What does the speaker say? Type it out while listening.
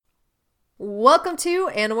Welcome to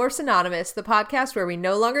Animorphs Anonymous, the podcast where we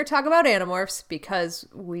no longer talk about Animorphs because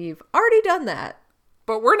we've already done that.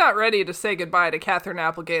 But we're not ready to say goodbye to Katherine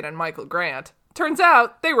Applegate and Michael Grant. Turns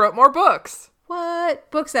out they wrote more books. What?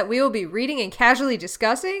 Books that we will be reading and casually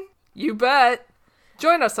discussing? You bet.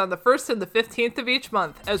 Join us on the 1st and the 15th of each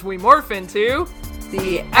month as we morph into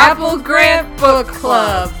the Apple Grant Book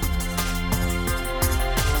Club.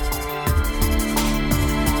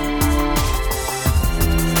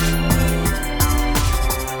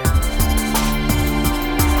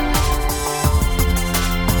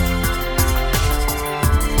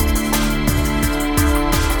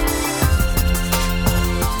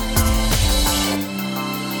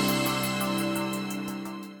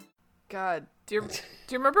 God, do you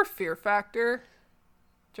remember Fear Factor?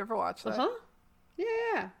 Did you ever watch that?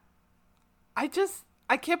 Yeah. I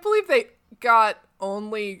can't believe they got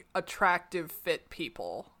only attractive, fit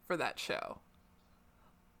people for that show.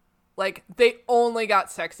 Like, they only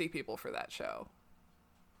got sexy people for that show.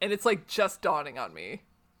 And it's, like, just dawning on me.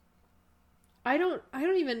 I don't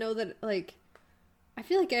even know that, like, I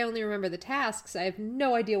feel like I only remember the tasks. I have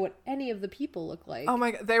no idea what any of the people look like. Oh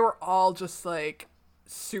my God, they were all just, like,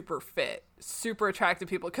 super fit, super attractive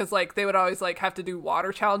people, because like they would always like have to do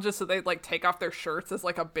water challenges, so they'd like take off their shirts as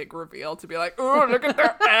like a big reveal to be like, oh, look at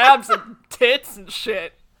their abs and tits and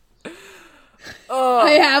shit. Oh, I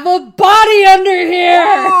have a body under here.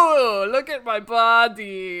 Oh, look at my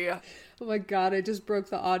body. Oh my God, I just broke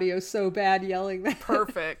the audio so bad yelling that.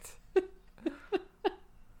 Perfect.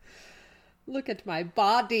 Look at my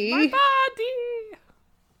body. My body.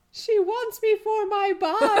 She wants me for my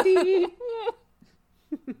body.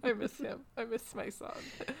 I miss him. I miss my son.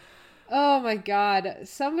 Oh my God.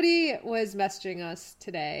 Somebody was messaging us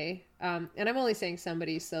today. And I'm only saying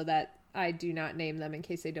somebody so that I do not name them in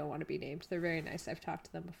case they don't want to be named. They're very nice. I've talked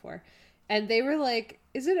to them before. And they were like,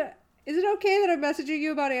 is it okay that I'm messaging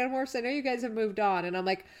you about Animorphs? I know you guys have moved on. And I'm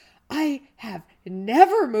like, I have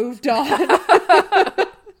never moved on.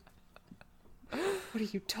 What are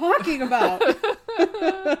you talking about?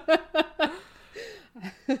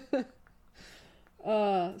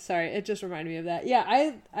 Sorry, it just reminded me of that. Yeah,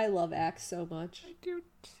 I love Axe so much. I do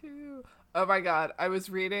too. Oh my God, I was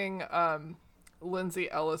reading Lindsay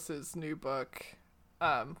Ellis's new book,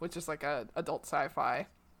 which is like a adult sci-fi,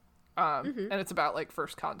 and it's about like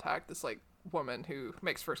first contact. This like woman who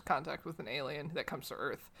makes first contact with an alien that comes to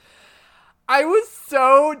Earth. I was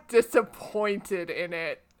so disappointed in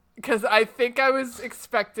it because I think I was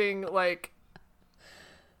expecting like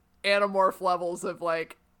Animorph levels of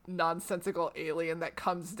like nonsensical alien that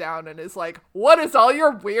comes down and is like, what is all your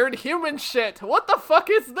weird human shit? What the fuck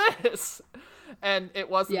is this? And it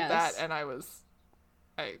wasn't that, and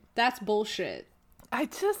that's bullshit.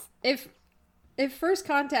 If first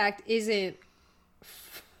contact isn't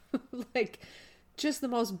like just the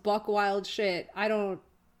most buck wild shit, I don't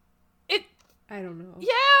know.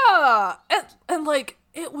 Yeah. And like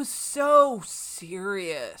it was so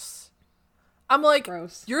serious. I'm like,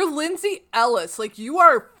 gross. You're Lindsay Ellis. Like, you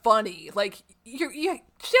are funny. Like, she has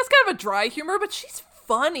kind of a dry humor, but she's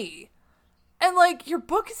funny. And, like, your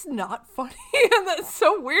book is not funny. And that's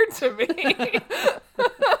so weird to me.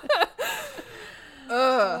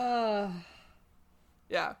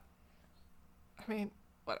 Yeah. I mean,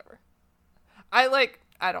 whatever.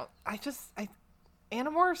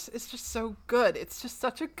 Animorphs is just so good. It's just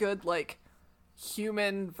such a good, like,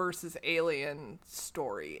 human versus alien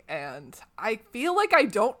story, and I feel like I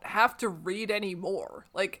don't have to read any more.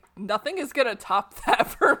 Like, nothing is gonna top that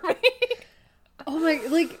for me. Oh my,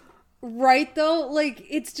 like, right though? Like,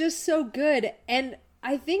 it's just so good. And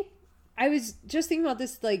I think I was just thinking about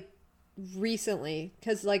this, like, recently,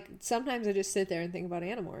 because, like, sometimes I just sit there and think about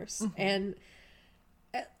Animorphs. Mm-hmm. And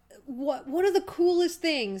one of the coolest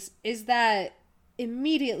things is that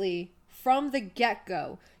immediately, from the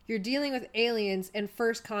get-go, you're dealing with aliens and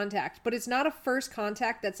first contact, but it's not a first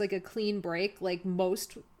contact that's like a clean break like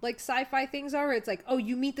most like sci-fi things are. It's like, oh,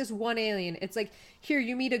 you meet this one alien. It's like, here,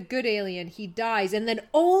 you meet a good alien. He dies. And then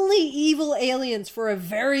only evil aliens for a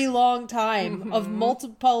very long time of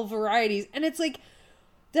multiple varieties. And it's like,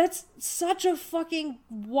 that's such a fucking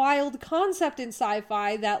wild concept in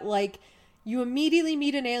sci-fi that like you immediately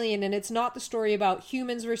meet an alien and it's not the story about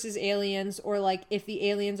humans versus aliens or like if the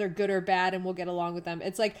aliens are good or bad and we'll get along with them.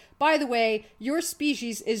 It's like, by the way, your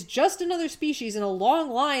species is just another species in a long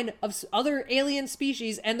line of other alien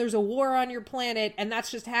species and there's a war on your planet and that's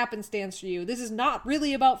just happenstance for you. This is not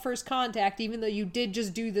really about first contact, even though you did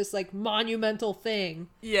just do this like monumental thing.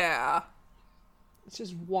 Yeah. It's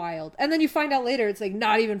just wild. And then you find out later it's like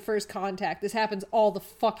not even first contact. This happens all the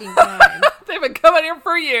fucking time. They've been coming here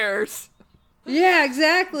for years. Yeah,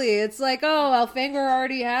 exactly. It's like, oh, Elfangor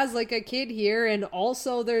already has like a kid here, and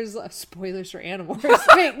also there's spoilers for Animorphs.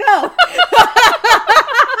 Wait, no.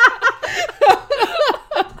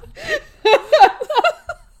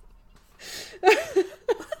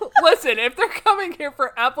 Listen, if they're coming here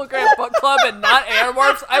for Apple Grant Book Club and not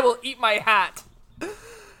Animorphs, I will eat my hat.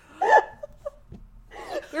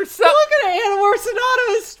 There's so Looking at Animorphs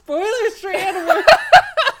Anonymous. Spoilers for Animorphs.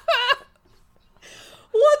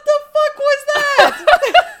 What the fuck was that?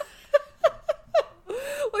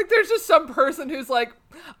 like there's just some person who's like,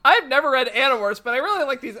 I've never read Animorphs, but I really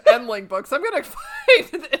like these Endling books. I'm gonna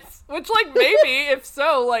find this. Which, like, maybe if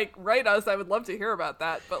so, like, write us. I would love to hear about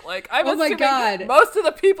that. But like, I'm Oh my assuming God. most of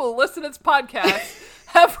the people who listen to this podcast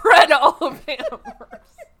have read all of Animorphs,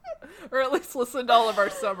 or at least listened to all of our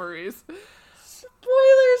summaries.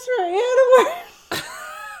 Spoilers for Animorphs.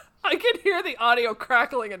 I can hear the audio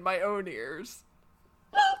crackling in my own ears.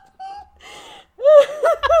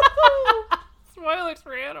 Spoilers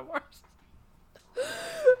for Animorphs.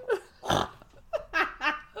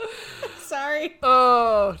 Sorry.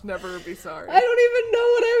 Oh, never be sorry. I don't even know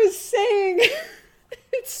what I was saying.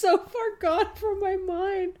 It's so far gone from my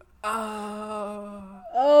mind.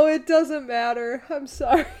 Oh, it doesn't matter. I'm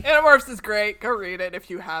sorry. Animorphs is great. Go read it if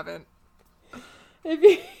you haven't.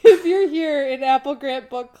 If you're here in Apple Grant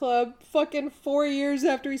Book Club, fucking 4 years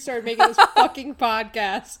after we started making this fucking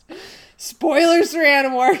podcast, spoilers for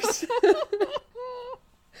Animorphs.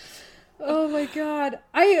 Oh my god.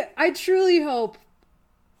 I truly hope.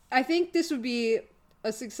 I think this would be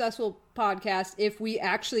a successful podcast if we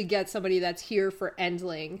actually get somebody that's here for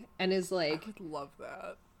Endling and is like, I would love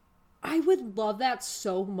that. I would love that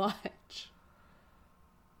so much.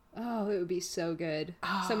 Oh, it would be so good.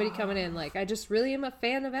 Somebody coming in like, I just really am a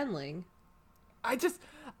fan of Endling. I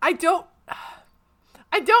don't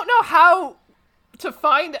know how to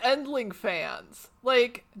find Endling fans.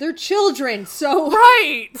 Like, They're children, so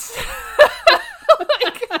right.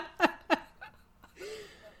 Like,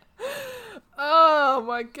 oh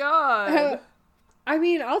my god. I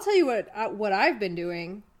mean, I'll tell you what I've been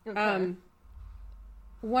doing. Okay.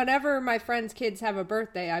 Whenever my friends' kids have a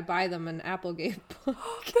birthday, I buy them an Applegate book.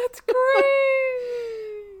 That's great.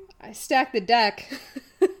 I stack the deck.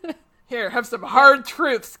 Here, have some hard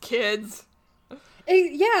truths, kids.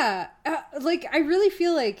 Yeah, like I really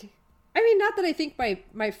feel like, I mean, not that I think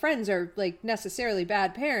my friends are like necessarily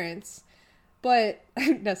bad parents, but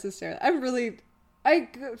necessarily,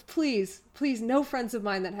 please, no friends of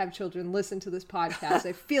mine that have children listen to this podcast.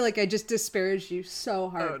 I feel like I just disparaged you so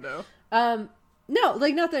hard. Oh no. No,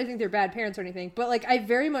 like, not that I think they're bad parents or anything, but like I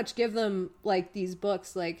very much give them like these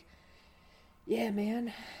books, like, yeah,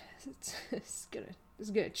 man, it's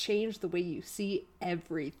gonna change the way you see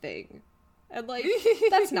everything. And like,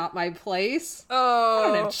 that's not my place. Oh, I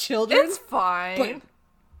don't have children. It's fine. But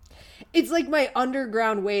it's like my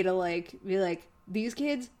underground way to like be like, these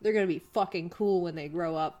kids, they're gonna be fucking cool when they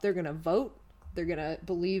grow up. They're gonna vote. They're gonna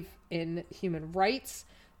believe in human rights.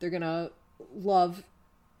 They're gonna love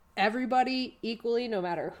everybody equally, no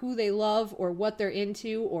matter who they love or what they're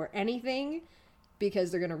into or anything,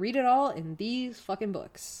 because they're gonna read it all in these fucking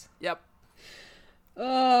books. Yep.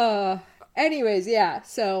 Anyways, yeah,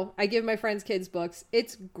 so I give my friends' kids books.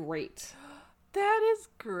 It's great. That is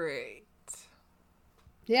great.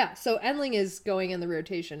 Yeah, so Endling is going in the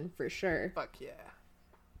rotation for sure. Fuck yeah.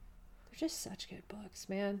 They're just such good books,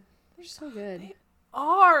 man. They're so good. They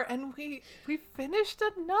are, and we finished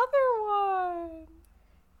another one.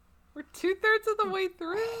 We're 2/3 of the way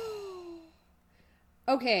through.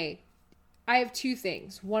 Okay, I have two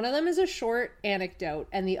things. One of them is a short anecdote,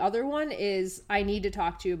 and the other one is I need to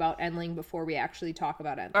talk to you about Endling before we actually talk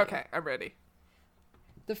about Endling. Okay, I'm ready.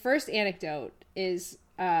 The first anecdote is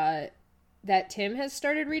that Tim has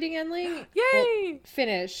started reading Endling. Yay! Well,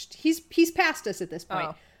 finished. He's past us at this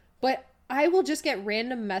point. Oh. But I will just get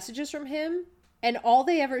random messages from him, and all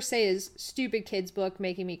they ever say is, stupid kids book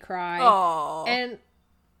making me cry. Aww. And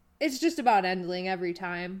it's just about Endling every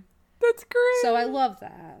time. That's great. So I love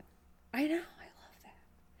that. I know,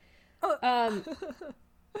 I love that.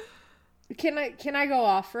 Can I go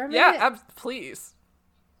off for a minute? Yeah, please.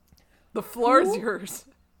 The floor is yours.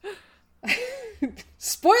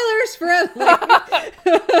 Spoilers for Endling.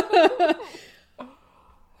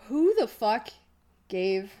 Who the fuck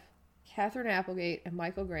gave Catherine Applegate and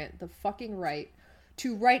Michael Grant the fucking right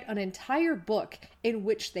to write an entire book in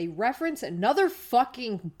which they reference another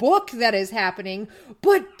fucking book that is happening,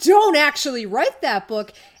 but don't actually write that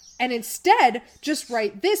book, and instead just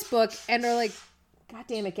write this book and are like, God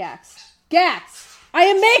damn it, Gax. Gax! I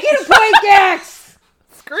am making a point, Gax!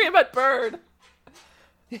 Scream at Bird.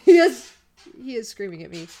 He is screaming at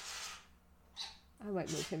me. I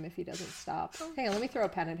might move him if he doesn't stop. Hang on, let me throw a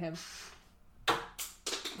pen at him.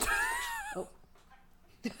 Oh.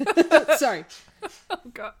 Sorry. Oh,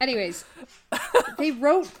 God. Anyways, they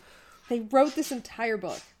wrote this entire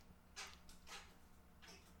book.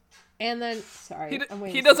 And then, sorry.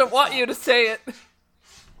 He doesn't want you to say it.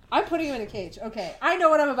 I'm putting him in a cage. Okay, I know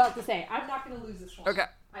what I'm about to say. I'm not going to lose this one. Okay.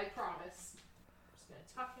 I promise. I'm just going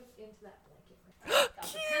to tuck him into that blanket. Got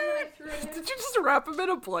the pen that I threw at him. Did you just wrap him in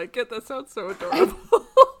a blanket? That sounds so adorable.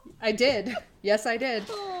 I did. Yes, I did.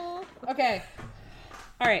 Aww. Okay.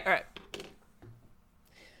 All right.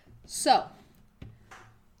 So,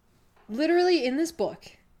 literally in this book,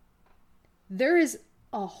 there is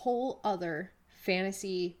a whole other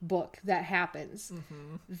fantasy book that happens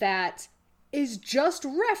that is just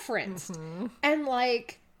referenced. And,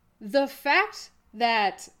 like, the fact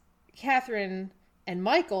that Catherine and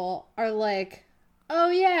Michael are like, oh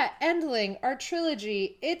yeah, Endling, our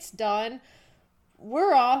trilogy, it's done.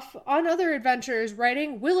 We're off on other adventures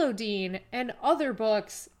writing Willowdean and other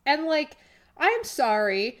books. And, like, I'm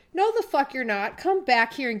sorry. No, the fuck you're not. Come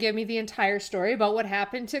back here and give me the entire story about what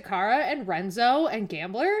happened to Kara and Renzo and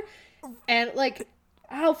Gambler. And, like,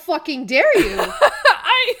 how fucking dare you?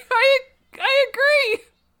 I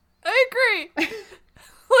agree.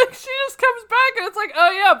 Like, she just comes back and it's like,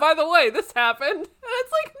 oh yeah, by the way, this happened. And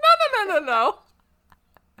it's like, no.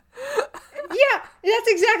 Yeah, that's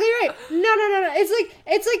exactly right. No.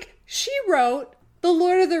 It's like she wrote The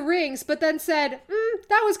Lord of the Rings, but then said,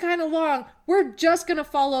 that was kind of long. We're just gonna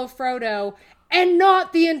follow Frodo and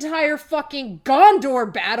not the entire fucking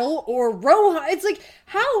Gondor battle or Rohan. It's like,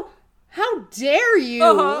 how dare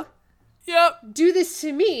you do this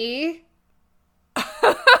to me?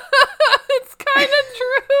 It's kind of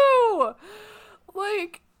true.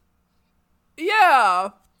 Like, yeah.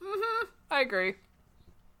 I agree.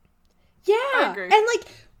 Yeah. I agree. And, like,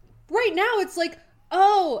 right now it's like,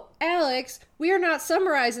 oh, Alex, we are not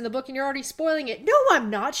summarizing the book and you're already spoiling it. No, I'm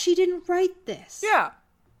not. She didn't write this. Yeah.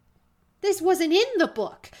 This wasn't in the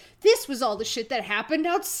book. This was all the shit that happened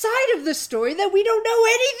outside of the story that we don't know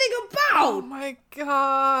anything about. Oh my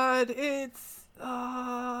God. It's...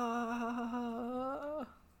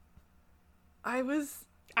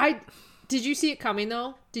 Did you see it coming,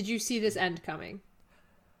 though? Did you see this end coming?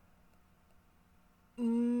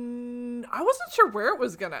 I wasn't sure where it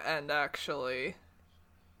was gonna end, actually.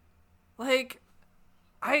 Like,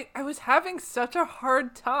 I was having such a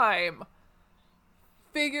hard time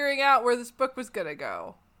figuring out where this book was gonna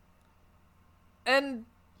go. And...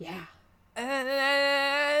 yeah.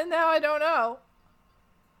 And now I don't know.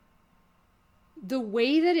 The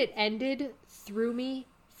way that it ended threw me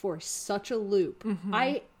for such a loop.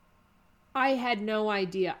 I had no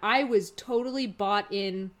idea. I was totally bought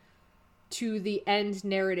in to the end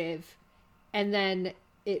narrative, and then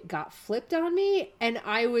it got flipped on me, and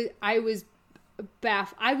I was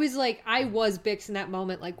baffled. I was Bix in that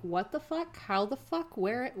moment, like, what the fuck? How the fuck?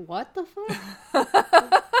 Where? What the fuck?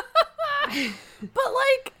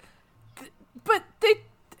 But they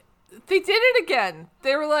did it again.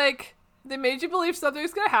 They were like, they made you believe something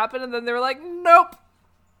was gonna happen, and then they were like, nope.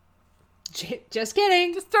 Just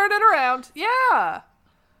kidding. Just turn it around. Yeah.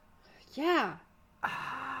 Yeah.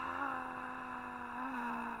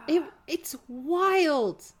 It's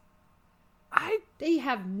wild. They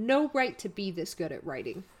have no right to be this good at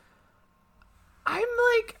writing. I'm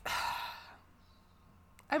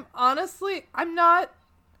not...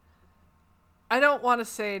 I don't want to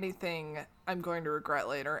say anything I'm going to regret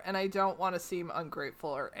later, and I don't want to seem ungrateful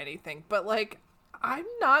or anything, but, like, I'm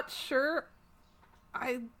not sure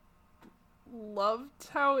I loved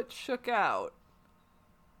how it shook out.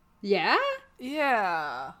 Yeah?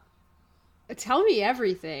 Yeah. Tell me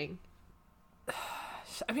everything.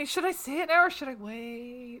 I mean, should I say it now or should I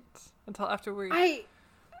wait until after we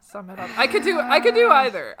sum it up? I could do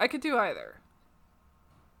either.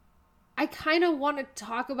 I kind of want to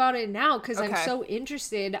talk about it now because I'm so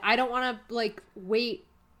interested. I don't want to, like, wait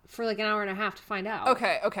for, like, an hour and a half to find out.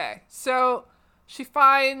 Okay. So she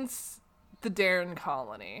finds the Darren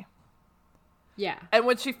colony. Yeah. And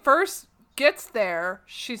when she first gets there,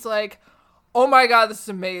 she's like, oh my God, this is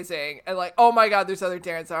amazing. And, like, oh my God, there's other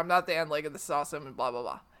Darrens there. I'm not the Endling, and this is awesome, and blah, blah,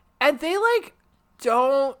 blah. And they, like,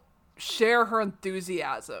 don't share her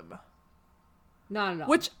enthusiasm. Not at all.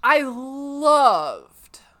 Which I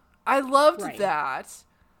loved. I loved that.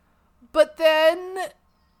 But then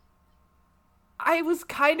I was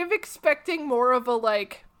kind of expecting more of a,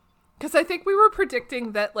 like, because I think we were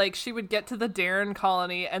predicting that, like, she would get to the Darren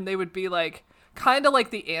colony and they would be, like, kind of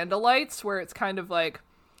like the Andalites, where it's kind of like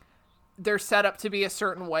they're set up to be a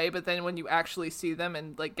certain way, but then when you actually see them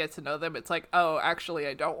and, like, get to know them, it's like, oh, actually,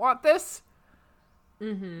 I don't want this.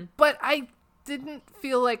 Mm-hmm. But I didn't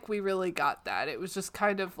feel like we really got that. It was just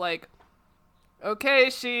kind of like, okay,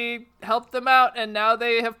 she helped them out, and now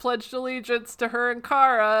they have pledged allegiance to her and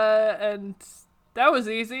Kara, and that was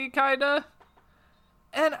easy, kinda.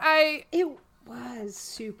 And It was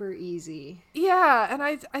super easy. yeah, and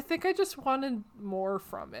I think I just wanted more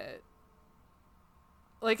from it.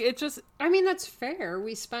 Like, it just... I mean, that's fair.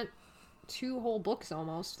 We spent 2 whole books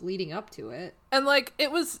almost leading up to it. And, like,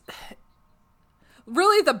 it was...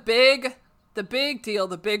 Really, the big deal,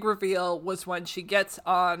 the big reveal was when she gets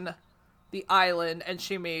on the island and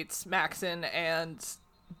she meets Maxon and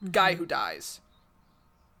Guy Who Dies.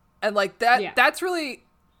 And, like,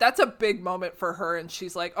 that's a big moment for her, and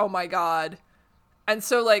she's like, oh my god. And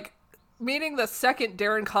so, like, meeting the second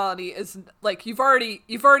Darren colony is, like, you've already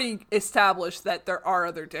established that there are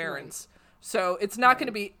other Darrens. Right. So it's not going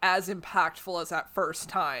to be as impactful as that first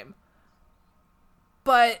time.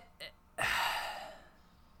 But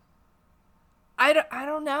I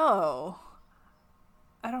don't know.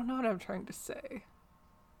 I don't know what I'm trying to say.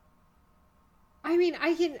 I mean,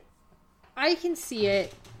 I can see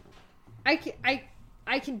it.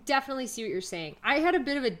 I can definitely see what you're saying. I had a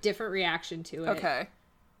bit of a different reaction to it. Okay.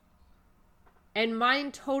 And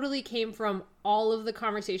mine totally came from all of the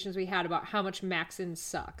conversations we had about how much Maxon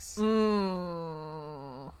sucks.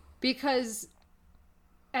 Because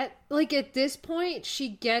at this point, she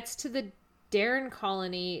gets to the Darren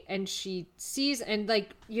colony and she sees, and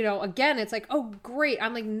like, you know, again, it's like, oh great,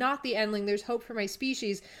 I'm like not the endling, there's hope for my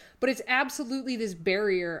species. But it's absolutely this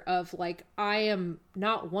barrier of like, I am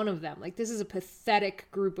not one of them. Like, this is a pathetic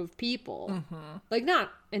group of people. Mm-hmm. Like,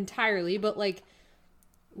 not entirely, but like,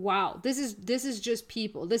 wow, this is just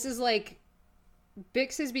people. This is like,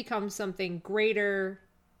 Bix has become something greater.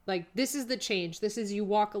 Like, this is the change. This is, you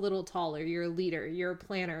walk a little taller. You're a leader. You're a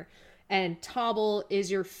planner. And Tobble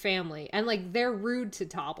is your family. And like, they're rude to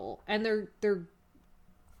Tobble. And they're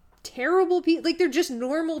terrible people. Like, they're just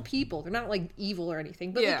normal people. They're not like evil or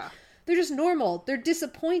anything, but yeah, like, they're just normal. They're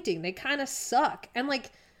disappointing. They kind of suck. And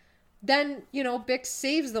like, then, you know, Bix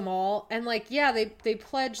saves them all, and like, yeah, they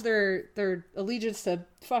pledge their allegiance to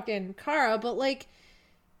fucking Kara, but like,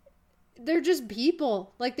 they're just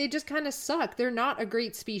people. Like, they just kind of suck. They're not a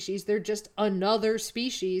great species. They're just another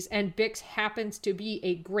species, and Bix happens to be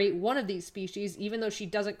a great one of these species, even though she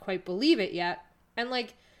doesn't quite believe it yet. And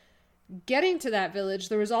like, getting to that village,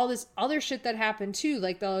 there was all this other shit that happened too,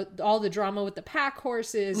 like all the drama with the pack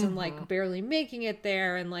horses and like barely making it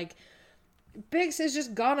there, and like, Bix has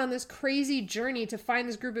just gone on this crazy journey to find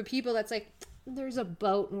this group of people that's like, there's a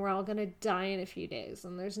boat and we're all gonna die in a few days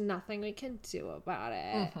and there's nothing we can do about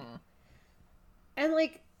it. Mm-hmm. And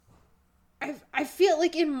like, I feel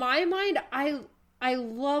like in my mind, I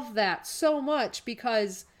love that so much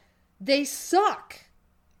because they suck.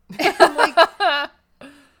 And like,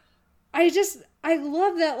 I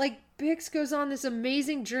love that, like, Bix goes on this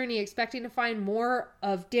amazing journey expecting to find more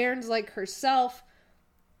of Darren's like herself.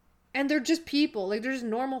 And they're just people. Like, they're just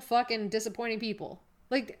normal fucking disappointing people.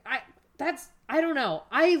 Like, I don't know.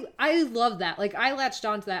 I love that. Like, I latched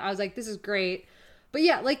onto that. I was like, this is great. But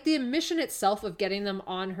yeah, like, the mission itself of getting them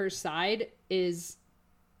on her side it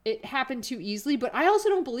happened too easily. But I also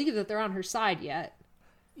don't believe that they're on her side yet.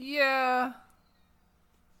 Yeah.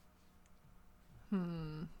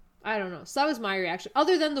 I don't know. So that was my reaction.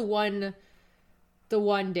 Other than the one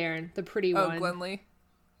Darren, the pretty one. Oh, Glenlee?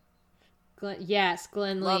 Yes,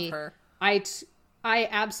 Glenlee. Love her. I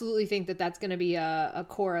absolutely think that that's going to be a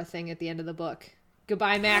Cora thing at the end of the book.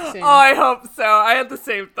 Goodbye, Maxon. Oh, I hope so. I had the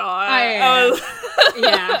same thought.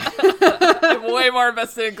 Yeah. I'm way more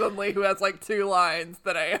invested in Glenlee, who has like 2 lines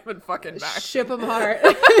that I am in fucking Maxon. Ship him hard.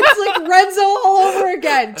 It's like Renzo all over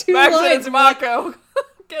again. 2 Maxon lines. and Mako.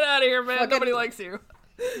 Get out of here, man. Fucking... Nobody likes you.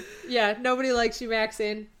 Yeah, nobody likes you,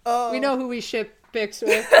 Maxon. Oh. We know who we ship Bix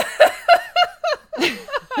with.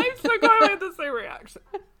 I'm so glad we had the same reaction.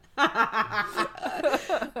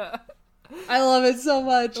 I love it so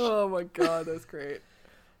much. Oh my god, that's great.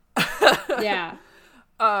 Yeah.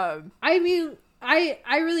 I mean, I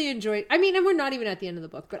really enjoyed, I mean, and we're not even at the end of the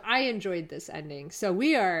book, but I enjoyed this ending. So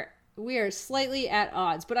we are slightly at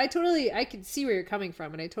odds, but I could see where you're coming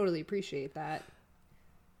from, and I totally appreciate that.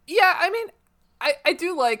 Yeah, I mean, I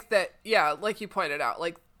do like that, yeah, like you pointed out,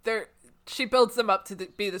 like, she builds them up to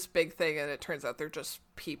be this big thing, and it turns out they're just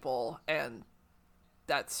people, and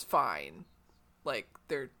that's fine. Like,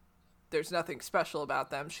 there's nothing special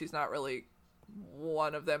about them. She's not really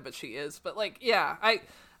one of them, but she is. But, like, yeah,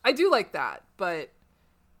 I do like that. But,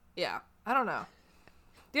 yeah, I don't know.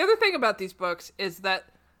 The other thing about these books is that,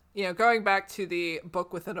 you know, going back to the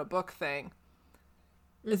book within a book thing,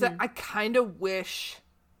 is that I kind of wish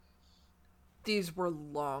these were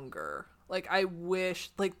longer. Like, I wish,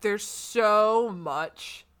 like, there's so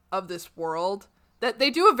much of this world that they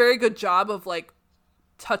do a very good job of, like,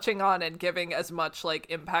 touching on and giving as much, like,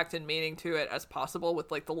 impact and meaning to it as possible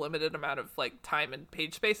with, like, the limited amount of, like, time and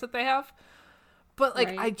page space that they have. But,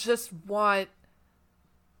 like, I just want...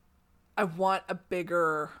 I want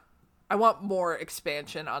more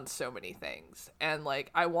expansion on so many things. And,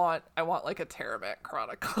 like, I want like, a Terramec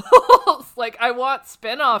Chronicles. Like, I want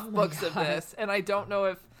spin-off books of this, and I don't know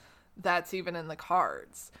if that's even in the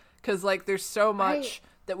cards. Because, like, there's so much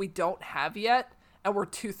that we don't have yet, and we're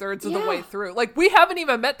 2/3 of the way through. Like, we haven't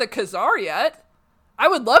even met the Khazar yet. I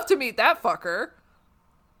would love to meet that fucker.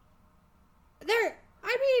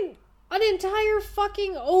 An entire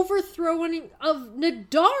fucking overthrowing of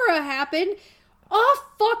Nadara happened off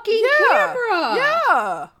fucking camera.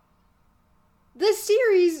 Yeah. The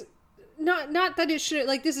series, not that it should,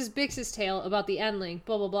 like, this is Bix's tale about the Endling,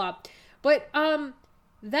 blah, blah, blah. But,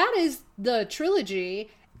 that is the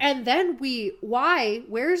trilogy. And then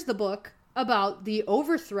where's the book about the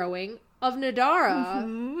overthrowing of Nadara?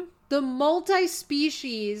 Mm-hmm. The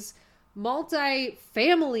multi-species,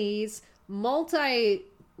 multi-families,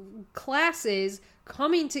 multi-classes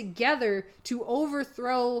coming together to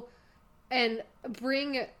overthrow and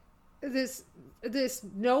bring this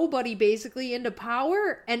nobody basically into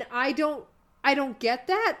power. And I don't get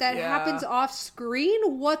that. That happens off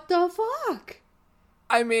screen. What the fuck?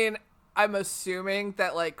 I mean, I'm assuming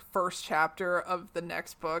that, like, first chapter of the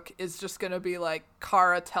next book is just gonna be, like,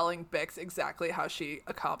 Kara telling Bix exactly how she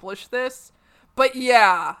accomplished this. But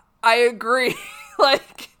yeah, I agree.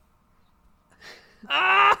 Like,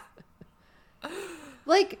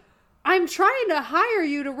 like, I'm trying to hire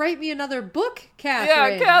you to write me another book,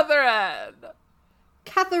 Catherine. Yeah, Catherine.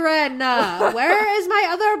 Catherine, where is my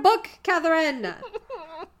other book, Catherine?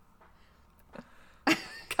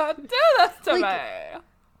 God, do this to me.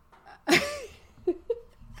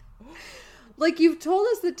 Like, you've told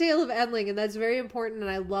us the tale of Endling, and that's very important,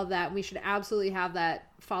 and I love that, and we should absolutely have that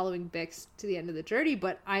following Bix to the end of the journey,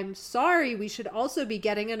 but I'm sorry, we should also be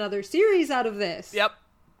getting another series out of this. Yep.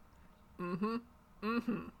 Mm-hmm.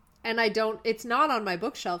 Mm-hmm. And it's not on my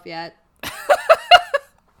bookshelf yet.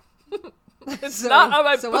 It's not on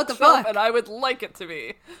my bookshelf, and I would like it to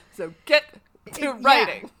be. So get to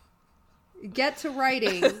writing. Yeah. Get to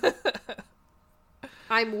writing.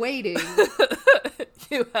 I'm waiting.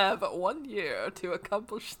 You have 1 year to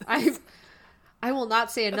accomplish this. I will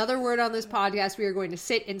not say another word on this podcast. We are going to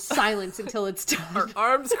sit in silence until it's done. Our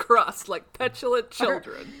arms crossed like petulant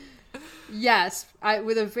children. Yes,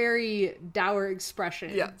 with a very dour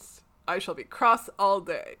expression. Yes, I shall be cross all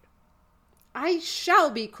day. I shall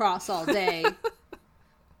be cross all day.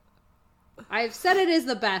 I've said it is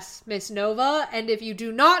the best, Miss Nova, and if you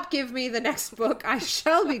do not give me the next book, I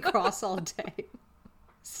shall be cross all day.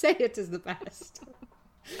 Say it is the best.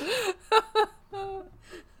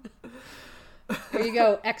 There you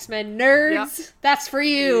go, X-Men nerds. Yep. That's for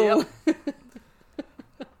you. Yep.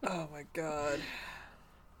 Oh my god.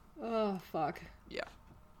 Oh, fuck. Yeah.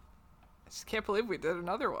 I just can't believe we did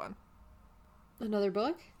another one. Another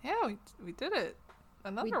book? Yeah, we did it.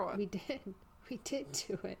 Another one. We did. We did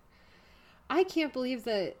do it. I can't believe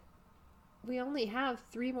that we only have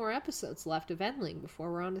 3 more episodes left of Endling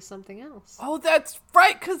before we're on to something else. Oh, that's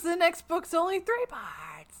right, because the next book's only 3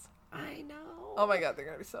 parts. I know. Oh my god, they're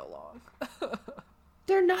going to be so long.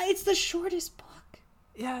 They're not. It's the shortest book.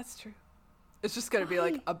 Yeah, that's true. It's just going to be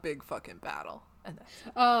like a big fucking battle. And that's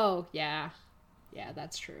it. Oh, yeah. Yeah,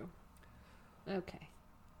 that's true. Okay.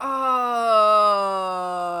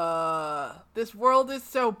 This world is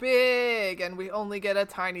so big and we only get a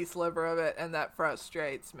tiny sliver of it, and that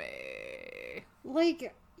frustrates me.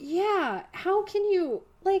 Like, yeah, how can you,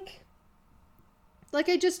 like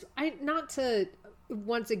not to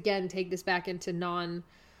once again take this back into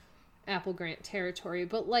non-Apple Grant territory,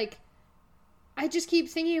 but, like, I just keep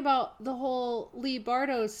thinking about the whole Lee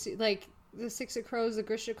Bardos, like, the Six of Crows, the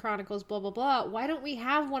Grisha Chronicles, blah, blah, blah. Why don't we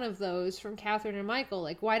have one of those from Catherine and Michael?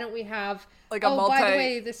 Like, why don't we have, like, by the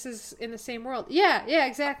way, this is in the same world. Yeah,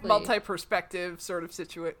 exactly. Multi-perspective sort of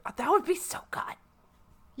situation. That would be so good.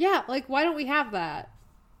 Yeah, like, why don't we have that?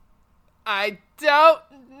 I don't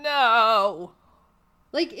know.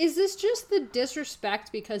 Like, is this just the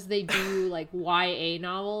disrespect because they do, like, YA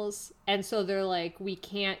novels? And so they're like, we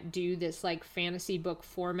can't do this, like, fantasy book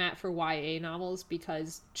format for YA novels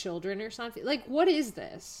because children or something? Like, what is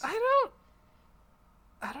this? I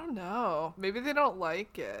don't know. Maybe they don't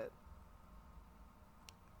like it.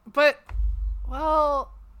 But,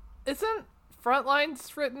 well, isn't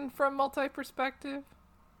Frontlines written from multi-perspective?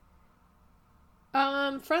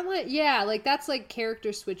 Frontline, yeah, like that's like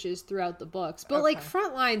character switches throughout the books, but like Okay.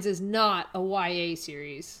 Frontlines is not a YA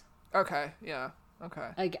series, Okay, yeah. Okay.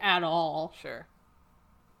 like at all. Sure.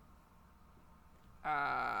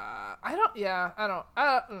 I don't, yeah, I don't,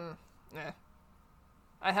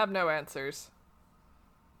 I have no answers.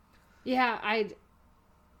 Yeah, I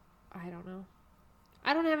don't know.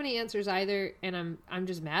 I don't have any answers either, and I'm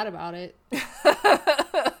just mad about it.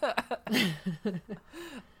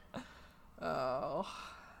 Oh,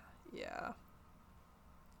 yeah.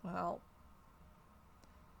 Well,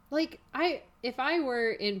 Like if I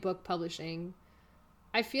were in book publishing,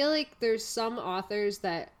 I feel like there's some authors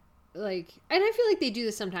that like, and I feel like they do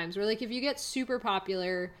this sometimes where like if you get super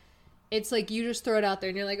popular, it's like you just throw it out there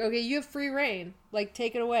and you're like, okay, you have free reign, like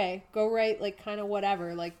take it away, go write like kind of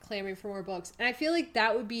whatever, like clamoring for more books. And I feel like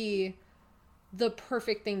that would be the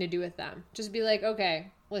perfect thing to do with them. Just be like, okay,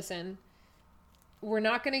 listen, we're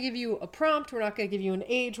not going to give you a prompt, we're not going to give you an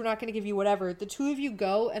age, we're not going to give you whatever. The two of you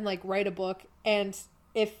go and like write a book, and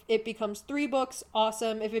if it becomes 3 books,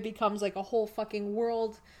 awesome. If it becomes like a whole fucking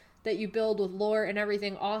world that you build with lore and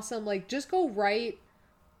everything, awesome. Like just go write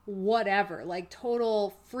whatever, like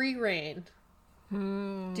total free reign.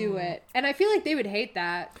 Do it. And I feel like they would hate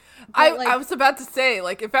that. But, like, I was about to say,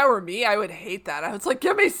 like, if that were me, I would hate that. I was like,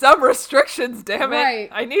 give me some restrictions, damn it. right,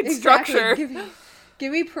 I need exactly. structure.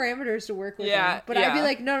 Give me parameters to work with. Yeah, But I'd be yeah.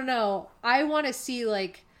 like, no. I want to see,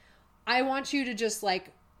 like, I want you to just,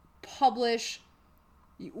 like, publish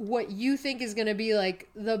what you think is going to be, like,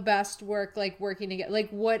 the best work, like, working together. Like,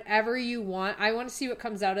 whatever you want. I want to see what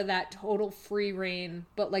comes out of that total free reign,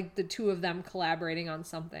 but, like, the two of them collaborating on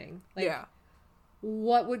something. Like, Yeah.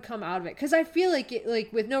 what would come out of it? Because I feel like it,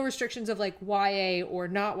 like with no restrictions of like YA or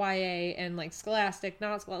not YA and like Scholastic,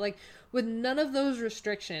 not Scholastic, like with none of those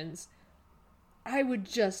restrictions, I would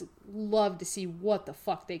just love to see what the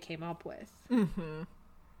fuck they came up with. Mm-hmm.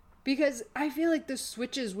 Because I feel like the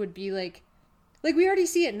switches would be like we already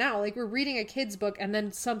see it now. Like we're reading a kid's book and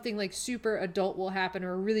then something like super adult will happen,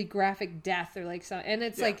 or a really graphic death, or like some, and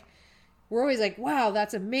it's like, we're always like, wow,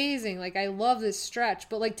 that's amazing. Like, I love this stretch.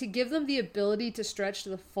 But, like, to give them the ability to stretch to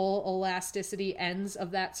the full elasticity ends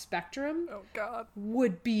of that spectrum Oh, God.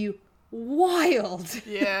 would be wild.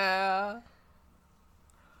 Yeah.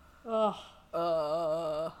 Ugh.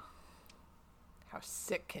 How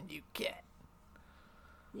sick can you get?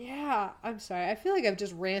 Yeah. I'm sorry. I feel like I've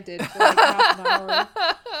just ranted for, like, half an hour.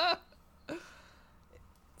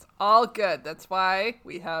 It's all good. That's why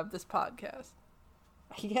we have this podcast.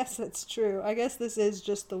 I guess that's true. I guess this is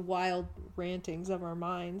just the wild rantings of our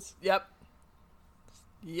minds. Yep.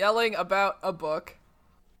 Yelling about a book.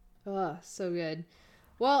 Ugh, so good.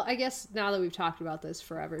 Well, I guess now that we've talked about this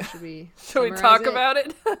forever, should we Should we talk about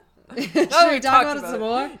it? Should we talk about it some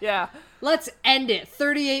more? Yeah. Let's end it.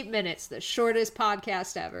 38 minutes, the shortest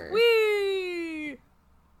podcast ever. Whee!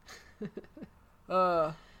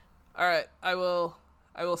 All right. I will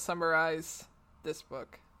summarize this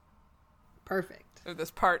book. Perfect. Or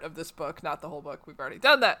this part of this book, not the whole book. We've already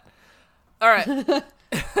done that. All right.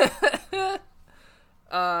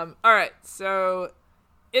 All right. So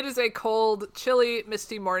it is a cold, chilly,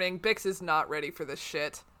 misty morning. Bix is not ready for this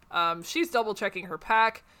shit. She's double checking her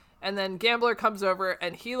pack, and then Gambler comes over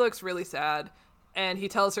and he looks really sad. And he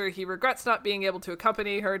tells her he regrets not being able to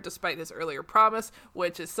accompany her despite his earlier promise,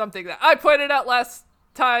 which is something that I pointed out last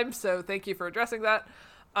time. So thank you for addressing that.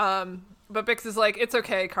 But Bix is like, it's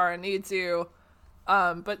okay. Kara needs you.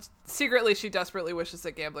 But secretly she desperately wishes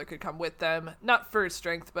that Gambler could come with them, not for his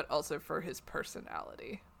strength, but also for his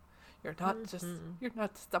personality. You're not just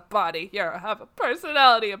a body. You have a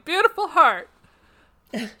personality, a beautiful heart.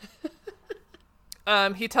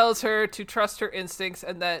 He tells her to trust her instincts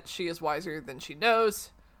and that she is wiser than she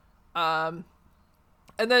knows. And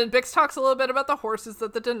then Bix talks a little bit about the horses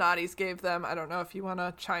that the Donatis gave them. I don't know if you want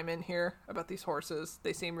to chime in here about these horses.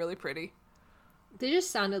 They seem really pretty. They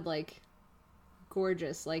just sounded like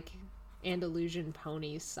gorgeous, like Andalusian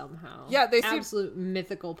ponies somehow. Yeah, they seem absolute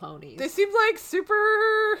mythical ponies. They seem like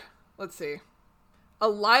super. Let's see, a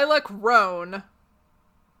lilac roan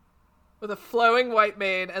with a flowing white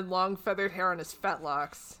mane and long feathered hair on his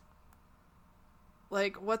fetlocks.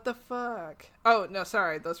 Like, what the fuck? Oh no,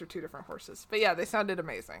 sorry, those are 2 different horses. But yeah, they sounded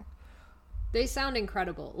amazing. They sound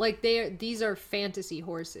incredible. Like these are fantasy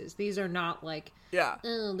horses. These are not like, Yeah.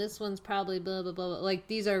 oh, this one's probably blah blah blah. Like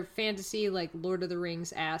these are fantasy, like Lord of the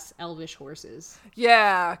Rings ass elvish horses.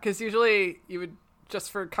 Yeah, because usually you would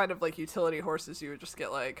just for kind of like utility horses, you would just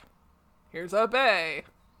get like, here's a bay.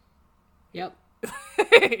 Yep.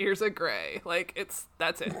 Here's a gray. Like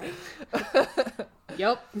that's it.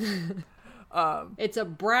 Yep. It's a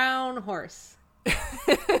brown horse.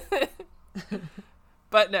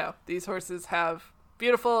 But no, these horses have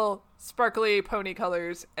beautiful, sparkly pony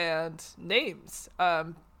colors and names.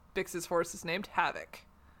 Bix's horse is named Havoc.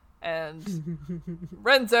 And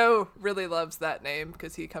Renzo really loves that name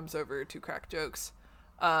because he comes over to crack jokes.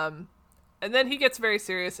 And then he gets very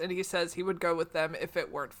serious and he says he would go with them if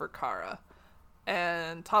it weren't for Kara.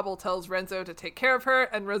 And Tobble tells Renzo to take care of her,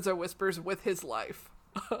 and Renzo whispers, with his life.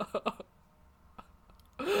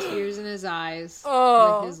 Tears in his eyes.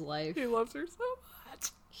 Oh, with his life. He loves her so much.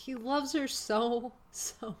 He loves her so much.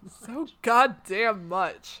 So goddamn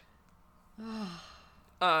much.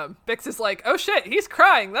 Bix is like, oh shit, he's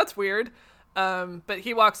crying. That's weird. But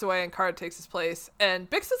he walks away and Kara takes his place. And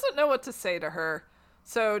Bix doesn't know what to say to her.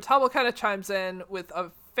 So Tobble kind of chimes in with a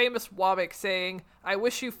famous Wabik saying, I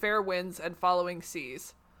wish you fair winds and following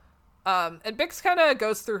seas. And Bix kind of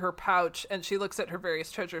goes through her pouch and she looks at her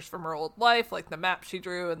various treasures from her old life, like the map she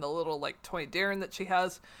drew and the little like toy Darren that she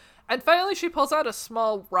has. And finally she pulls out a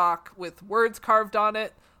small rock with words carved on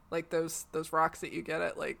it, like those rocks that you get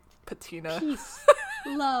at like Patina. Peace,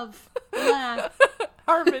 love, laugh,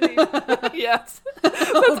 harmony. Yes.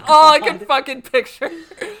 That's all I can fucking picture.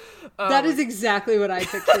 That is exactly what I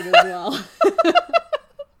pictured as well.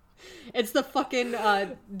 It's the fucking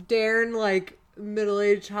Darren, like,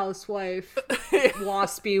 middle-aged housewife,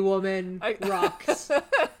 waspy woman, rocks.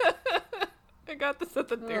 I got this at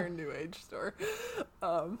the Darren New Age store.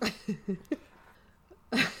 So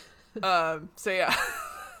yeah,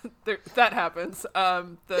 that happens.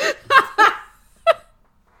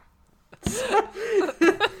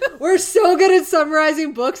 We're so good at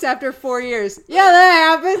summarizing books after 4 years. Yeah,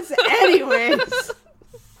 that happens. Anyways.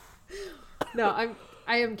 No,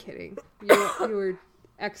 I am kidding. You were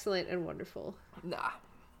excellent and wonderful. Nah.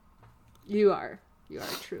 You are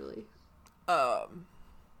truly. So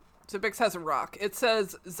Bix has a rock. It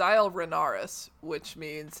says Xyle Renaris, which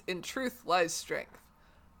means in truth lies strength.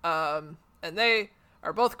 And they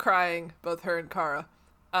are both crying, both her and Kara.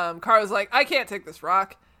 Kara's like, I can't take this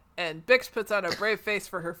rock. And Bix puts on a brave face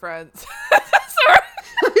for her friends. Sorry.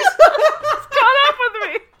 What's going on with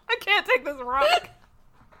me? I can't take this rock.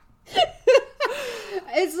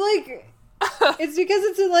 It's like, it's because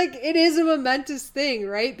it is a momentous thing,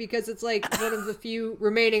 right? Because it's like one of the few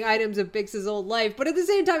remaining items of Bix's old life. But at the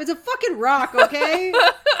same time, it's a fucking rock, okay?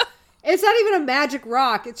 It's not even a magic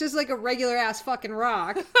rock. It's just like a regular ass fucking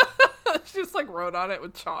rock. She just like wrote on it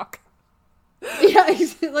with chalk. Yeah,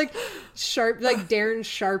 like Darren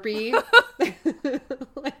Sharpie.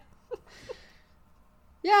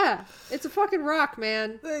 Yeah, it's a fucking rock,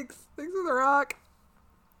 man. Thanks for the rock.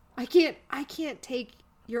 I can't take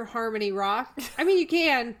your Harmony rock. I mean, you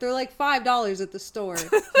can. They're like $5 at the store.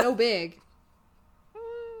 No big.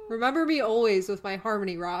 Remember me always with my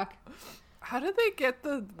Harmony rock. How did they get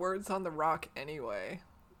the words on the rock anyway?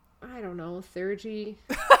 I don't know. Theurgy.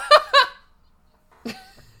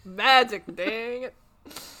 Magic, dang it.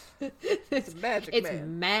 It's magic, It's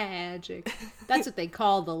man. magic. That's what they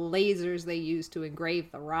call the lasers they use to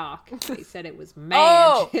engrave the rock. They said it was magic.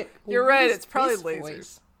 Oh, you're right. It's probably lasers.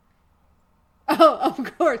 Voice? Oh,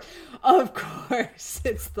 of course. Of course.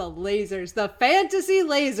 It's the lasers. The fantasy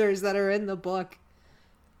lasers that are in the book.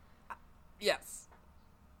 Yes.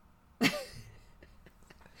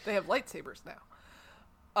 They have lightsabers now.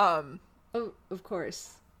 Oh, of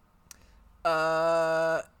course.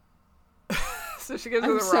 So she gives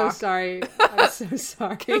her the rock. I'm so sorry. I'm so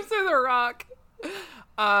sorry. Gives her the rock.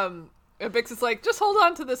 And Bix is like, just hold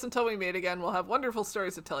on to this until we meet again. We'll have wonderful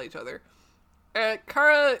stories to tell each other.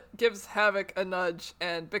 Kara gives Havoc a nudge,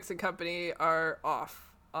 and Bix and company are off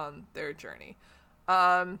on their journey.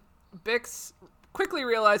 Bix quickly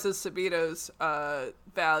realizes Sabito's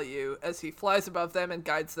value as he flies above them and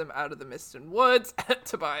guides them out of the mist and woods.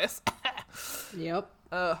 Tobias. Yep.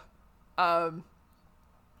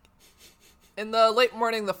 In the late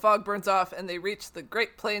morning, the fog burns off, and they reach the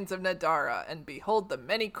great plains of Nadara, and behold the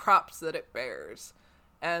many crops that it bears.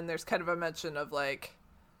 And there's kind of a mention of, like,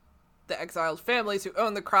 the exiled families who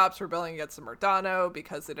own the crops rebelling against the Mordano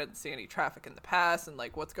because they didn't see any traffic in the past, and,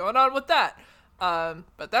 like, what's going on with that?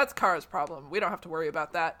 But that's Kara's problem. We don't have to worry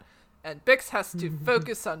about that. And Bix has to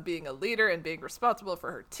focus on being a leader and being responsible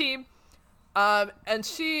for her team. And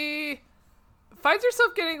she finds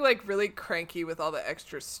herself getting, like, really cranky with all the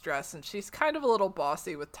extra stress, and she's kind of a little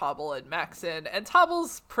bossy with Tobble and Maxon, and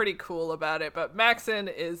Tobble's pretty cool about it, but Maxon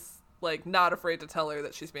is, like, not afraid to tell her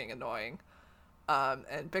that she's being annoying.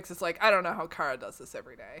 And Bix is like, I don't know how Kara does this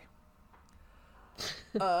every day.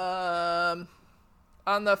 On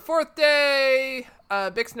the fourth day,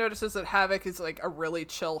 Bix notices that Havoc is, like, a really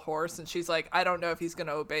chill horse, and she's like, I don't know if he's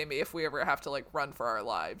gonna obey me if we ever have to, like, run for our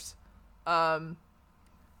lives.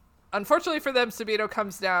 Unfortunately for them, Sabito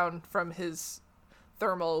comes down from his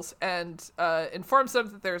thermals and informs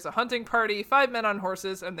them that there's a hunting party, 5 men on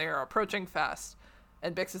horses, and they are approaching fast.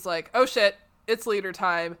 And Bix is like, oh shit, it's leader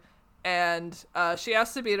time. And she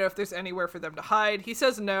asks Sabito if there's anywhere for them to hide. He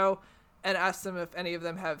says no, and asks them if any of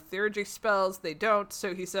them have theurgy spells. They don't,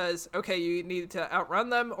 so he says, okay, you need to outrun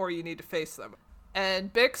them or you need to face them.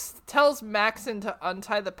 And Bix tells Maxon to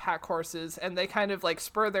untie the pack horses, and they kind of like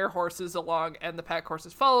spur their horses along, and the pack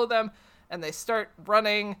horses follow them, and they start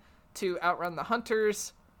running to outrun the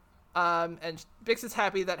hunters. And Bix is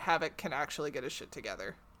happy that Havoc can actually get his shit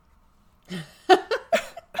together.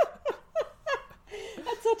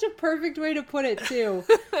 That's such a perfect way to put it, too.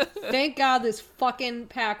 Thank God this fucking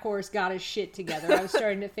pack horse got his shit together. I was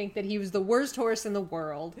starting to think that he was the worst horse in the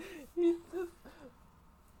world.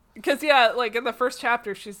 Because, yeah, like, in the first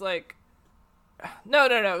chapter, she's like... No,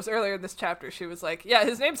 it was earlier in this chapter. She was like, yeah,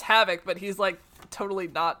 his name's Havoc, but he's, like, totally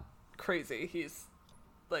not crazy. He's,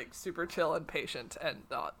 like, super chill and patient and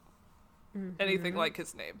not anything like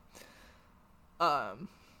his name.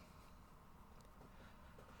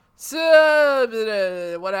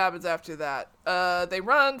 So, what happens after that? They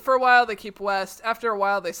run for a while, they keep west. After a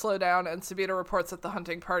while, they slow down, and Sabito reports that the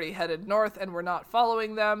hunting party headed north and were not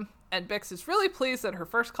following them. And Bix is really pleased that her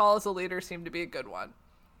first call as a leader seemed to be a good one.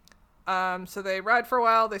 So they ride for a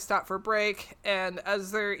while, they stop for a break, and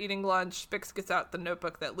as they're eating lunch, Bix gets out the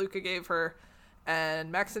notebook that Luca gave her,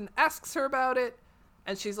 and Maxon asks her about it,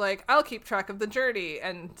 and she's like, I'll keep track of the journey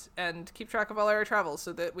and keep track of all our travels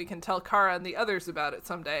so that we can tell Kara and the others about it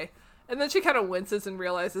someday. And then she kind of winces and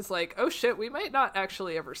realizes, like, oh shit, we might not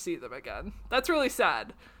actually ever see them again. That's really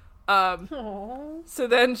sad. So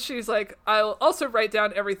then she's like, I'll also write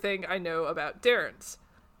down everything I know about Darren's.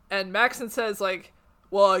 And Maxon says, like,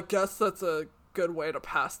 well, I guess that's a good way to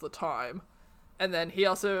pass the time. And then he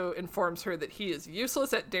also informs her that he is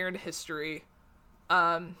useless at Darren history.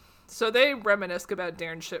 So they reminisce about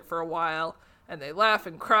Darren shit for a while, and they laugh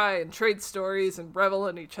and cry and trade stories and revel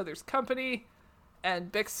in each other's company. And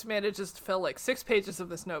Bix manages to fill like 6 pages of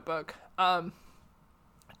this notebook.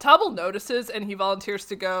 Tobble notices, and he volunteers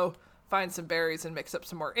to go find some berries and mix up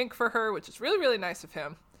some more ink for her, which is really, really nice of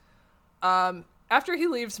him. After he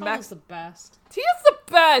leaves, Tobble's the best. He is the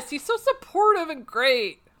best! He's so supportive and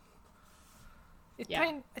great!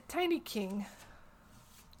 A tiny king.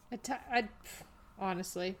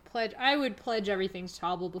 Honestly, I would pledge everything to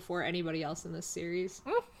Tobble before anybody else in this series.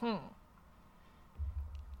 I really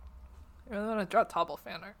want to draw Tobble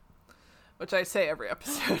fan art, which I say every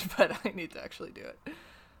episode, but I need to actually do it.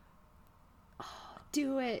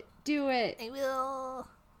 Do it. I will.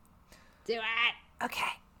 Do it.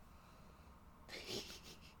 Okay.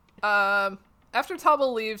 After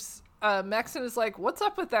Tobble leaves, Maxon is like, what's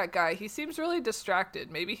up with that guy? He seems really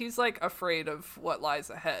distracted. Maybe he's like afraid of what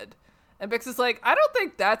lies ahead. And Bix is like, I don't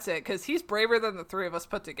think that's it, because he's braver than the 3 of us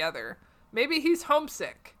put together. Maybe he's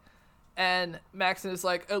homesick. And Maxon is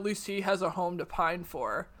like, at least he has a home to pine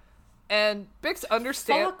for. And Bix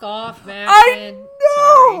understands. Fuck off, Maxon. I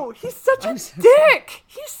know! Sorry. He's such a dick!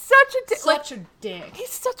 He's such a dick! Such a dick. He's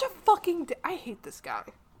such a fucking dick. I hate this guy.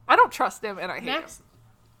 I don't trust him, and I hate him.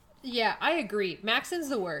 Yeah, I agree. Maxon's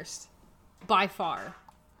the worst. By far.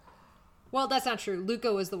 Well, that's not true.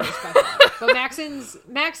 Luca was the worst by far. But Maxon's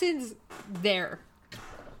there.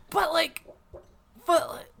 But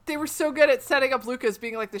they were so good at setting up Luca as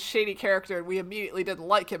being like the shady character, and we immediately didn't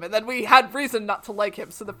like him, and then we had reason not to like him.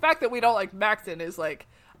 So the fact that we don't like Maxon is like,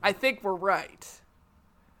 I think we're right.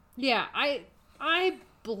 Yeah,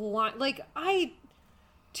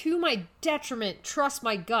 to my detriment, trust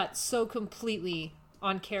my gut so completely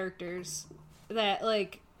on characters that,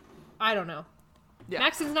 like, I don't know. Yeah.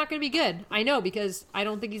 Maxon's not going to be good. I know, because I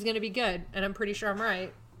don't think he's going to be good, and I'm pretty sure I'm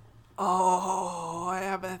right. Oh, I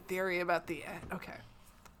have a theory about the end. Okay.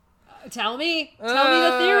 Tell me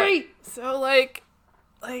the theory. So, like,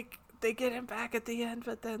 they get him back at the end,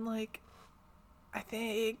 but then, like, I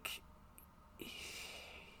think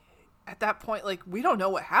at that point, like, we don't know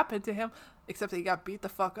what happened to him, except that he got beat the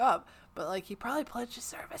fuck up. But, like, he probably pledged his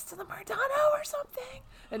service to the Mardano or something,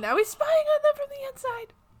 and now he's spying on them from the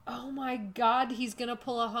inside. Oh my god, he's gonna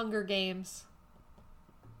pull a Hunger Games.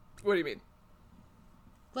 What do you mean?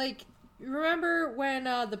 Like, remember when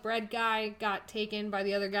the bread guy got taken by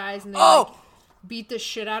the other guys and they beat the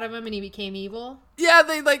shit out of him and he became evil? Yeah,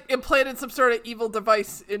 they like implanted some sort of evil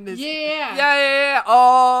device in his... Yeah.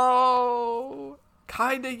 Oh,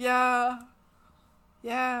 kinda, yeah.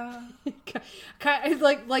 Yeah.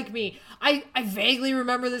 like me. I vaguely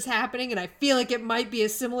remember this happening, and I feel like it might be a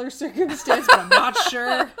similar circumstance, but I'm not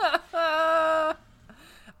sure.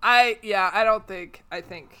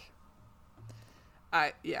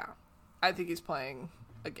 I think he's playing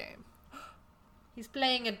a game. He's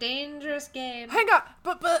playing a dangerous game. Hang on,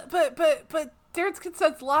 but Darren's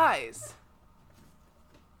consent's lies.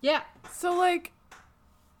 Yeah. So, like...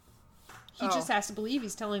 He just has to believe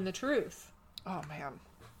he's telling the truth. Oh, man.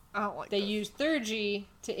 I don't like They this. use Thurgy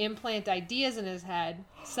to implant ideas in his head,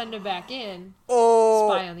 send him back in,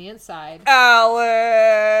 spy on the inside.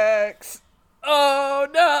 Alex! Oh,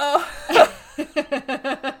 no!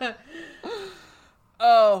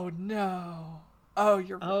 Oh, no. Oh,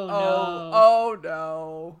 you're... Oh, no. Oh,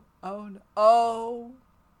 no. Oh, no. Oh,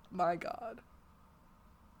 my God.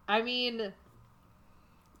 I mean,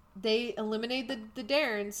 they eliminated the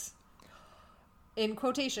Darrens, in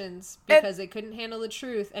quotations, because they couldn't handle the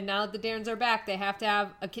truth, and now that the Darrens are back, they have to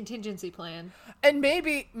have a contingency plan. And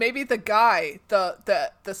maybe the guy,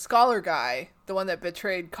 the scholar guy, the one that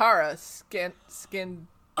betrayed Kara, Skin.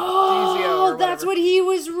 Oh, that's what he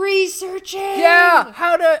was researching. Yeah,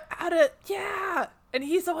 how to, yeah. And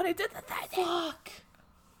he's the one who did the thing. Fuck.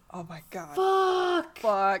 Oh my God.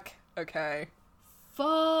 Fuck. Okay.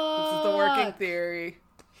 Fuck. This is the working theory.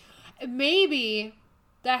 Maybe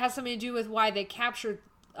that has something to do with why they captured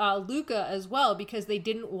Luca as well, because they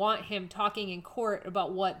didn't want him talking in court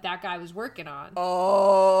about what that guy was working on.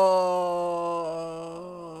 Oh.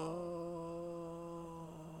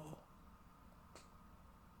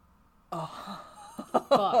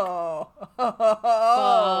 Fuck.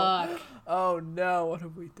 Fuck. Oh no, what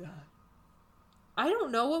have we done? I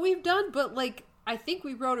don't know what we've done, but like, I think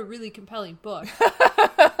we wrote a really compelling book.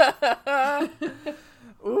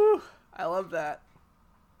 Ooh, I love that.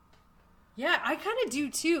 Yeah, I kind of do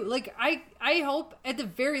too. Like, I hope, at the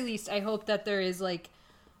very least, I hope that there is like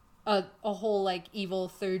a whole like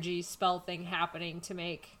evil Thurgy spell thing happening to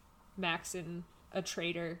make Maxon a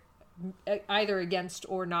traitor, either against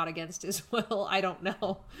or not against his will. I don't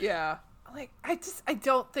know. Yeah, like I just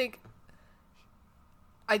don't think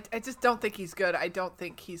he's good. I don't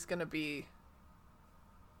think he's gonna be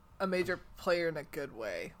a major player in a good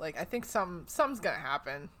way. Like, I think something's gonna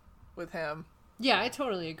happen with him. Yeah, I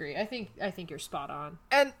totally agree. I think you're spot on.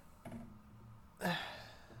 And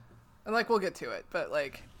like, we'll get to it, but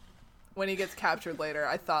like, when he gets captured later,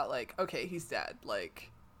 I thought like, okay, he's dead. Like,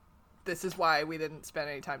 this is why we didn't spend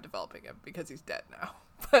any time developing him, because he's dead now.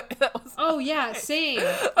 But that was yeah, same.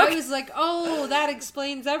 I was like, oh, that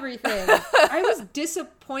explains everything. I was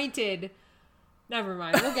disappointed. Never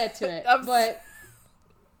mind, we'll get to it. But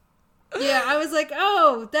yeah, I was like,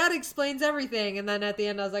 oh, that explains everything. And then at the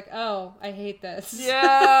end, I was like, oh, I hate this.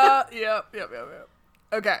 Yeah. Yep.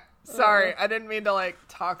 Okay. Sorry. I didn't mean to like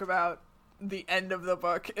talk about the end of the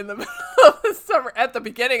book in the middle of the summary, at the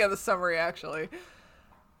beginning of the summary, actually.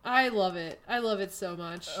 I love it. I love it so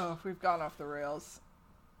much. Oh, we've gone off the rails.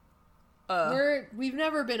 We've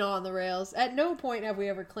never been on the rails. At no point have we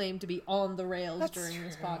ever claimed to be on the rails during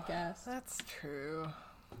this podcast. That's true.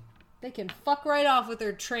 They can fuck right off with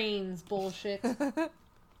their trains bullshit.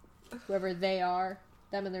 Whoever they are.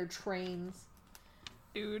 Them and their trains.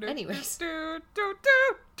 Anyways.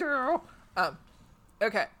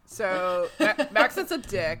 Okay, so Maxon's a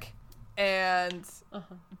dick, and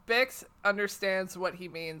Bix understands what he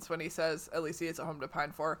means when he says Elysia is a home to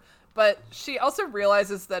pine for, but she also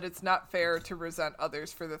realizes that it's not fair to resent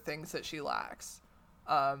others for the things that she lacks.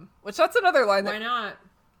 Which that's another line that... Why not?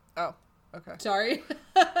 Oh, okay. Sorry.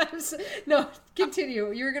 No,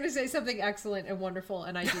 continue. You were going to say something excellent and wonderful,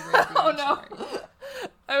 and I derailed you. Oh, no.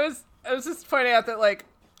 I was just pointing out that, like,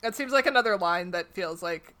 it seems like another line that feels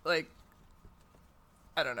like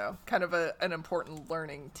I don't know, kind of an important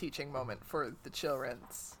learning, teaching moment for the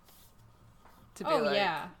children's. To be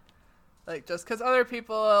yeah. Like, just because other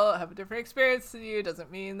people have a different experience than you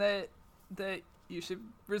doesn't mean that you should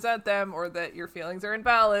resent them or that your feelings are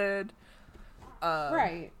invalid.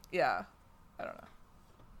 Right. Yeah. I don't know.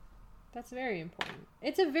 That's very important.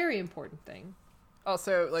 It's a very important thing.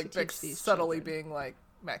 Also, like, Bix subtly children. being like,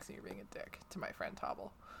 Maxie, you're being a dick to my friend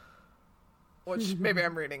Tobble. Which maybe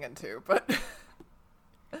I'm reading into, but...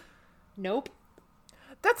 Nope.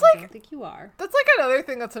 That's I don't think you are. That's like another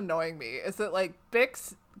thing that's annoying me, is that like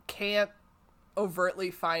Bix can't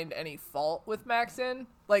overtly find any fault with Maxon.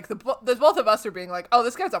 Like the both of us are being like, oh,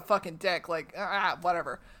 this guy's a fucking dick, like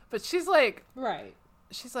whatever. But she's like, right.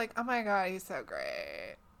 She's like, oh my god, he's so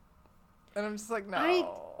great. And I'm just like,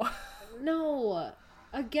 no. No.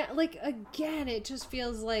 Again, it just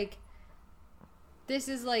feels like this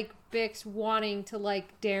is like Bix wanting to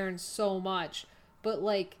like Darren so much, but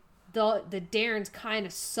like the Darrens kind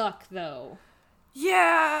of suck though.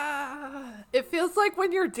 Yeah. It feels like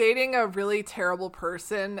when you're dating a really terrible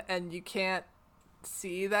person and you can't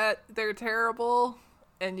see that they're terrible,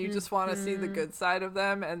 and you just want to see the good side of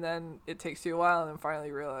them, and then it takes you a while, and then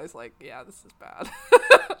finally realize, like, yeah, this is bad.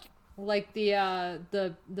 Like the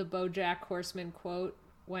BoJack Horseman quote,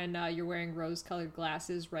 when you're wearing rose-colored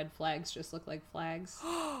glasses, red flags just look like flags.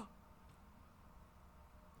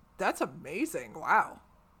 That's amazing. Wow.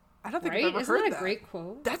 I don't think Right? I've ever Isn't heard that that. a great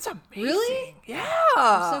quote? That's amazing. Really? Yeah.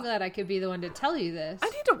 I'm so glad I could be the one to tell you this. I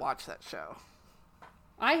need to watch that show.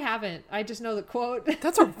 I haven't. I just know the quote.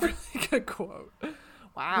 That's a really good quote.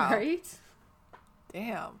 Wow. Right?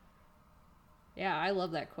 Damn. Yeah, I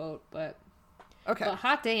love that quote, but Okay. But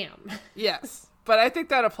hot damn. Yes. But I think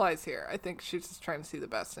that applies here. I think she's just trying to see the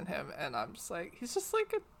best in him, and I'm just like, he's just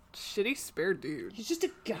like a shitty spare dude. He's just a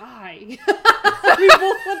guy. We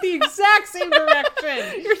both went the exact same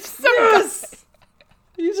direction. You're just yes!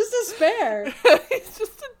 He's just a spare. He's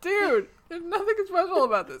just a dude. There's nothing special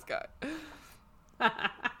about this guy.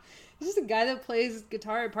 He's just a guy that plays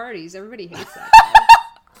guitar at parties. Everybody hates that guy.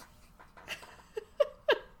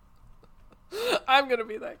 I'm gonna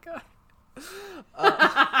be that guy.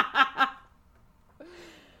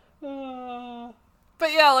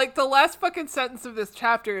 But yeah, like the last fucking sentence of this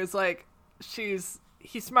chapter is like, he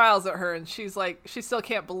smiles at her and she's like, she still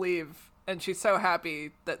can't believe, and she's so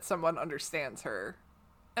happy that someone understands her.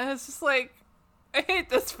 And it's just like, I hate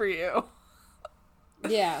this for you.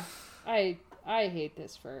 Yeah, I hate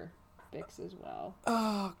this for Bix as well.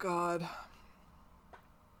 Oh god.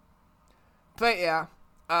 But yeah,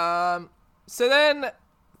 so then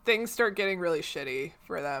things start getting really shitty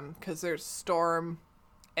for them because there's Storm,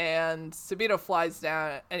 and Sabito flies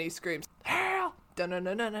down and he screams, "Hail!" That's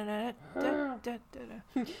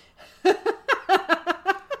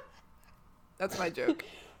my joke.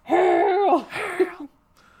 Hail!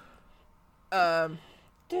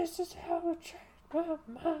 This is how I change my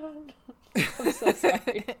mind. I'm so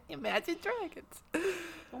sorry. Imagine Dragons.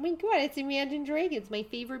 Oh my god, it's Imagine Dragons, my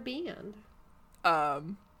favorite band.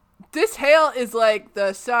 This hail is like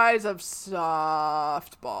the size of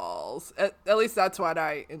softballs. At least that's what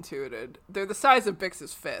I intuited. They're the size of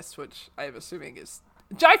Bix's fist, which I'm assuming is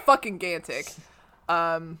fucking-gantic.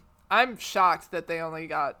 I'm shocked that they only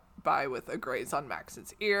got by with a graze on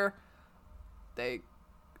Max's ear. That's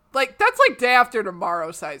like day after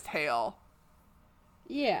tomorrow sized hail.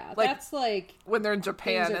 Yeah, like, that's like when they're in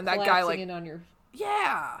Japan and that guy like in on your...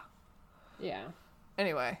 Yeah. Yeah.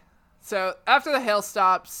 Anyway, so after the hail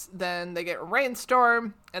stops, then they get a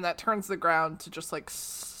rainstorm, and that turns the ground to just like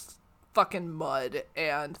fucking mud,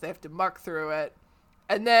 and they have to muck through it.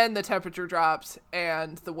 And then the temperature drops,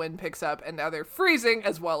 and the wind picks up, and now they're freezing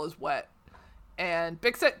as well as wet. And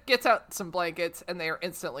Bixet gets out some blankets, and they are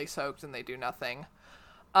instantly soaked, and they do nothing.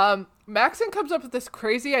 Maxon comes up with this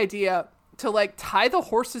crazy idea to like tie the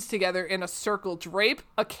horses together in a circle, drape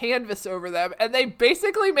a canvas over them, and they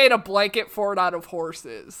basically made a blanket fort out of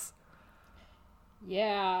horses.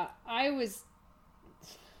 Yeah, I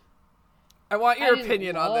want your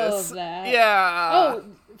opinion on this. That. Yeah. Oh,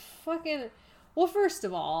 fucking... Well, first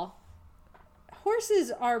of all,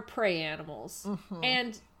 horses are prey animals. Mm-hmm.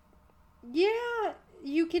 And, yeah,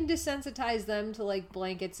 you can desensitize them to, like,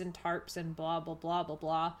 blankets and tarps and blah, blah, blah, blah,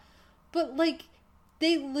 blah. But, like,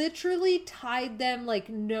 they literally tied them, like,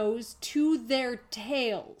 nose to their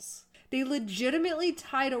tails. They legitimately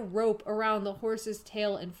tied a rope around the horse's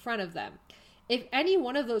tail in front of them. If any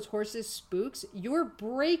one of those horses spooks, you're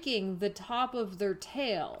breaking the top of their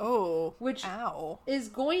tail. Oh, which ow. is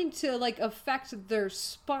going to, like, affect their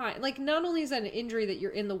spine. Like, not only is that an injury that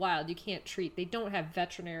you're in the wild, you can't treat. They don't have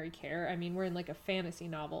veterinary care. I mean, we're in, like, a fantasy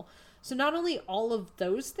novel. So not only all of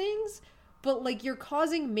those things, but, like, you're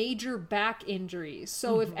causing major back injuries.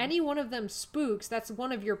 So if any one of them spooks, that's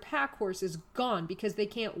one of your pack horses gone because they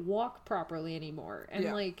can't walk properly anymore. And,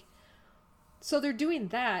 like... So they're doing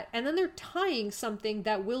that, and then they're tying something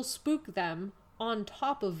that will spook them on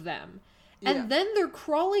top of them. And then they're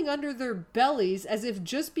crawling under their bellies as if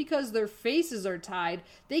just because their faces are tied,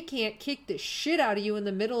 they can't kick the shit out of you in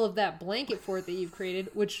the middle of that blanket fort that you've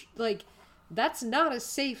created, which, like, that's not a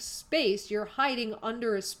safe space. You're hiding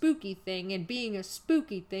under a spooky thing and being a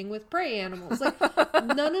spooky thing with prey animals. Like,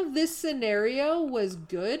 none of this scenario was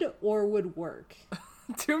good or would work.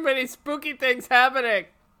 Too many spooky things happening.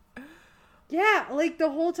 Yeah, like, the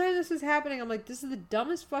whole time this is happening, I'm like, this is the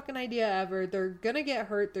dumbest fucking idea ever. They're gonna get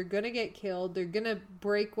hurt. They're gonna get killed. They're gonna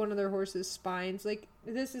break one of their horse's spines. Like,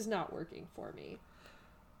 this is not working for me.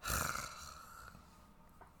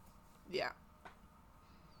 Yeah.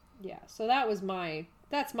 Yeah, so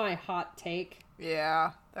that's my hot take.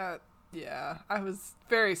 Yeah, I was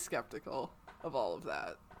very skeptical of all of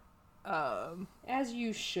that. As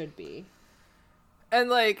you should be. And,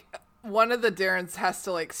 like... one of the Darrens has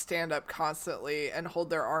to like stand up constantly and hold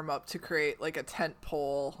their arm up to create like a tent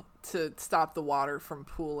pole to stop the water from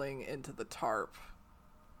pooling into the tarp.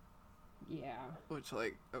 Yeah. Which,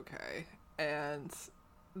 like, okay. And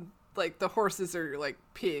like the horses are like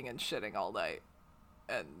peeing and shitting all night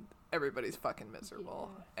and everybody's fucking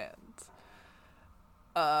miserable. Yeah.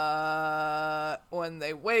 And when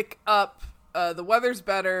they wake up, the weather's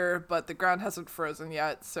better, but the ground hasn't frozen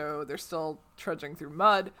yet, so they're still trudging through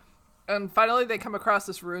mud. And finally they come across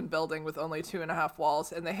this ruined building with only 2.5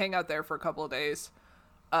 walls, and they hang out there for a couple of days.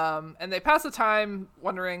 And they pass the time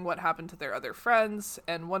wondering what happened to their other friends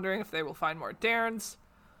and wondering if they will find more Darrens.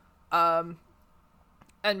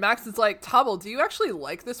 And Max is like, Tobble, do you actually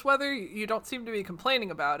like this weather? You don't seem to be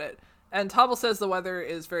complaining about it. And Tobble says the weather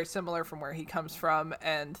is very similar from where he comes from.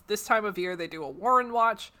 And this time of year, they do a Warren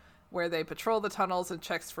watch where they patrol the tunnels and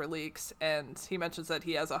checks for leaks. And he mentions that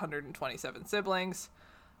he has 127 siblings.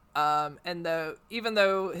 And even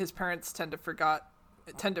though his parents tend to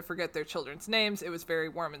forget their children's names, it was very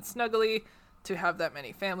warm and snuggly to have that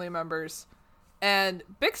many family members. And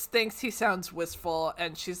Bix thinks he sounds wistful,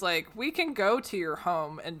 and she's like, we can go to your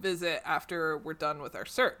home and visit after we're done with our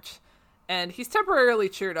search. And he's temporarily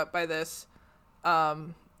cheered up by this,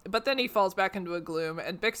 but then he falls back into a gloom,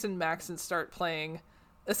 and Bix and Maxon start playing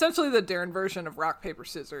essentially the Darren version of rock, paper,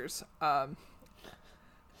 scissors. And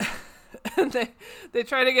they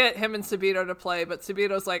try to get him and Sabito to play, but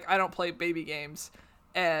Sabito's like, I don't play baby games,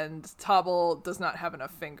 and Tobble does not have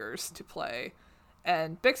enough fingers to play.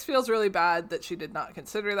 And Bix feels really bad that she did not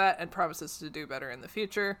consider that and promises to do better in the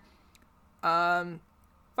future. Finally,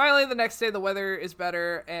 the next day, the weather is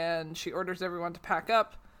better and she orders everyone to pack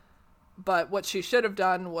up. But what she should have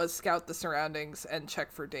done was scout the surroundings and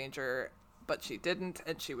check for danger. But she didn't,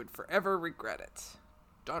 and she would forever regret it.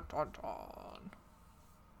 Dun, dun, dun.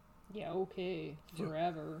 Yeah, okay.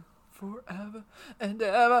 Forever. Forever and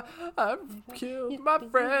ever, I've killed my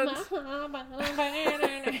friends.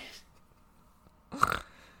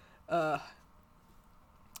 So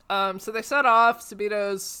they set off.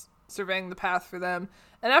 Sabito's surveying the path for them,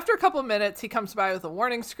 and after a couple minutes he comes by with a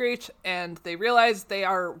warning screech, and they realize they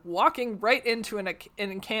are walking right into an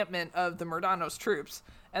encampment of the Murdanos troops,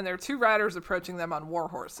 and there are 2 riders approaching them on war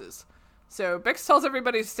horses. So Bix tells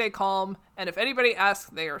everybody to stay calm, and if anybody asks,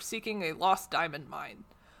 they are seeking a lost diamond mine.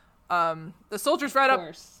 The soldiers ride up.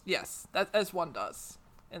 Yes, that as one does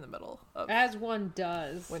in the middle of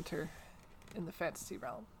winter in the fantasy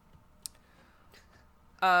realm.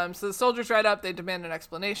 So the soldiers ride up, they demand an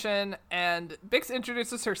explanation, and Bix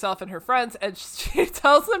introduces herself and her friends, and she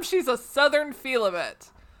tells them she's a southern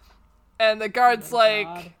feel-of-it. And the guard's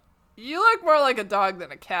God. You look more like a dog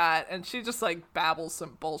than a cat, and she just, babbles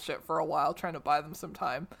some bullshit for a while, trying to buy them some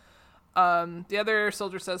time. The other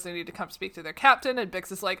soldier says they need to come speak to their captain, and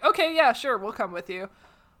Bix is like, okay, yeah, sure, we'll come with you.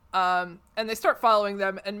 And they start following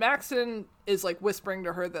them, and Maxon is, whispering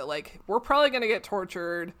to her that, we're probably gonna get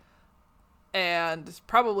tortured and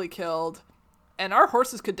probably killed, and our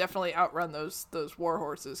horses could definitely outrun those war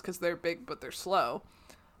horses because they're big but they're slow.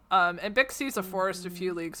 And Bix sees a forest a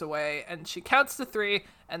few leagues away, and she counts to 3,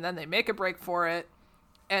 and then they make a break for it,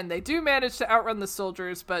 and they do manage to outrun the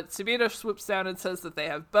soldiers, but Sabito swoops down and says that they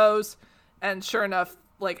have bows, and sure enough,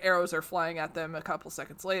 arrows are flying at them a couple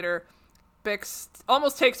seconds later. Bix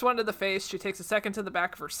almost takes one to the face, she takes a second to the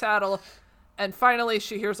back of her saddle, and finally,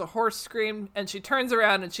 she hears a horse scream, and she turns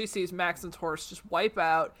around, and she sees Maxon's horse just wipe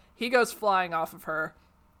out. He goes flying off of her,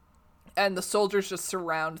 and the soldiers just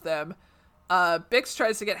surround them. Bix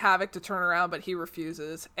tries to get Havoc to turn around, but he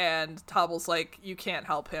refuses, and Tobble's like, you can't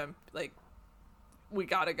help him. We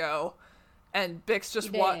gotta go. And Bix just...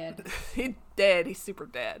 He's dead. He's super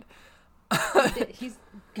dead. He's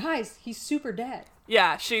super dead.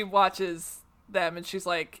 Yeah, she watches them, and she's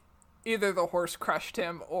like... Either the horse crushed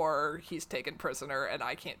him or he's taken prisoner and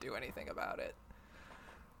I can't do anything about it.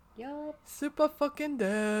 Yup. Super fucking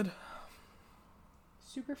dead.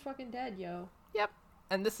 Super fucking dead, yo. Yep.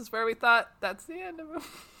 And this is where we thought that's the end of him.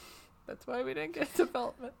 That's why we didn't get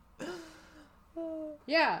development.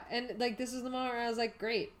 Yeah, and this is the moment where I was like,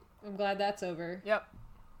 great. I'm glad that's over. Yep.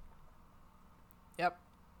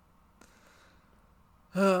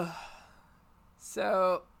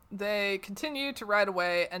 So... They continue to ride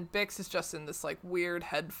away, and Bix is just in this, weird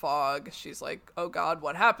head fog. She's like, oh god,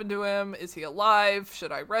 what happened to him? Is he alive?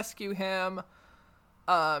 Should I rescue him?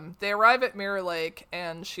 They arrive at Mirror Lake,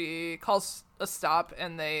 and she calls a stop,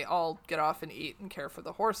 and they all get off and eat and care for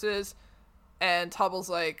the horses. And Tobble's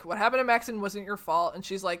like, what happened to Maxon wasn't your fault. And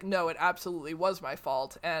she's like, no, it absolutely was my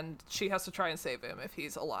fault, and she has to try and save him if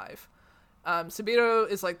he's alive. Sabito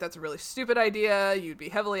is like, that's a really stupid idea. You'd be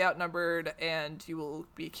heavily outnumbered and you will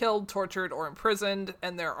be killed, tortured, or imprisoned,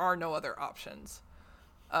 and there are no other options.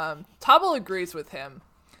 Tobble agrees with him.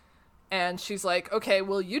 And she's like, okay,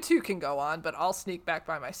 well, you two can go on, but I'll sneak back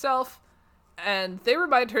by myself. And they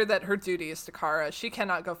remind her that her duty is to Kara. She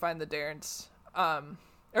cannot go find the Darrens.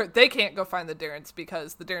 Or they can't go find the Darrens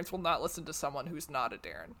because the Darrens will not listen to someone who's not a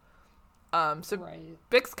Darren. So Right.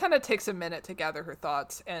 Bix kind of takes a minute to gather her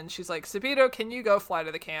thoughts, and she's like, Sabito, can you go fly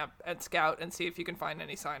to the camp and scout and see if you can find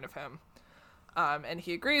any sign of him? And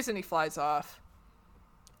he agrees, and he flies off.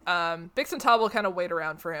 Bix and Tobble kind of wait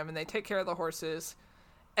around for him, and they take care of the horses.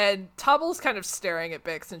 And Tobble's kind of staring at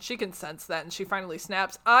Bix, and she can sense that, and she finally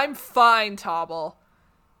snaps, I'm fine, Tobble.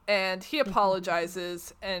 And he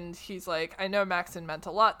apologizes, and he's like, I know Maxon meant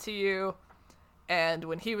a lot to you, and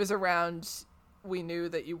when he was around, we knew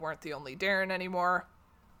that you weren't the only Darren anymore.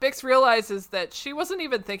 Bix realizes that she wasn't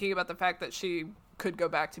even thinking about the fact that she could go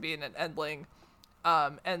back to being an Endling.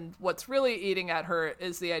 And what's really eating at her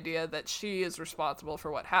is the idea that she is responsible for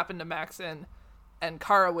what happened to Maxon, and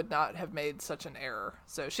Kara would not have made such an error.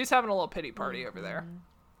 So she's having a little pity party over there.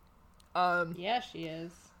 Yeah, she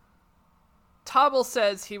is. Tobble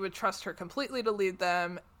says he would trust her completely to lead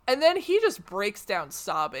them, and then he just breaks down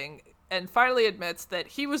sobbing and finally admits that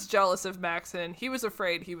he was jealous of Maxon. He was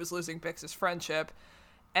afraid he was losing Bix's friendship,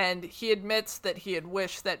 and he admits that he had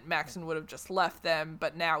wished that Maxon would have just left them,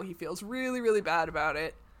 but now he feels really, really bad about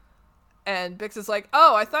it. And Bix is like,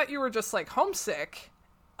 oh, I thought you were just, like, homesick.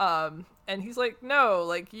 And he's like, no,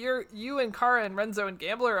 like, you and Kara and Renzo and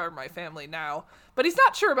Gambler are my family now. But he's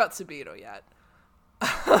not sure about Sabito yet.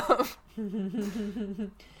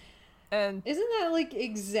 And isn't that like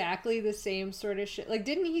exactly the same sort of shit? Like,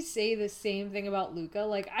 didn't he say the same thing about Luca?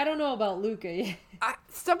 Like, I don't know about Luca yet.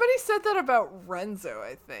 Somebody said that about Renzo,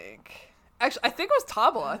 I think. Actually, I think it was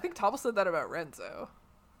Tobble. I think Tobble said that about Renzo.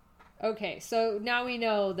 Okay, so now we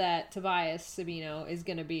know that Tobias Sabino is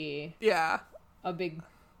gonna be Yeah. a big,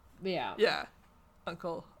 yeah. Yeah.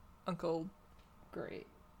 Uncle. Great.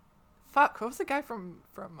 Fuck, what was the guy from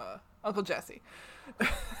Uncle Jesse?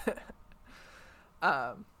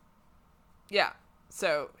 Yeah,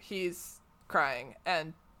 so he's crying,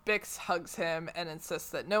 and Bix hugs him and insists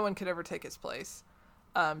that no one could ever take his place.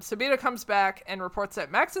 Sabito comes back and reports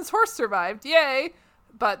that Maxon's horse survived, yay!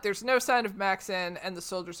 But there's no sign of Maxon, and the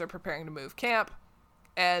soldiers are preparing to move camp.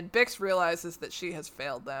 And Bix realizes that she has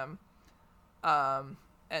failed them. And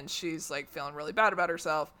she's, like, feeling really bad about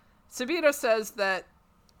herself. Sabito says that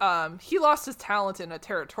he lost his talent in a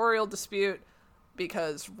territorial dispute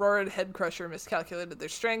because Rorid Headcrusher miscalculated their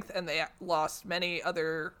strength, and they lost many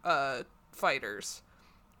other fighters.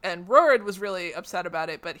 And Rorid was really upset about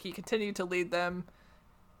it, but he continued to lead them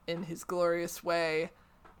in his glorious way.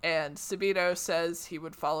 And Sabito says he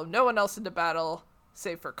would follow no one else into battle,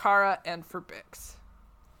 save for Kara and for Bix.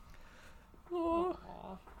 Oh,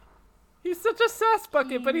 he's such a sass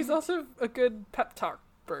bucket, but he's also a good pep talk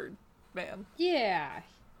bird man. Yeah.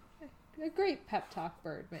 A great pep talk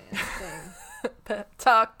bird man thing. Pep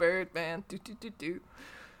talk bird man. Do do do do.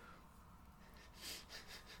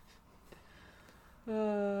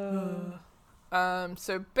 So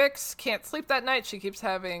Bix can't sleep that night. She keeps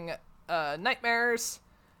having nightmares.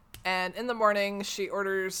 And in the morning, she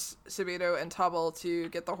orders Sabito and Tobble to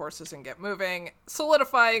get the horses and get moving,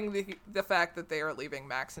 solidifying the fact that they are leaving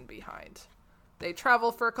Maxon behind. They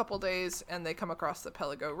travel for a couple days, and they come across the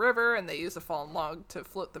Pelago River, and they use a fallen log to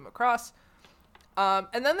float them across. And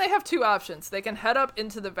then they have two options. They can head up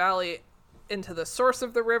into the valley, into the source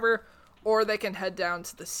of the river, or they can head down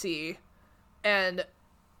to the sea. And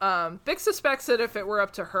Bix suspects that if it were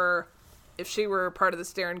up to her, if she were part of the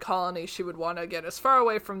Darren colony, she would want to get as far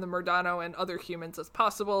away from the Murdano and other humans as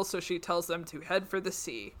possible, so she tells them to head for the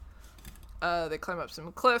sea. They climb up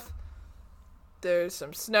some cliff. There's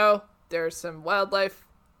some snow. There's some wildlife,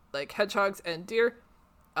 like hedgehogs and deer.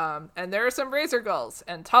 And there are some razor gulls.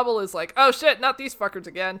 And Tobble is like, oh shit, not these fuckers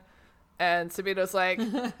again. And Sabito's like,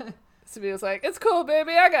 it's cool,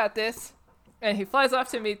 baby, I got this. And he flies off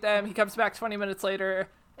to meet them. He comes back 20 minutes later.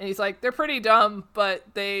 And he's like, they're pretty dumb, but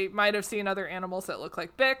they might have seen other animals that look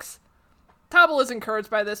like Bix. Tobble is encouraged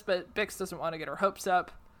by this, but Bix doesn't want to get her hopes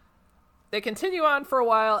up. They continue on for a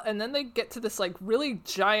while, and then they get to this, like, really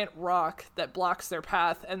giant rock that blocks their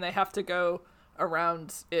path, and they have to go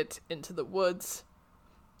around it into the woods.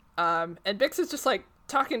 And Bix is just, like,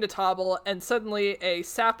 talking to Tobble, and suddenly a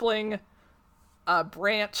sapling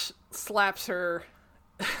branch slaps her,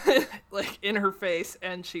 like, in her face,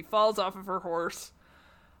 and she falls off of her horse.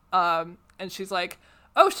 And she's like,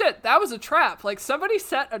 oh shit, that was a trap. Like, somebody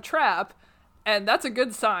set a trap, And that's a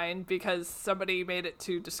good sign because somebody made it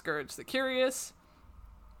to discourage the curious.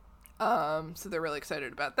 So they're really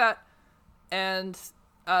excited about that. And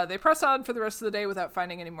they press on for the rest of the day without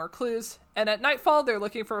finding any more clues. And at nightfall, they're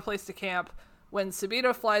looking for a place to camp when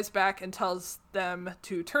Subito flies back and tells them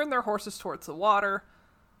to turn their horses towards the water.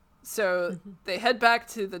 So they head back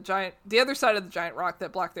to the other side of the giant rock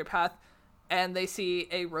that blocked their path, and they see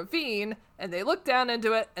a ravine, and they look down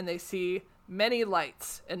into it, and they see many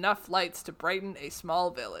lights, enough lights to brighten a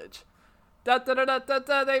small village. Da da da da da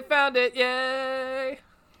da, they found it, yay!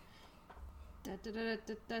 Da, da, da,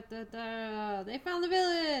 da, da, da, da. They found the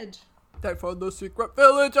village! They found the secret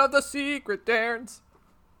village of the secret Dairns.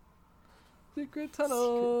 Secret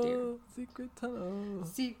tunnel. Secret tunnel.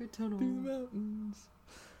 Secret tunnel. Through the mountains.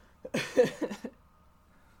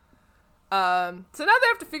 So now they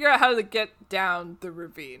have to figure out how to get down the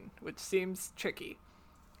ravine, which seems tricky.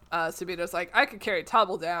 Subito's like, I could carry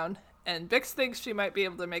Tobble down, and Bix thinks she might be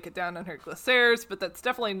able to make it down on her glaciers, but that's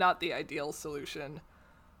definitely not the ideal solution.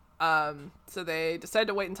 So they decide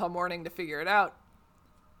to wait until morning to figure it out.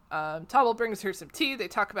 Tobble brings her some tea. They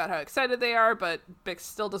talk about how excited they are, but Bix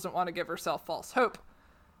still doesn't want to give herself false hope.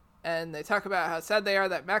 And they talk about how sad they are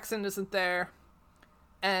that Maxon isn't there.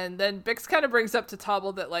 And then Bix kind of brings up to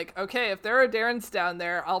Tobble that, like, okay, if there are Dairns down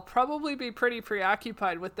there, I'll probably be pretty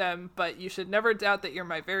preoccupied with them, but you should never doubt that you're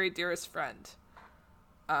my very dearest friend.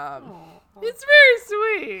 It's very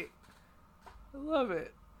sweet. I love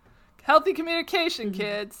it. Healthy communication,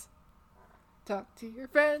 kids. Talk to your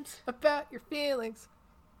friends about your feelings.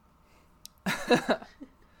 In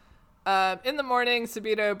the morning,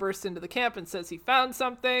 Subito bursts into the camp and says he found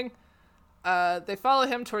something. They follow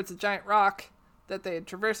him towards the giant rock that they had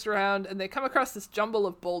traversed around, and they come across this jumble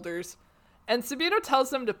of boulders. And Subito tells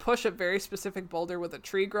them to push a very specific boulder with a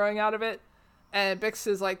tree growing out of it. And Bix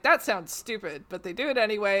is like, that sounds stupid, but they do it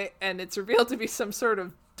anyway, and it's revealed to be some sort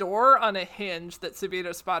of door on a hinge that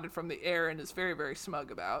Subito spotted from the air and is very, very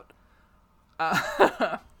smug about.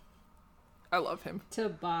 I love him.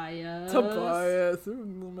 Tobias.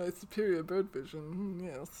 My superior bird vision.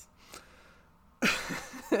 Yes.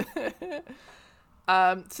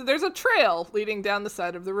 So there's a trail leading down the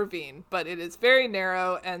side of the ravine, but it is very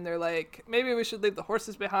narrow, and they're like, maybe we should leave the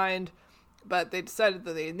horses behind, but they decided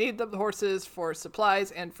that they need the horses for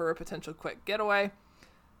supplies and for a potential quick getaway.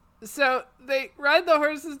 So they ride the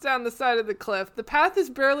horses down the side of the cliff. The path is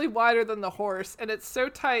barely wider than the horse, and it's so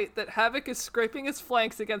tight that Havoc is scraping his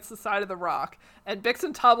flanks against the side of the rock, and Bix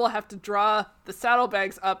and Tobble have to draw the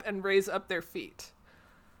saddlebags up and raise up their feet.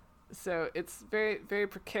 So it's very, very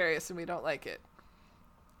precarious, and we don't like it.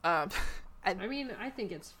 I mean, I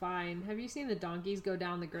think it's fine. Have you seen the donkeys go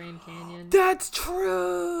down the Grand Canyon? That's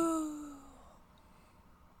true!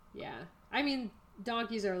 Yeah. I mean,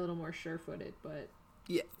 donkeys are a little more sure-footed, but...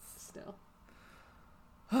 Yes. Still.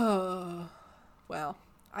 Well,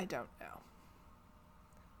 I don't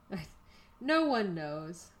know. No one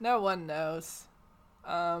knows. No one knows.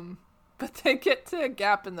 But they get to a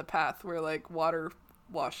gap in the path where, like, water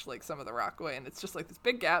washed, like, some of the rock away, and it's just, like, this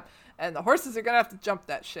big gap, and the horses are gonna have to jump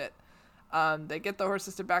that shit. They get the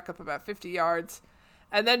horses to back up about 50 yards,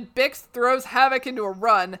 and then Bix throws Havoc into a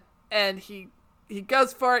run, and he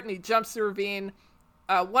goes for it, and he jumps the ravine.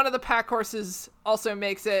 One of the pack horses also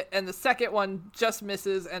makes it, and the second one just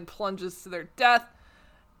misses and plunges to their death.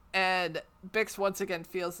 And Bix once again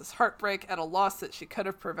feels this heartbreak at a loss that she could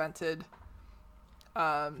have prevented.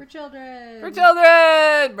 For children! For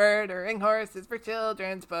children! Murdering horses for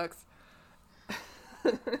children's books.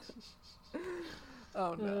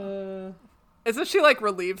 Oh no. Isn't she, like,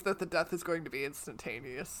 relieved that the death is going to be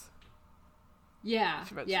instantaneous? Yeah,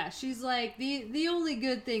 she's like, the only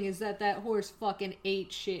good thing is that horse fucking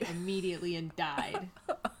ate shit immediately and died.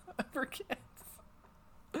 For kids.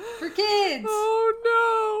 For kids!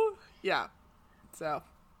 Oh no! Yeah. So.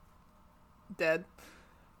 Dead.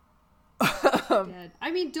 Dead.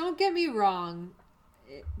 I mean, don't get me wrong.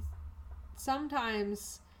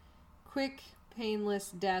 Sometimes quick, painless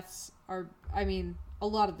deaths are, I mean, a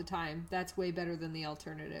lot of the time, that's way better than the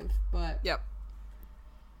alternative, but... Yep.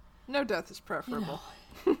 No death is preferable.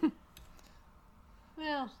 You know.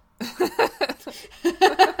 Well.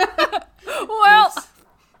 Well.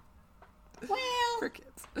 For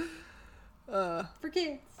kids. For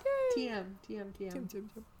kids. TM.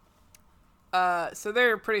 So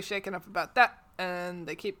they're pretty shaken up about that, and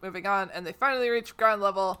they keep moving on, and they finally reach ground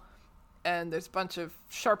level, and there's a bunch of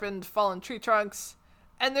sharpened fallen tree trunks,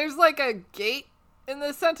 and there's like a gate in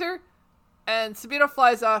the center, and Subito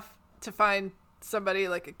flies off to find somebody,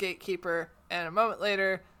 like a gatekeeper, and a moment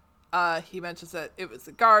later, He mentions that it was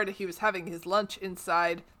the guard. He was having his lunch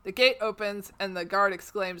inside. The gate opens, and the guard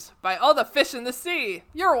exclaims, "By all the fish in the sea,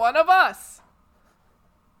 you're one of us!"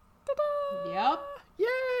 Ta-da! Yep.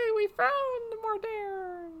 Yay, we found more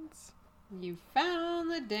Dairns. You found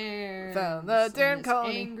the Dairns. Found the Dairn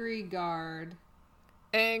colony. Angry guard.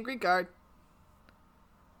 Angry guard.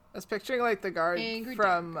 I was picturing, like, the guard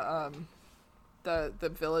from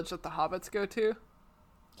the village that the hobbits go to.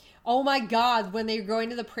 Oh my god, when they were going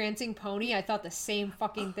to the Prancing Pony, I thought the same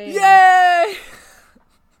fucking thing. Yay!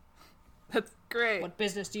 That's great. What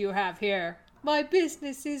business do you have here? My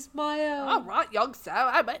business is my own. All right, young sir,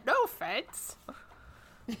 I meant no offense.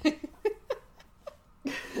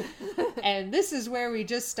 And this is where we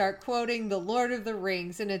just start quoting The Lord of the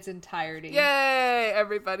Rings in its entirety. Yay!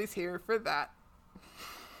 Everybody's here for that.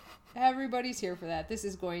 Everybody's here for that. This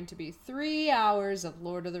is going to be 3 hours of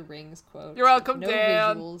Lord of the Rings quotes. You're welcome, no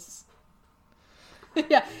Dan. Visuals.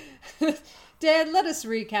 Yeah. Dan, let us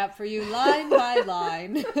recap for you line by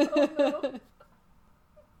line. Oh, no.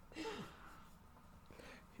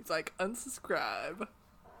 He's like, unsubscribe.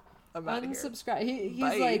 I'm out of here. Unsubscribe. He's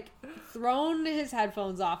Bye. like thrown his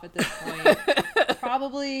headphones off at this point.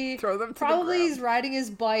 Probably Throw them to probably the he's riding his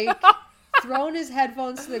bike, thrown his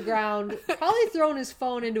headphones to the ground, probably thrown his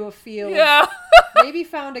phone into a field. Yeah. Maybe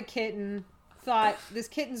found a kitten, thought this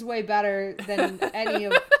kitten's way better than any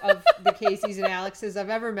of the Caseys and Alexes I've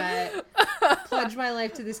ever met. Pledged my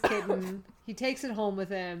life to this kitten. He takes it home with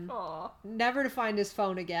him. Aw. Never to find his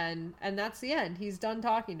phone again. And that's the end. He's done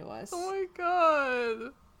talking to us. Oh my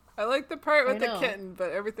god. I like the part with I the know. kitten,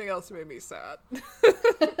 but everything else made me sad.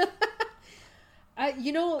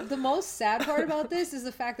 You know, the most sad part about this is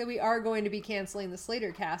the fact that we are going to be canceling the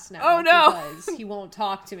Slater cast now. Oh, no. Because he won't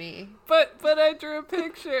talk to me. But I drew a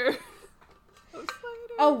picture.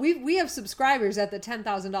 Oh, we have subscribers at the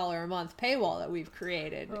 $10,000 a month paywall that we've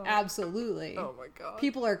created. Oh. Absolutely. Oh my god.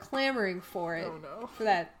 People are clamoring for it. Oh no. For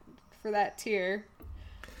that tier.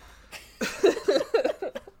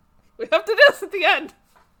 We have to do this at the end.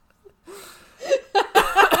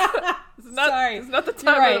 Sorry. It's not the You're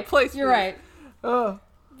time right. or the place. You're for right. this. Oh.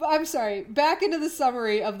 I'm sorry. Back into the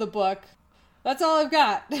summary of the book. That's all I've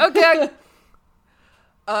got. Okay.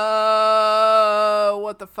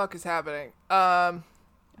 What the fuck is happening?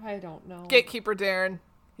 I don't know. Gatekeeper Dairn.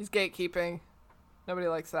 He's gatekeeping. Nobody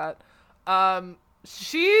likes that.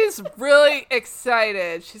 She's really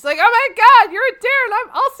excited. She's like, "Oh my god, you're a Dairn! I'm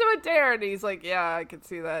also a Dairn!" And he's like, "Yeah, I can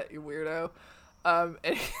see that, you weirdo." And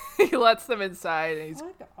he lets them inside, and he's...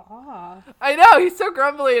 Fuck off. I know, he's so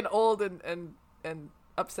grumbly and old and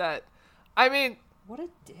upset. I mean... What a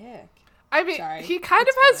dick. Sorry, he kind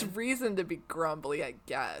of It's has fine. reason to be grumbly, I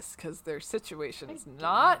guess, because their situation is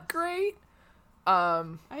not great.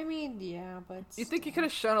 I mean, yeah, but... You think he could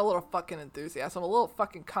have shown a little fucking enthusiasm, a little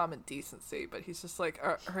fucking common decency, but he's just like,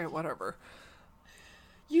 all right, whatever.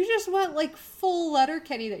 You just went, like, full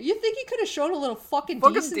Letterkenny there. You think he could have shown a little fucking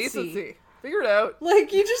decency. Figure it out.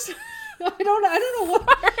 Like, you just... I don't know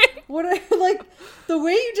what I... Like, the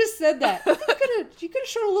way you just said that. I think you could have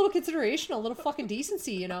shown a little consideration, a little fucking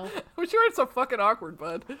decency, you know? I wish you weren't so fucking awkward,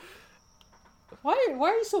 bud. Why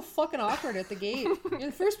are you so fucking awkward at the gate? You're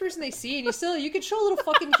the first person they see, and you could show a little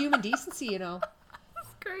fucking human decency, you know?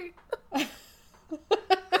 That's great.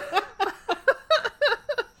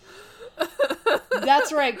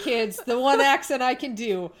 That's right, kids. The one accent I can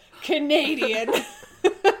do. Canadian.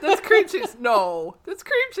 That's cream cheese. No. That's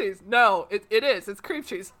cream cheese. No, it is. It's cream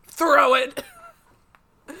cheese. Throw it.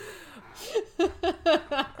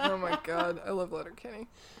 Oh my god. I love Letterkenny.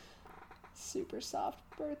 Super soft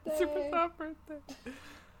birthday. Super soft birthday.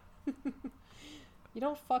 You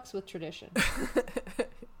don't fucks with tradition.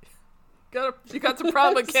 You got some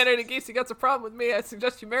problem with Canada Geese. You got some problem with me. I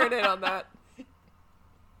suggest you marinate on that.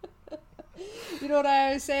 You know what I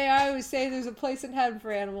always say? I always say there's a place in heaven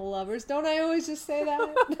for animal lovers. Don't I always just say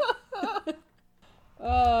that?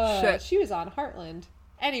 Shit. She was on Heartland.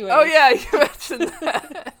 Anyway. Oh yeah, you mentioned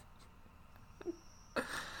that.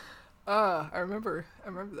 I remember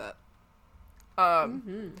that.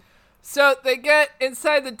 So they get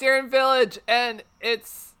inside the Dairn village, and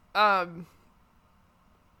it's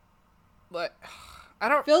like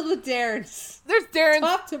Filled with Dairns. There's Dairns.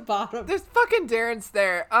 Top to bottom. There's fucking Dairns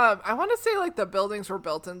there. I want to say like the buildings were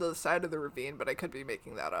built into the side of the ravine, but I could be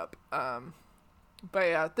making that up. But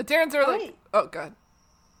yeah, the Dairns are like. Oh god.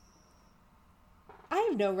 I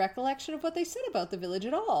have no recollection of what they said about the village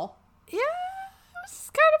at all. Yeah, it was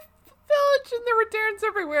kind of a village, and there were Dairns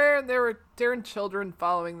everywhere, and there were Dairn children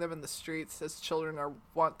following them in the streets, as children are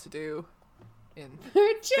wont to do. We're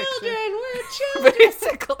children. We're children.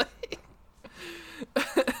 Basically.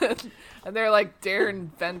 And they're like Darren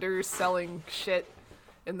vendors selling shit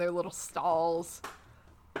in their little stalls.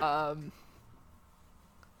 Like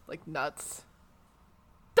nuts.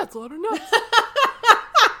 That's a lot of nuts.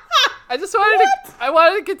 I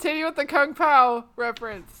wanted to continue with the Kung Pao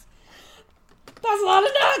reference. That's a lot of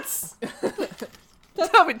nuts!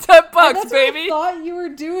 Tell me $10, that's baby! What I thought you were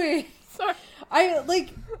doing. Sorry.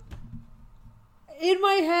 In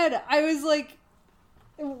my head, I was like,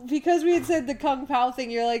 because we had said the Kung Pao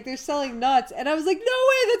thing, you're like, they're selling nuts. And I was like, no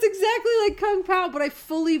way, that's exactly like Kung Pao. But I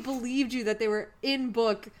fully believed you that they were in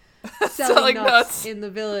book selling nuts in the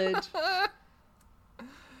village.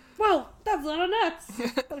 Well, that's a lot of nuts.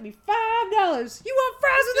 That'll be $5. You want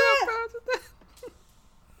fries with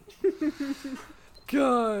that?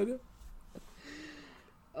 God.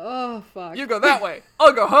 Oh, fuck. You go that way.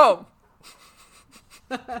 I'll go home.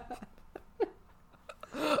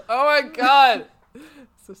 Oh my god.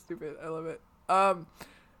 So stupid. I love it.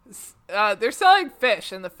 They're selling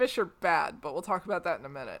fish, and the fish are bad, but we'll talk about that in a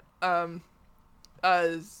minute.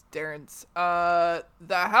 As Darren's.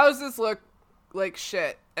 The houses look like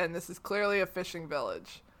shit, and this is clearly a fishing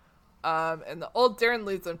village. And the old Darren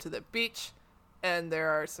leads them to the beach, and there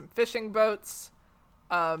are some fishing boats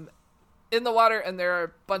in the water, and there are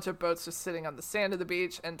a bunch of boats just sitting on the sand of the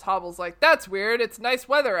beach, and Tobble's like, that's weird, it's nice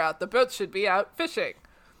weather out, the boats should be out fishing.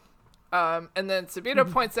 And then Sabina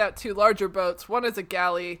points out two larger boats, one is a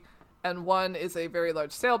galley, and one is a very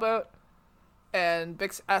large sailboat. And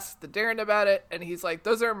Bix asks the Darren about it, and he's like,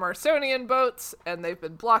 those are Marsonian boats, and they've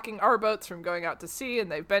been blocking our boats from going out to sea, and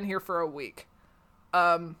they've been here for a week.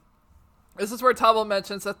 This is where Tobble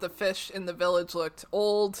mentions that the fish in the village looked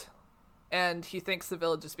old, and he thinks the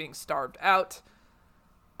village is being starved out.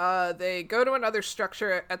 They go to another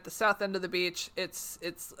structure at the south end of the beach. It's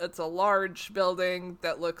a large building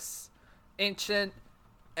that looks ancient,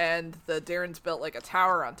 and the Darren's built like a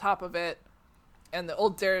tower on top of it. And the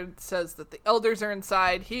old Darren says that the elders are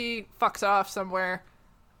inside. He fucks off somewhere.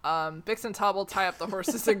 Bix and Tobble tie up the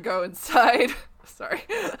horses and go inside. Sorry.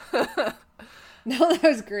 No, that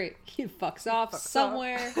was great. He fucks off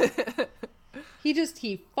somewhere. He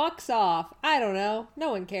fucks off. I don't know. No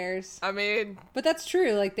one cares. I mean, but that's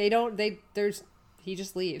true. Like he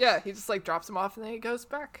just leaves. Yeah, he just like drops him off and then he goes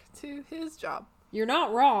back to his job. You're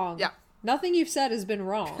not wrong. Yeah. Nothing you've said has been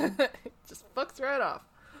wrong. Just fucks right off.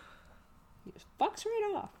 He just fucks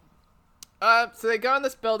right off. So they go in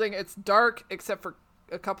this building. It's dark except for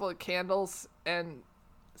a couple of candles, and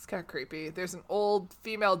it's kind of creepy. There's an old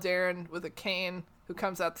female Darren with a cane who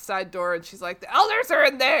comes out the side door, and she's like, the elders are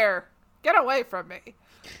in there! Get away from me!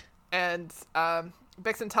 And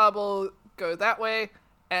Bix and Tobble go that way,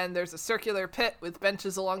 and there's a circular pit with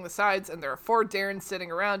benches along the sides, and there are 4 Darrens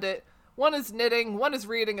sitting around it. One is knitting, one is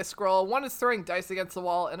reading a scroll, one is throwing dice against the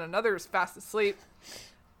wall, and another is fast asleep.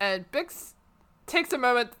 And Bix takes a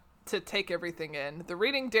moment to take everything in. The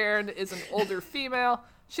reading Darren is an older female.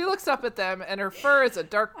 She looks up at them, and her fur is a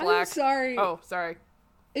dark black. I'm sorry. Oh, sorry.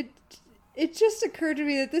 It just occurred to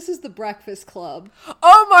me that this is the Breakfast Club.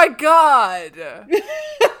 Oh my god!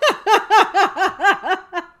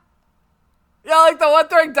 Yeah, like the one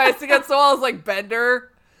throwing dice against the wall is like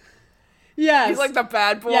Bender. Yes. He's like the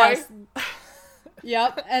bad boy. Yes.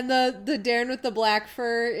 Yep. And the Darren with the black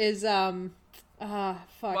fur is fuck.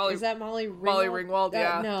 Is that Molly Ringwald? Molly Ringwald,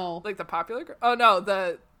 yeah. No. Like the popular girl? Oh no,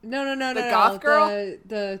 No. The goth girl?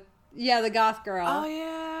 The goth girl. Oh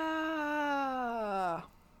yeah.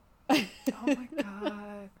 Oh my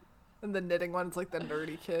god. And the knitting one's like the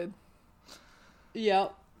nerdy kid.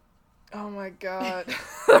 Yep. Oh my god.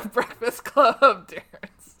 Breakfast Club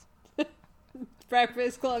Darrens.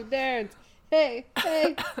 Breakfast Club Darrens. Hey.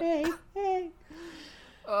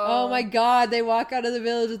 Oh my god, they walk out of the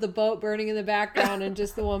village with the boat burning in the background and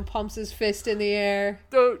just the one pumps his fist in the air.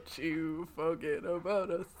 Don't you forget about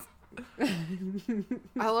us.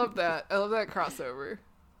 I love that. I love that crossover.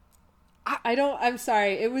 I'm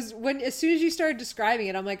sorry. It was as soon as you started describing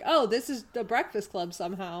it, I'm like, oh, this is the Breakfast Club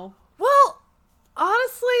somehow. Well,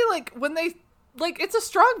 honestly, like when they, like, it's a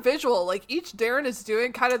strong visual. Like each Darren is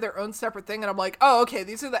doing kind of their own separate thing. And I'm like, oh, okay,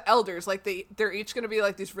 these are the elders. Like they're each going to be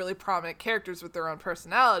like these really prominent characters with their own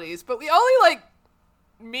personalities. But we only like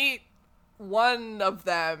meet one of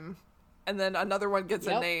them, and then another one gets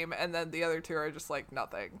a name, and then the other two are just like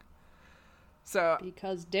nothing. So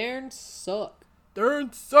because Darren suck.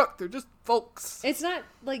 Darrens suck. They're just folks. It's not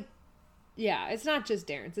like, yeah, it's not just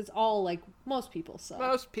Darrens. It's all like most people suck.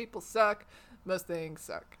 Most people suck. Most things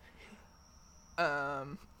suck.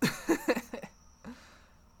 But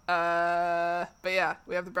yeah,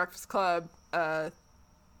 we have the Breakfast Club. The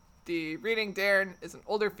reading Darren is an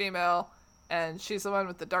older female, and she's the one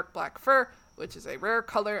with the dark black fur which is a rare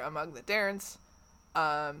color among the Darens.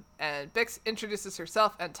 And Bix introduces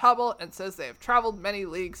herself and Tobble and says they have traveled many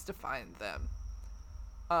leagues to find them.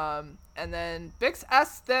 And then Bix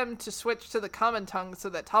asks them to switch to the common tongue so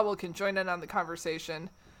that Tobble can join in on the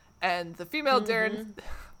conversation. And the female Darren,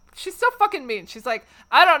 she's so fucking mean. She's like,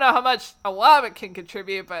 I don't know how much a Wabbit can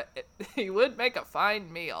contribute, but he would make a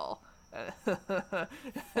fine meal.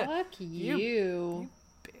 Fuck you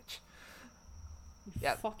bitch. You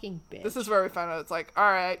fucking bitch. This is where we find out it's like,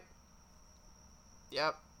 alright.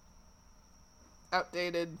 Yep.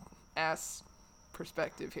 Outdated ass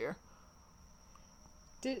perspective here.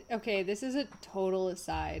 Okay, this is a total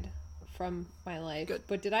aside from my life. Good.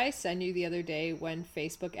 But did I send you the other day when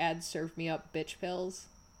Facebook ads served me up bitch pills?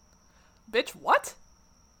 Bitch what?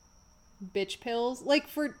 Bitch pills? Like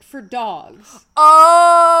for dogs.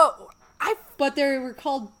 Oh! But they were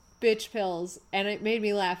called bitch pills, and it made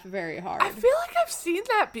me laugh very hard. I feel like I've seen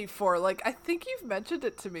that before. Like, I think you've mentioned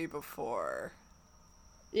it to me before.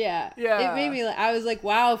 Yeah. Yeah. It made me I was like,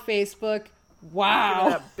 wow, Facebook.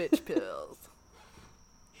 Wow. Bitch pills.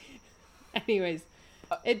 Anyways,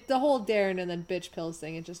 the whole Darren and then bitch pills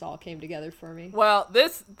thing, it just all came together for me. Well,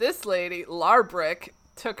 this lady, Larbrick,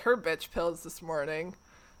 took her bitch pills this morning.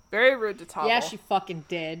 Very rude to Tobble. Yeah, she fucking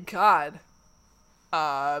did. God.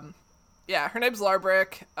 Yeah, her name's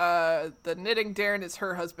Larbrick. The knitting Darren is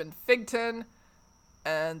her husband, Figton.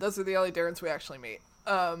 And those are the only Darrens we actually meet.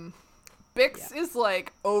 Bix is,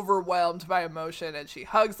 like, overwhelmed by emotion, and she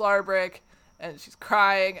hugs Larbrick, and she's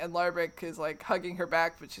crying, and Larbrick is, like, hugging her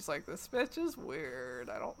back, but she's like, this bitch is weird.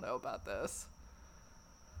 I don't know about this.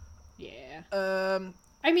 Yeah.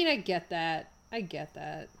 I mean, I get that.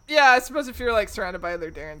 Yeah, I suppose if you're, like, surrounded by other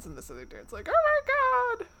Darrens and this other Darren's like, oh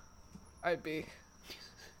my god! I'd be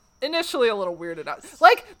initially a little weirded out.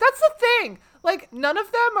 Like, that's the thing! Like, none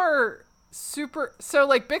of them are super... So,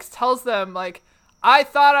 like, Bix tells them, like, I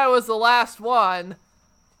thought I was the last one.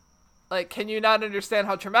 Like, can you not understand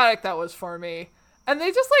how traumatic that was for me? And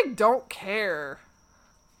they just, like, don't care.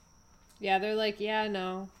 Yeah, they're like, yeah,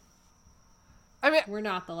 no. I mean... We're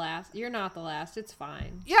not the last. You're not the last. It's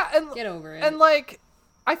fine. Yeah, and... Get over it. And, like,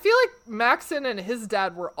 I feel like Maxon and his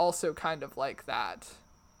dad were also kind of like that.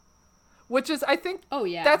 Which is, I think... Oh,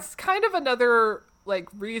 yeah. That's kind of another, like,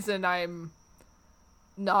 reason I'm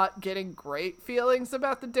not getting great feelings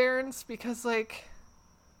about the Darrens. Because, like...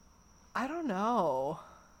 I don't know.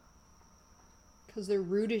 Because they're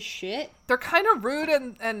rude as shit? They're kind of rude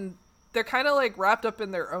and they're kind of, like, wrapped up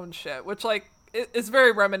in their own shit. Which, like, is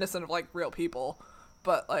very reminiscent of, like, real people.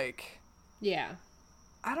 But, like... Yeah.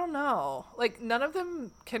 I don't know. Like, none of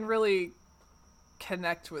them can really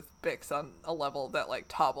connect with Bix on a level that, like,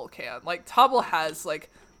 Tobble can. Like, Tobble has, like,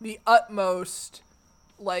 the utmost,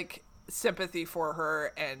 like, sympathy for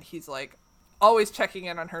her. And he's, like, always checking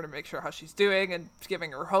in on her to make sure how she's doing and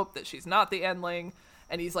giving her hope that she's not the endling.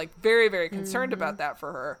 And he's, like, very, very concerned about that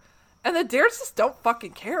for her. And the Dares just don't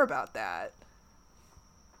fucking care about that.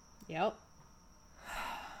 Yep.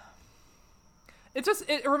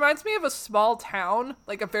 It reminds me of a small town,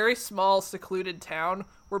 like a very small, secluded town,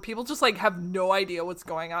 where people just, like, have no idea what's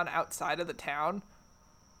going on outside of the town.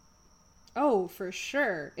 Oh, for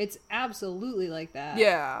sure. It's absolutely like that.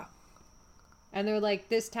 Yeah. And they're like,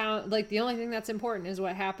 this town, like, the only thing that's important is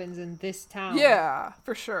what happens in this town. Yeah,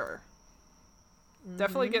 for sure.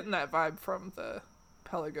 Definitely getting that vibe from the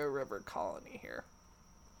Pelago River colony here.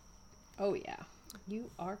 Oh, yeah.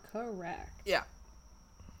 You are correct. Yeah.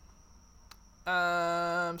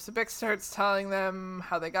 So Bix starts telling them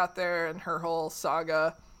how they got there and her whole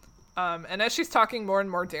saga. And as she's talking, more and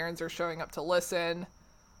more Darrens are showing up to listen.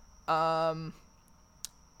 And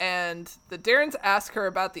the Darrens ask her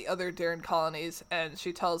about the other Darren colonies, and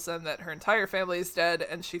she tells them that her entire family is dead,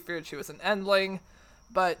 and she feared she was an endling,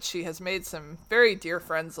 but she has made some very dear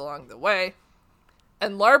friends along the way.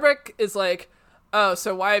 And Larbrick is like, oh,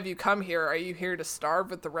 so why have you come here? Are you here to starve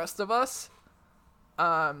with the rest of us?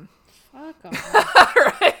 Fuck off.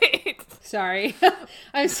 Right. Sorry.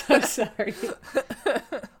 I'm so sorry.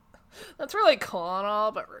 That's really cool and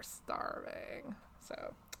all, but we're starving.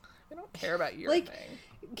 So we don't care about your thing.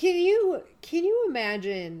 Can you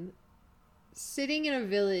imagine sitting in a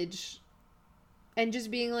village and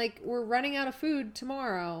just being like, we're running out of food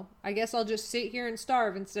tomorrow. I guess I'll just sit here and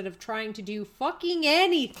starve instead of trying to do fucking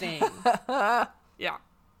anything. Yeah.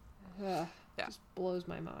 Ugh, Yeah. Just blows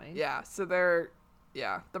my mind. Yeah, so the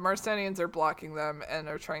Marstenians are blocking them and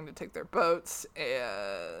are trying to take their boats,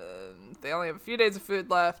 and they only have a few days of food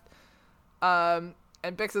left.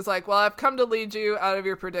 And Bix is like, well, I've come to lead you out of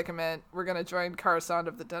your predicament. We're going to join Coruscant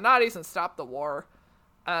of the Donatis and stop the war.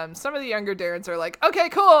 Some of the younger Darrens are like, okay,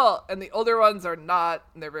 cool! And the older ones are not,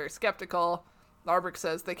 and they're very skeptical. Narbrick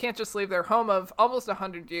says they can't just leave their home of almost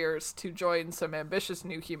 100 years to join some ambitious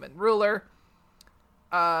new human ruler.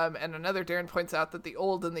 And another Darren points out that the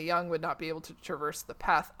old and the young would not be able to traverse the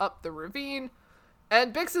path up the ravine.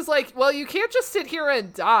 And Bix is like, well, you can't just sit here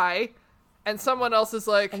and die. And someone else is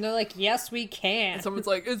like... And they're like, yes, we can. And someone's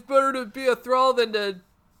like, it's better to be a thrall than to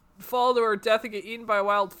fall to our death and get eaten by a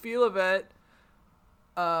wild Philovet.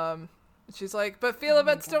 She's like, but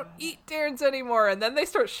Philovets don't eat Darrens anymore. And then they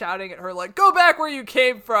start shouting at her like, go back where you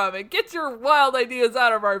came from and get your wild ideas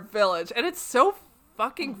out of our village. And it's so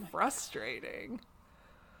fucking frustrating.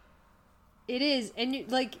 It is. And you,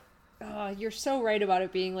 like, you're so right about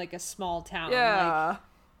it being like a small town. Yeah.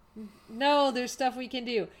 Like, no, there's stuff we can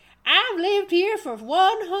do. I've lived here for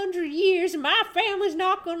 100 years and my family's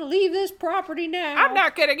not going to leave this property now. I'm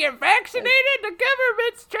not going to get vaccinated. The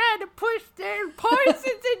government's trying to push their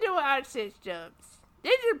poisons into our systems.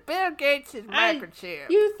 This is Bill Gates'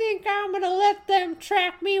 microchip. You think I'm going to let them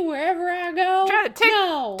track me wherever I go?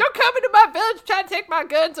 No. Don't come into my village trying to take my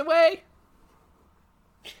guns away.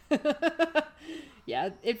 Yeah,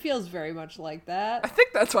 it feels very much like that. I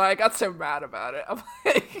think that's why I got so mad about it. I'm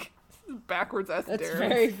like... backwards ass That's Darren.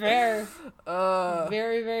 Very fair.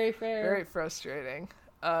 Very, very fair. Very frustrating.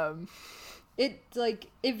 It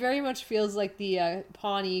very much feels like the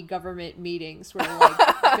Pawnee government meetings where like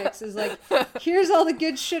Bix is like, here's all the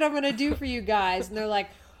good shit I'm gonna do for you guys, and they're like,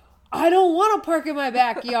 I don't want to park in my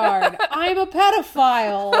backyard. I'm a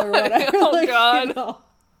pedophile or whatever. Oh like, God. You know.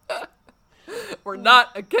 We're not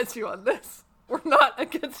against you on this. We're not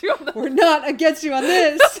against you on this. We're not against you on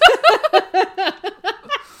this.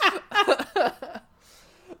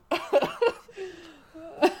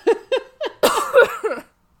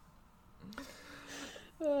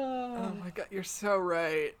 Oh my God, you're so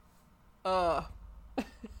right.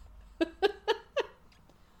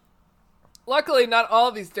 Luckily, not all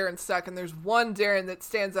of these Darrens suck, and there's one Darren that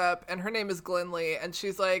stands up, and her name is Glinley, and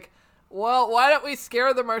she's like, well, why don't we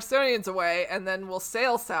scare the Marsonians away, and then we'll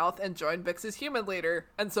sail south and join Bix's human leader.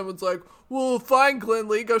 And someone's like, well, fine,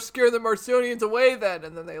 Glinley, go scare the Marsonians away then.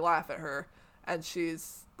 And then they laugh at her, and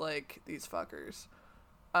she's like, these fuckers.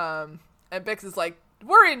 And Bix is like,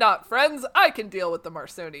 worry not, friends, I can deal with the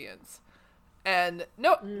Marsonians. And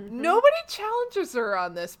nobody challenges her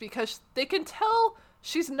on this because they can tell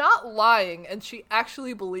she's not lying and she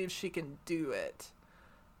actually believes she can do it.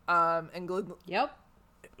 And Glinley, Yep.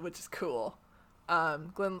 which is cool.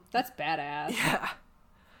 That's badass.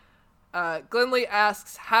 Yeah. Glinley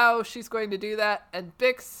asks how she's going to do that, and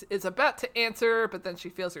Bix is about to answer, but then she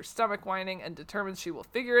feels her stomach whining and determines she will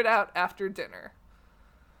figure it out after dinner.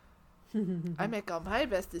 I make all my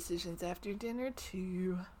best decisions after dinner,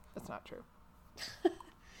 too. That's not true.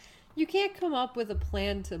 You can't come up with a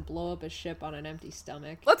plan to blow up a ship on an empty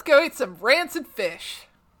stomach. Let's go eat some rancid fish.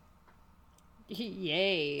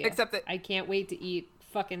 Yay. Except that... I can't wait to eat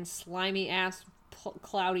fucking slimy ass,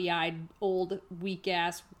 cloudy-eyed, old, weak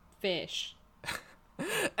ass fish.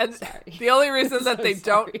 And Sorry. the only reason that So they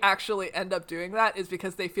don't sorry. actually end up doing that is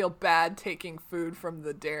because they feel bad taking food from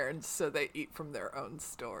the Darrens, so they eat from their own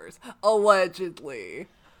stores. Allegedly.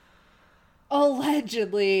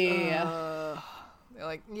 Allegedly. They're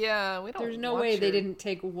like, yeah, we don't There's no want way they your- didn't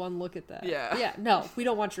take one look at that. Yeah. Yeah, no, we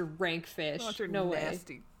don't want your rank fish. We want your No way.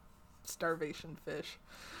 nasty starvation fish.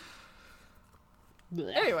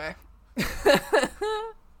 Blech. Anyway.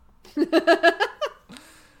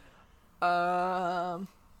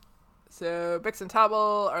 So Bix and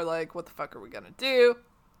Tobble are like, what the fuck are we gonna do?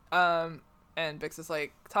 And Bix is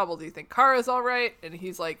like, Tobble, do you think Kara's alright? And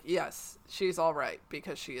he's like, yes, she's alright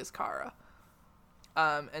because she is Kara.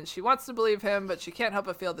 And she wants to believe him, but she can't help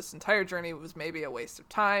but feel this entire journey was maybe a waste of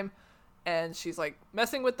time. And she's like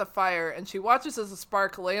messing with the fire, and she watches as a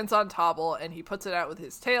spark lands on Tobble, and he puts it out with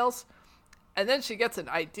his tails. And then she gets an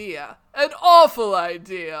idea. An awful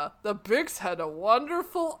idea. The Bix had a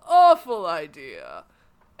wonderful, awful idea.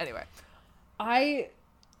 Anyway. I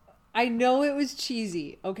know it was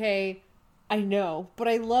cheesy, okay? I know. But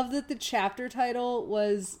I love that the chapter title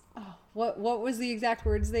was... Oh, what was the exact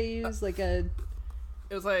words they used?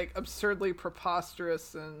 It was like absurdly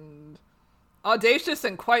preposterous and... audacious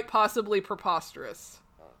and quite possibly preposterous.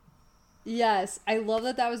 Yes, I love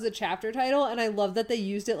that was the chapter title, and I love that they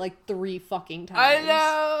used it like 3 fucking times. I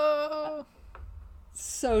know!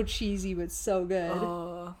 So cheesy, but so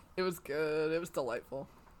good. It was good. It was delightful.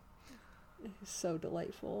 So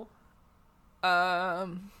delightful.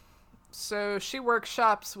 So she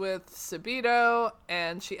workshops with Sabito,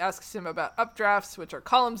 and she asks him about updrafts, which are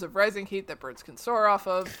columns of rising heat that birds can soar off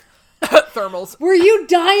of. Thermals. Were you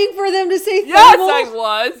dying for them to say thermals? Yes, I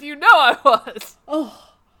was. You know I was. Oh,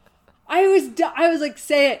 I was like,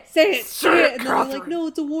 say it, say it, say it. And then they're like, Catherine. no,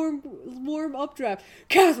 it's a warm updraft.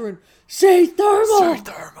 Catherine, say thermal. Say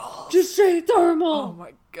thermal. Just say thermal. Oh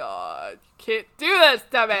my god. You can't do this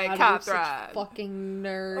to me, God, we're Catherine. such fucking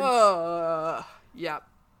nerds. Yep.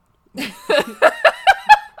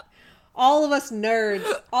 All of us nerds.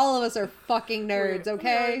 All of us are fucking nerds,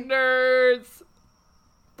 okay? We're nerds.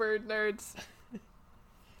 Bird nerds.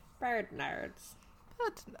 Bird nerds.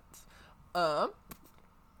 That's nuts.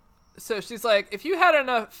 So she's like, if you had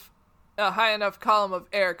a high enough column of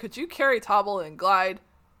air, could you carry Tobble and glide?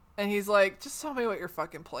 And he's like, just tell me what your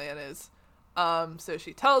fucking plan is. So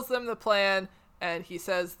she tells them the plan, and he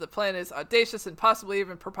says the plan is audacious and possibly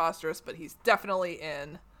even preposterous, but he's definitely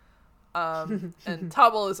in. And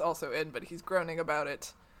Tobble is also in, but he's groaning about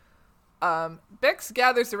it. Bix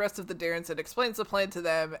gathers the rest of the Darrens and explains the plan to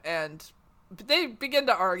them, and they begin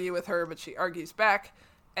to argue with her, but she argues back.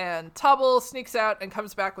 And Tobble sneaks out and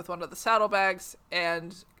comes back with one of the saddlebags,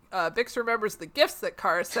 and Bix remembers the gifts that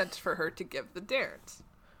Kara sent for her to give the Darrens.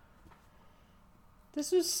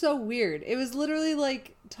 This was so weird. It was literally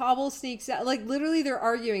like Tobble sneaks out, like literally they're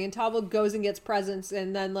arguing and Tobble goes and gets presents,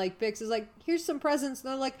 and then like Bix is like, here's some presents,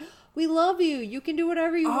 and they're like, we love you, you can do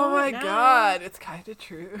whatever you want. Oh my god, it's kind of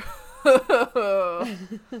true. Like,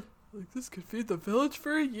 this could feed the village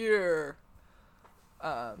for a year.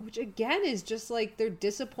 Which again is just like, they're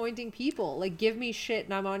disappointing people. Like, give me shit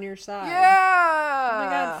and I'm on your side. Yeah! Oh my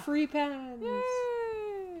god, free pens.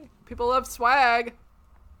 Yay! People love swag.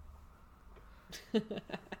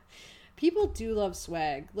 People do love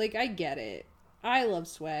swag. Like, I get it. I love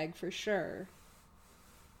swag for sure.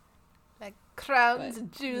 Like crowns But,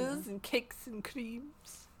 and jewels and cakes and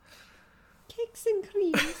creams. Cakes and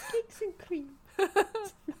creams, cakes and creams.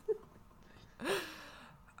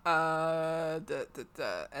 And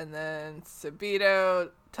then Sabito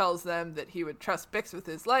tells them that he would trust Bix with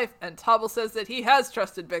his life, and Tobble says that he has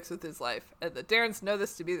trusted Bix with his life, and the Darrens know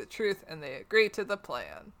this to be the truth, and they agree to the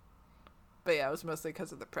plan. But yeah, it was mostly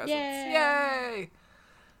because of the presents. Yay!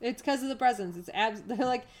 It's because of the presents. They're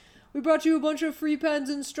like, we brought you a bunch of free pens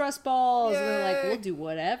and stress balls. Yay. And they're like, we'll do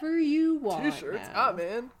whatever you want. T-shirts, now. I'm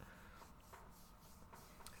in.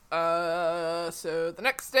 So the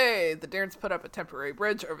next day, the Darrens put up a temporary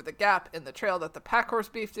bridge over the gap in the trail that the pack horse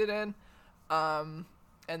beefed it in. And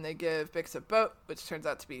they give Bix a boat, which turns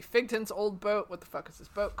out to be Figton's old boat. What the fuck is this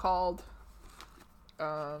boat called?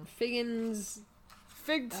 Figton's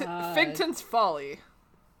Folly.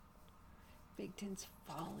 Figton's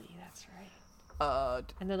Folly, that's right.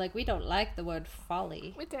 And they're like, we don't like the word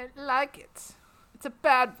folly. We don't like it. It's a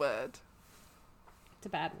bad word. It's a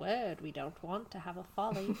bad word. We don't want to have a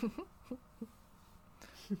folly.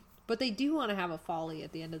 But they do want to have a folly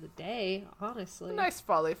at the end of the day, honestly. A nice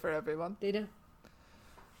folly for everyone. They don't.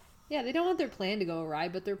 Yeah, they don't want their plan to go awry,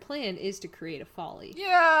 but their plan is to create a folly.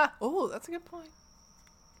 Yeah. Oh, that's a good point.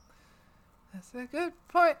 That's a good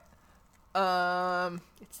point.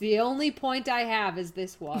 It's the only point I have is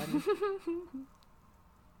this one.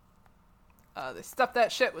 They stuff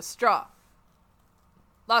that shit with straw.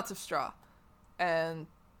 Lots of straw. And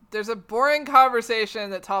there's a boring conversation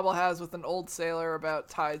that Tobble has with an old sailor about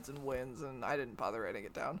tides and winds, and I didn't bother writing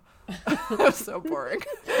it down. It was so boring.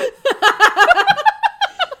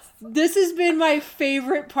 This has been my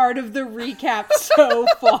favorite part of the recap so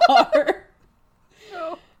far.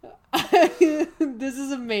 No. This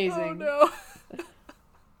is amazing. Oh no.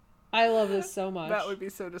 I love this so much. Matt would be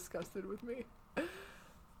so disgusted with me.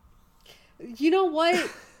 You know what?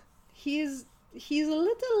 He's a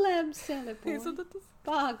little lamb sailor boy. He's a little...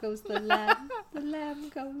 Far goes the lamb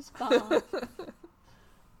goes far.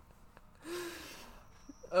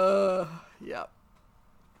 Yeah.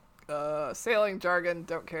 Sailing jargon,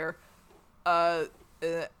 don't care. After...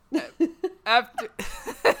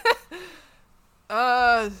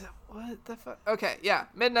 what the fuck? Okay, yeah.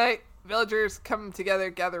 Midnight, villagers come together,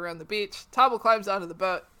 gather around the beach. Tobble climbs onto the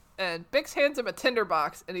boat, and Bix hands him a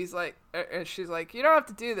tinderbox, and he's like, and she's like, you don't have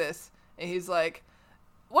to do this. And he's like,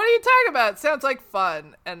 what are you talking about? It sounds like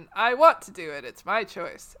fun, and I want to do it. It's my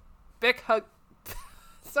choice. Bick hug...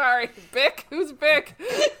 Sorry, Bick? Who's Bick?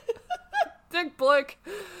 Dick Blick.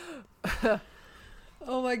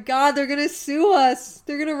 Oh my god, they're gonna sue us.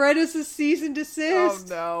 They're gonna write us a cease and Oh desist.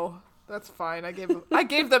 no. That's fine. I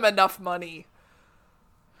gave them enough money.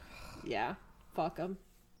 Yeah, fuck them.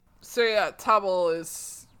 So yeah, Tobble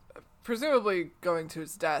is presumably going to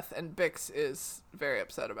his death, and Bix is very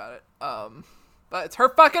upset about it. But it's her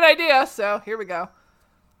fucking idea, so here we go.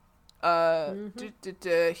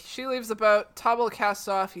 She leaves the boat. Tobble casts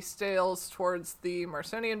off. He sails towards the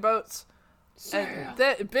Marsonian boats. And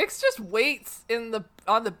Bix just waits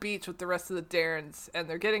on the beach with the rest of the Darrens, and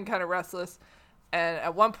they're getting kind of restless. And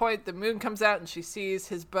at one point, the moon comes out, and she sees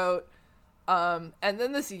his boat. And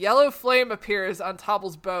then this yellow flame appears on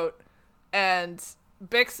Tobble's boat, and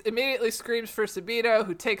Bix immediately screams for Sabito,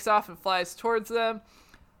 who takes off and flies towards them.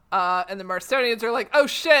 And the Marstonians are like, "Oh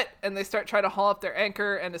shit!" and they start trying to haul up their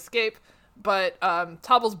anchor and escape. But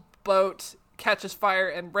Tobble's boat catches fire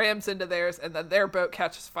and rams into theirs, and then their boat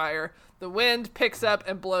catches fire. The wind picks up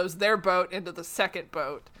and blows their boat into the second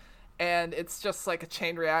boat, and it's just like a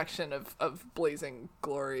chain reaction of blazing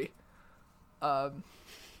glory. And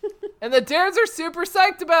the Darrens are super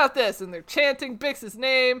psyched about this, and they're chanting Bix's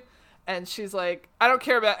name, and she's like, "I don't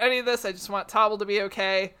care about any of this, I just want Tobble to be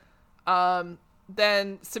okay."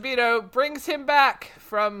 Then Sabito brings him back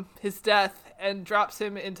from his death and drops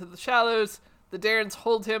him into the shallows. The Darrens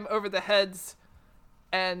hold him over the heads,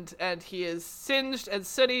 and he is singed and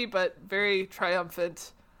sooty, but very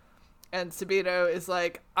triumphant. And Sabito is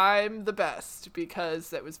like, "I'm the best, because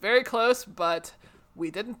that was very close, but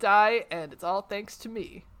we didn't die, and it's all thanks to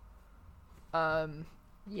me."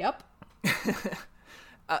 Yep.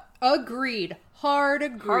 Agreed. Hard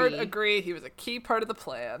agree. Hard agree. He was a key part of the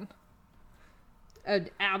plan. An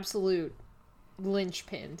absolute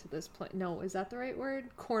linchpin to this plan. No, is that the right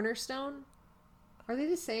word? Cornerstone? Are they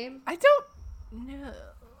the same? I don't know.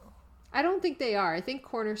 I don't think they are. I think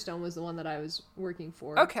cornerstone was the one that I was working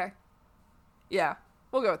for. Okay. Yeah,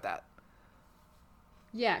 we'll go with that.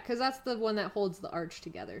 Yeah, because that's the one that holds the arch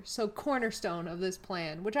together. So cornerstone of this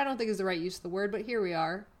plan, which I don't think is the right use of the word, but here we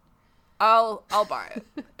are. I'll buy it.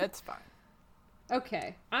 It's fine.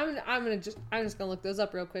 Okay, I'm just gonna look those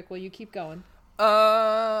up real quick while you keep going.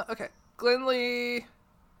 Okay. Glinley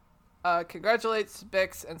congratulates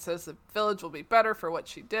Bix and says the village will be better for what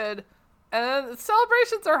she did. And then the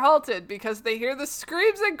celebrations are halted because they hear the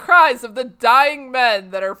screams and cries of the dying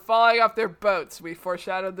men that are falling off their boats. We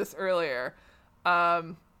foreshadowed this earlier.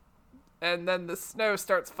 And then the snow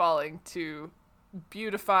starts falling to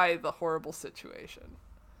beautify the horrible situation.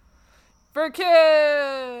 For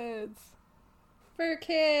kids! For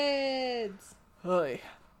kids! Oy.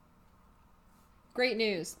 Great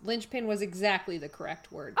news. Linchpin was exactly the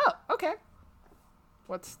correct word. Oh, okay.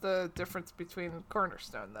 What's the difference between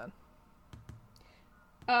cornerstone then?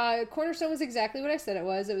 Cornerstone was exactly what I said it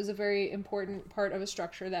was. It was a very important part of a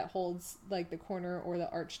structure that holds like the corner or the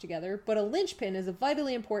arch together. But a linchpin is a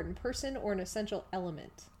vitally important person or an essential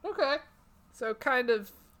element. Okay. So kind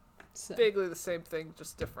of vaguely the same thing,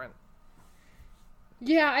 just different.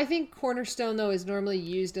 Yeah, I think cornerstone though is normally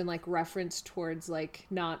used in like reference towards like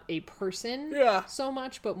not a person so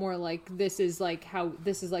much, but more like this is like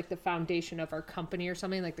the foundation of our company or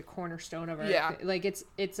something, like the cornerstone of our like it's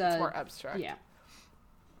more abstract. Yeah.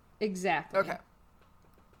 Exactly. Okay.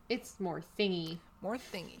 It's more thingy. More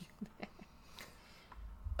thingy.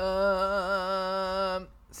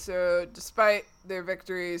 So despite their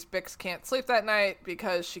victories, Bix can't sleep that night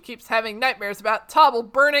because she keeps having nightmares about Tobble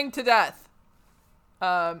burning to death.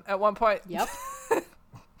 At one point. Yep.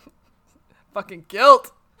 Fucking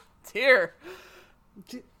guilt. It's here.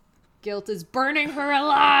 Guilt is burning her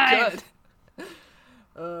alive.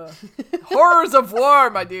 Good. Horrors of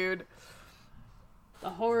war, my dude. The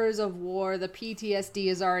horrors of war. The PTSD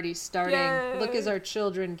is already starting. Yay. Look as our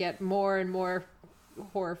children get more and more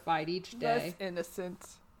horrified each day. Less innocent.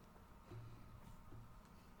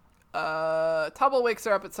 Tobble wakes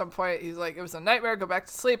her up at some point. He's like, "It was a nightmare. Go back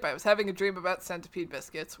to sleep. I was having a dream about centipede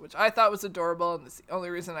biscuits," which I thought was adorable, and it's the only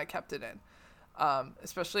reason I kept it in.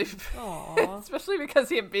 Especially because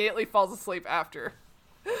he immediately falls asleep after.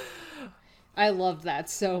 I loved that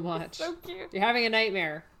so much. So cute. You're having a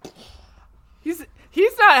nightmare. He's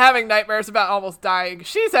not having nightmares about almost dying.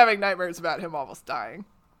 She's having nightmares about him almost dying.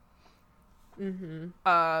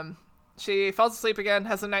 Mm-hmm. She falls asleep again,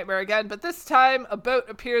 has a nightmare again, but this time a boat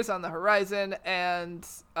appears on the horizon, and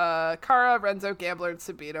Kara, Renzo, Gambler, and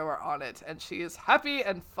Sabito are on it, and she is happy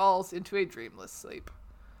and falls into a dreamless sleep.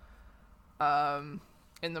 In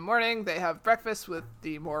the morning, they have breakfast with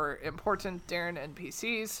the more important Darren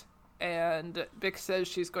NPCs, and Bix says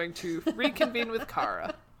she's going to reconvene with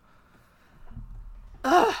Kara.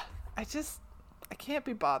 I can't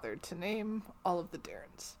be bothered to name all of the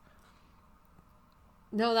Darrens.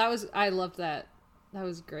 No, I loved that. That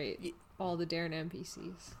was great. All the Darren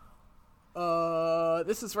NPCs.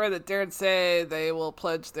 This is where the Darrens say they will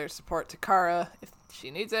pledge their support to Kara if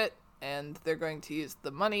she needs it, and they're going to use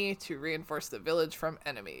the money to reinforce the village from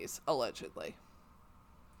enemies, allegedly.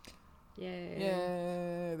 Yay.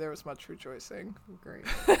 Yay, there was much rejoicing. Great.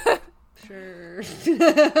 Sure.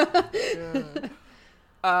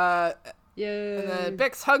 Yeah. Yay. And then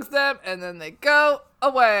Bix hugs them, and then they go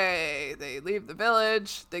away. They leave the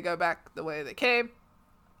village. They go back the way they came.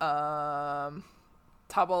 Tobble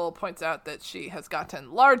points out that she has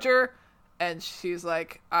gotten larger, and she's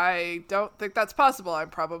like, I don't think that's possible. I'm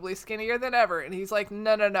probably skinnier than ever. And he's like,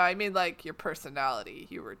 no, I mean, like, your personality.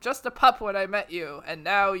 You were just a pup when I met you, and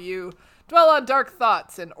now you dwell on dark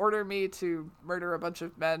thoughts and order me to murder a bunch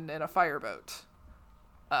of men in a fireboat.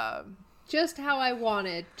 Just how I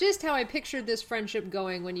wanted. Just how I pictured this friendship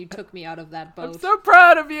going when you took me out of that boat. I'm so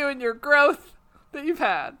proud of you and your growth that you've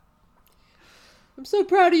had. I'm so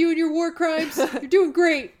proud of you and your war crimes. You're doing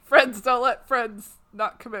great. Friends don't let friends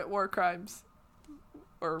not commit war crimes.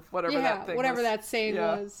 Or whatever that thing whatever was. that saying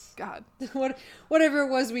was. God. Whatever it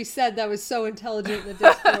was we said that was so intelligent in the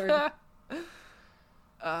Discord.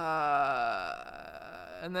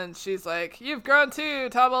 And then she's like, you've grown too,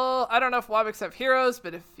 Tobble. I don't know if Wabix have heroes,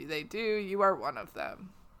 but if they do, you are one of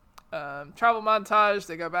them. Travel montage.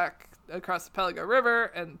 They go back across the Pelago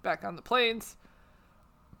River and back on the plains.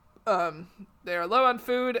 They are low on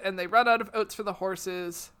food, and they run out of oats for the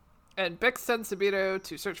horses. And Bix sends Sabito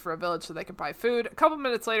to search for a village so they can buy food. A couple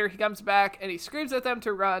minutes later, he comes back, and he screams at them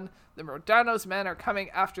to run. The Rodano's men are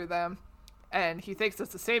coming after them. And he thinks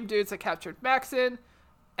it's the same dudes that captured Maxon.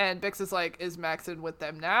 And Bix is like, is Maxon with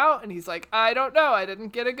them now? And he's like, I don't know. I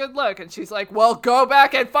didn't get a good look. And she's like, well, go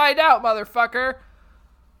back and find out, motherfucker.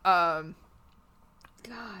 God,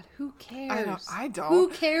 who cares? I don't. Who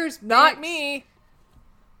cares? Not Bix? me.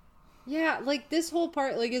 Yeah, like this whole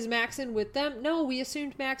part, like, is Maxon with them? No, we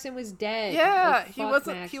assumed Maxon was dead. Yeah, like,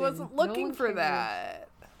 he wasn't looking no for cared. that.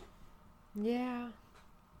 Yeah.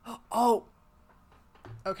 Oh.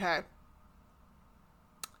 Okay.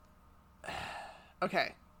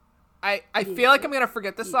 Okay. I feel like I'm going to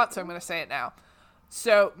forget this thought, so I'm going to say it now.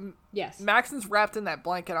 So, yes. Maxon's wrapped in that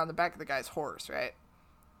blanket on the back of the guy's horse, right?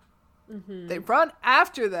 Mm-hmm. They run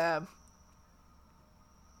after them.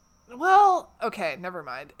 Well, okay, never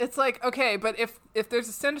mind. It's like, okay, but if there's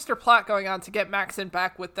a sinister plot going on to get Maxon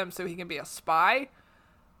back with them so he can be a spy,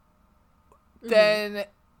 then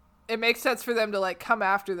it makes sense for them to, like, come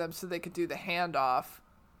after them so they could do the handoff.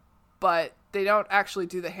 But they don't actually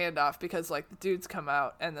do the handoff because, like, the dudes come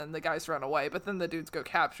out and then the guys run away, but then the dudes go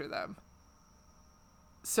capture them.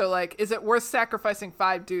 So, like, is it worth sacrificing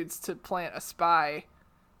 5 dudes to plant a spy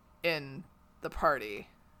in the party?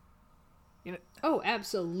 You know? Oh,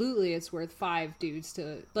 absolutely. It's worth 5 dudes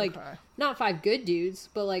to, like, Okay. not 5 good dudes,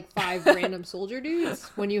 but, like, 5 random soldier dudes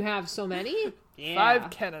when you have so many. Yeah. 5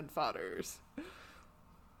 cannon fodders.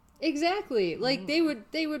 Exactly. Like, they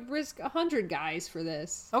would risk 100 guys for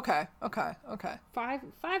this. Okay. 5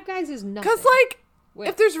 guys is nothing. Because, like,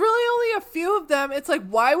 if there's really only a few of them, it's like,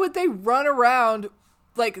 why would they run around?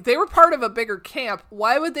 Like, they were part of a bigger camp.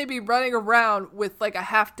 Why would they be running around with, like, a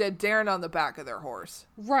half-dead Darren on the back of their horse?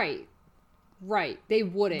 Right. They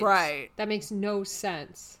wouldn't. Right. That makes no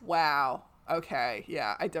sense. Wow. Okay.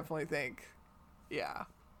 Yeah, I definitely think. Yeah.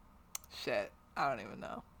 Shit. I don't even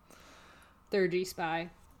know. They're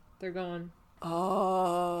G-Spy. They're gone.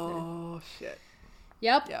 Oh, shit.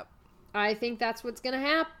 Yep. Yep. I think that's what's gonna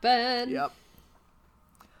happen. Yep.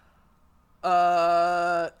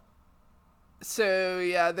 So,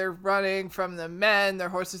 yeah, they're running from the men. Their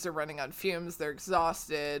horses are running on fumes. They're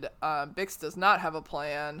exhausted. Bix does not have a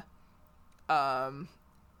plan. And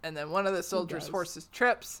then one of the soldiers' horses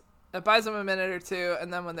trips. It buys them a minute or two,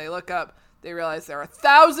 and then when they look up, they realize there are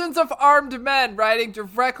thousands of armed men riding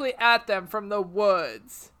directly at them from the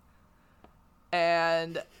woods.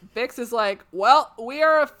 And Bix is like, well, we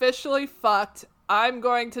are officially fucked. I'm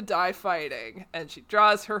going to die fighting. And she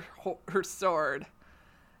draws her sword.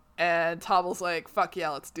 And Tobble's like, fuck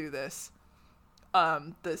yeah, let's do this.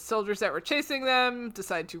 The soldiers that were chasing them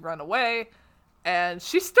decide to run away. And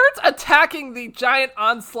she starts attacking the giant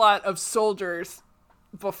onslaught of soldiers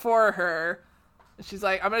before her. And she's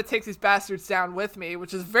like, I'm going to take these bastards down with me,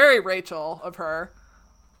 which is very Rachel of her.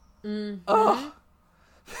 Mm-hmm. Oh.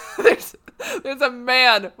 There's a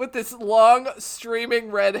man with this long streaming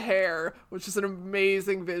red hair, which is an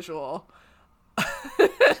amazing visual.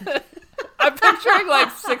 I'm picturing like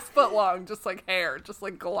 6 foot long, just like hair, just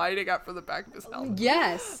like gliding up from the back of his helmet.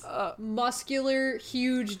 Yes. Muscular,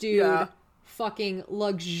 huge dude. Yeah. Fucking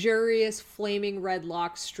luxurious flaming red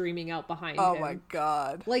locks streaming out behind him. Oh my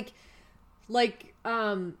god. Like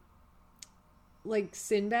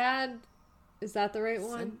Sinbad? Is that the right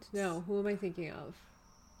one? No, who am I thinking of?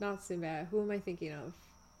 Not Sinbad. Who am I thinking of?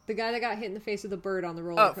 The guy that got hit in the face with a bird on the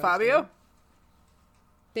roller coaster. Oh, Fabio?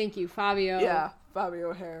 Thank you, Fabio. Yeah,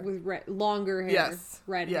 Fabio hair. With longer hair. Yes.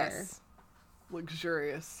 Red hair.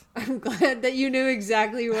 luxurious. I'm glad that you knew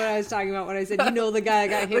exactly what I was talking about when I said, you know, the guy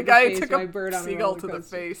that got hit The in guy the who face took by a a bird on a seagull roller to the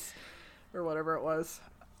coaster. face, or whatever it was.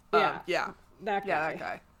 Yeah. Yeah. That guy. Yeah, that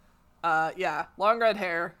guy. Yeah, long red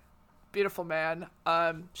hair, beautiful man.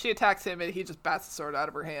 She attacks him and he just bats the sword out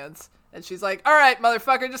of her hands. And she's like, all right,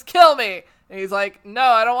 motherfucker, just kill me. And he's like, no,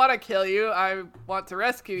 I don't want to kill you. I want to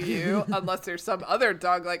rescue you unless there's some other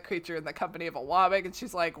dog-like creature in the company of a Wabik. And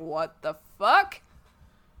she's like, what the fuck?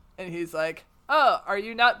 And he's like, oh, are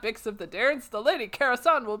you not Bix of the Darens? The lady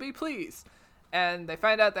Kara-san will be pleased. And they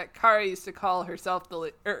find out that Kara used to call herself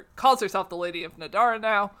calls herself the Lady of Nadara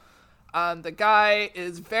now. The guy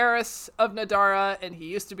is Varys of Nadara, and he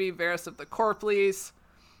used to be Varys of the Corpleys.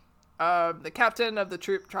 The captain of the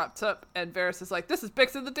troop drops up, and Varys is like, this is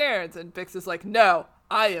Bix of the Darens. And Bix is like, no,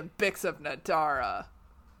 I am Bix of Nadara.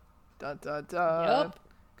 Dun dun dun. Yep.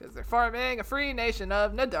 Because they're forming a free nation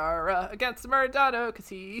of Nadara against Murdano, because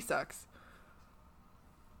he sucks.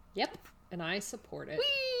 Yep. And I support it.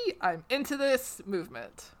 Whee! I'm into this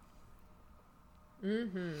movement.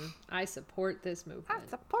 Mm-hmm. I support this movement.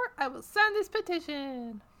 I will sign this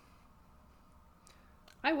petition.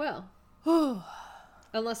 I will.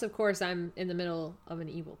 Unless, of course, I'm in the middle of an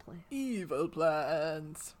evil plan. Evil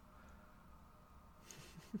plans.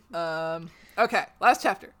 Okay, last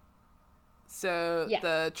chapter. So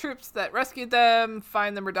the troops that rescued them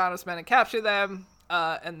find the Murdano's men and capture them,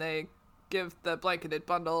 and they give the blanketed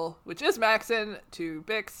bundle, which is Maxon, to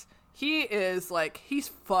Bix. He is like, he's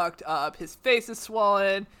fucked up. His face is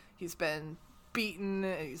swollen. He's been beaten.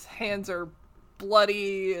 His hands are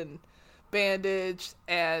bloody and bandaged.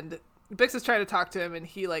 And Bix is trying to talk to him, and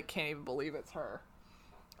he like can't even believe it's her.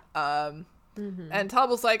 And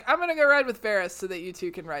Tobble's like, I'm gonna go ride with Varys so that you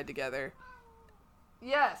two can ride together.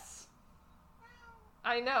 Yes.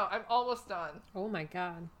 I know. I'm almost done. Oh my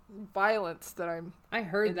god. Violence that I'm I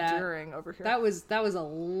heard enduring over here. That was a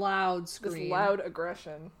loud scream. This loud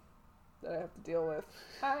aggression that I have to deal with.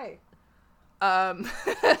 Hi. I'm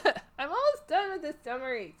almost done with this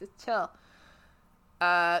summary. Just chill.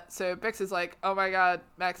 So Bix is like, oh my god,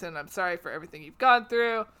 Maxon, I'm sorry for everything you've gone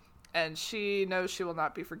through. And she knows she will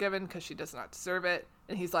not be forgiven because she does not deserve it.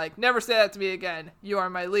 And he's like, never say that to me again. You are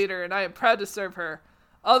my leader, and I am proud to serve her.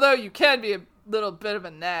 Although you can be a little bit of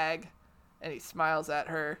a nag. And he smiles at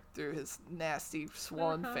her through his nasty,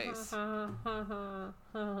 swollen face. So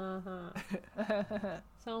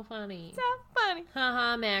funny. So funny.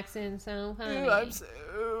 Haha, Maxon, so funny. Ooh, I'm so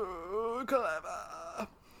clever.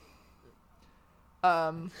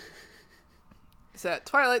 So at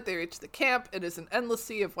twilight, they reach the camp. It is an endless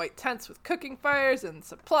sea of white tents with cooking fires and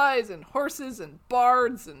supplies and horses and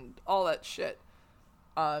bards and all that shit.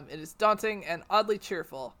 It is daunting and oddly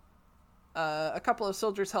cheerful. A couple of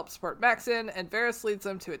soldiers help support Maxon, and Varys leads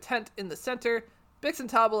them to a tent in the center. Bix and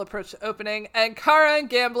Tobble approach the opening, and Kara and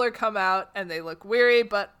Gambler come out, and they look weary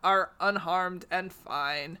but are unharmed and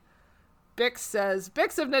fine. Bix says,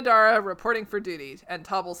 Bix of Nadara reporting for duty, and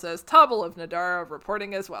Tobble says, Tobble of Nadara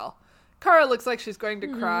reporting as well. Kara looks like she's going to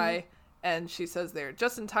cry, and she says they're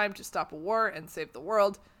just in time to stop a war and save the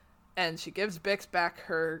world, and she gives Bix back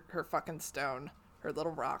her fucking stone, her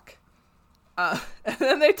little rock. And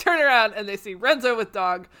then they turn around and they see Renzo with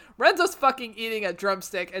Dog. Renzo's fucking eating a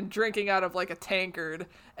drumstick and drinking out of like a tankard.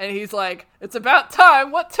 And he's like, it's about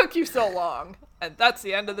time. What took you so long? And that's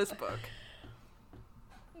the end of this book.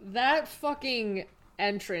 That fucking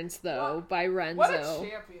entrance, though, by Renzo. What a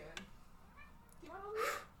champion.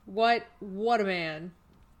 What a man.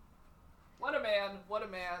 What a man. What a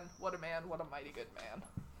man. What a man. What a mighty good man.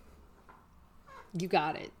 You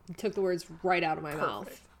got it. You took the words right out of my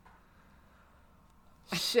mouth.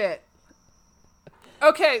 Shit.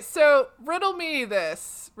 Okay, so riddle me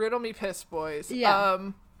this. Riddle me piss, boys. Yeah.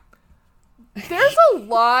 There's a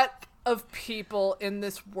lot of people in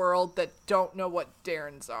this world that don't know what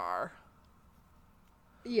Darens are.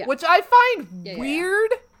 Yeah. Which I find Yeah.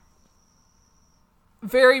 weird.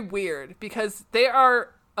 Very weird. Because they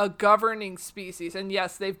are a governing species. And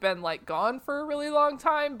yes, they've been, like, gone for a really long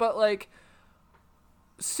time. But, like,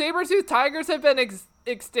 saber-toothed tigers have been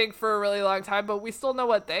extinct for a really long time, but we still know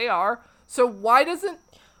what they are. So why doesn't...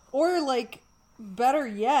 Or, like, better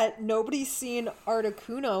yet, nobody's seen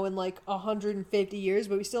Articuno in, like, 150 years,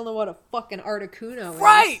 but we still know what a fucking Articuno is.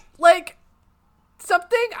 Right! Like,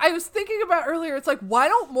 something I was thinking about earlier, it's like, why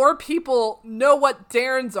don't more people know what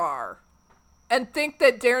Darens are? And think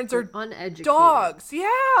that Darens are uneducated dogs.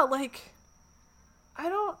 Yeah, like, I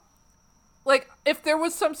don't... Like, if there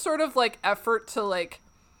was some sort of, like, effort to, like,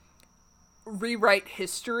 rewrite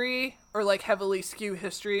history or like heavily skew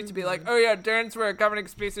history to be like, oh yeah, Darens were a governing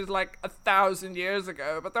species like 1,000 years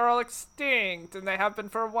ago, but they're all extinct and they have been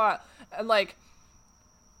for a while. And like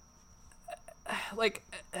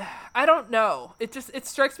I don't know. It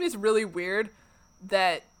strikes me as really weird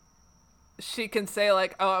that she can say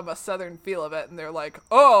like, oh, I'm a Southern feel of it, and they're like,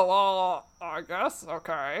 oh, well, I guess,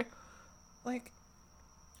 okay. Like,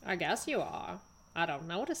 I guess you are. I don't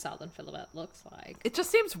know what a Southern Filibet looks like. It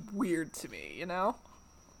just seems weird to me, you know?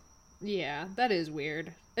 Yeah, that is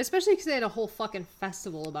weird. Especially because they had a whole fucking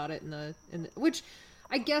festival about it in the which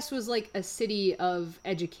I guess was like a city of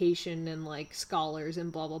education and like scholars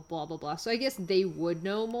and blah blah blah blah blah. So I guess they would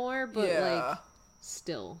know more, but like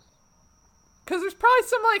still. Because there's probably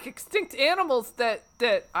some like extinct animals that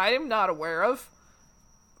I am not aware of.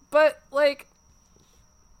 But like,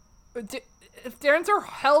 if Darens are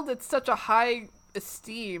held at such a high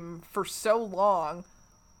esteem for so long,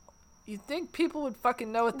 you'd think people would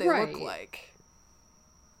fucking know what they look like.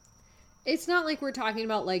 It's not like we're talking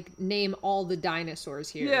about, like, name all the dinosaurs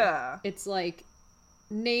here. Yeah. It's like,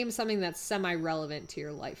 name something that's semi-relevant to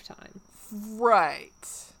your lifetime. Right.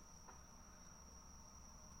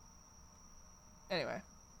 Anyway.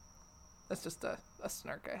 That's just a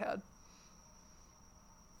snark I had.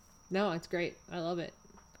 No, it's great. I love it.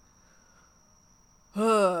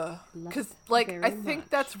 Because, like, I think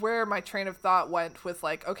that's where my train of thought went with,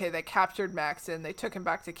 like, okay, they captured Maxon, they took him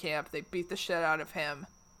back to camp, they beat the shit out of him.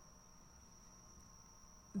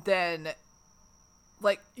 Then,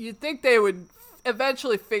 like, you'd think they would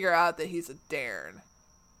eventually figure out that he's a Daren.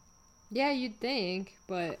 Yeah, you'd think,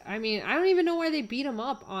 but, I mean, I don't even know why they beat him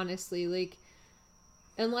up, honestly. Like,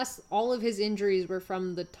 unless all of his injuries were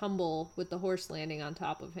from the tumble with the horse landing on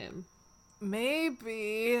top of him.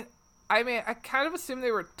 Maybe. I mean, I kind of assumed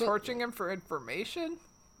they were torching him for information.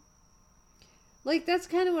 Like, that's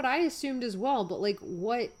kind of what I assumed as well, but, like,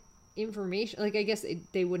 what information? Like, I guess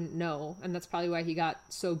they wouldn't know, and that's probably why he got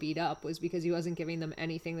so beat up, was because he wasn't giving them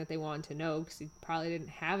anything that they wanted to know, because he probably didn't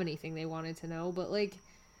have anything they wanted to know, but, like,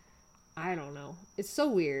 I don't know. It's so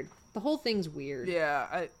weird. The whole thing's weird.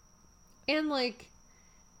 Yeah, And, like,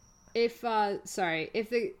 if the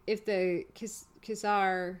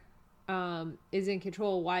Kisar is in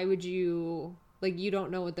control, why would you, like, you don't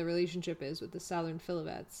know what the relationship is with the Southern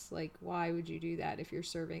Filibets. Like, why would you do that if you're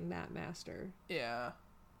serving that master? Yeah.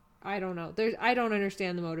 I don't know. I don't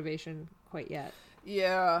understand the motivation quite yet.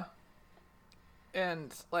 Yeah.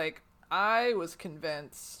 And, like, I was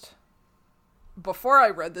convinced, before I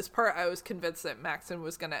read this part, I was convinced that Maxon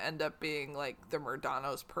was going to end up being, like, the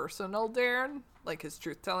Murdano's personal Daren, like his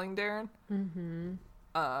truth-telling Daren.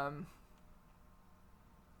 Mm-hmm.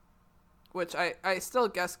 Which I still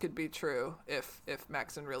guess could be true if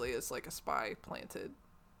Maxon really is, like, a spy planted.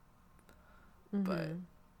 Mm-hmm. But,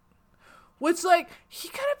 which, like, he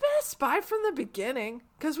could have been a spy from the beginning,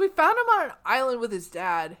 because we found him on an island with his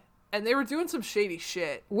dad, and they were doing some shady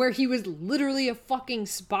shit. Where he was literally a fucking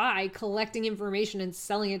spy collecting information and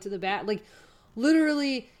selling it to the bad. Like,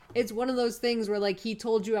 literally, it's one of those things where, like, he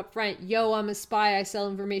told you up front, yo, I'm a spy, I sell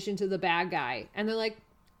information to the bad guy. And they're like,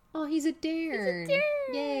 oh, he's a Daren.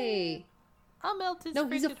 Yay. I'll melt his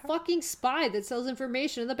he's a fucking spy that sells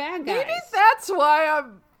information to the bad guys. Maybe that's why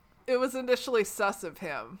it was initially sus of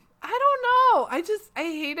him. I don't know. I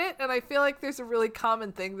hate it, and I feel like there's a really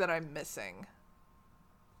common thing that I'm missing.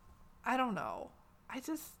 I don't know. I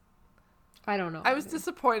don't know. I was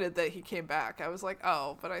disappointed that he came back. I was like,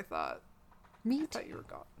 oh, but I thought you were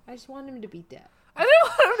gone. I just wanted him to be dead. I didn't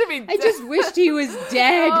want him to be dead. I just wished he was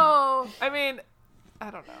dead. Oh, I mean,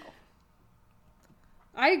 I don't know.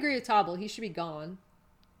 I agree with Tobble. He should be gone.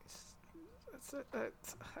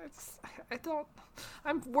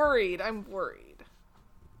 I'm worried. I'm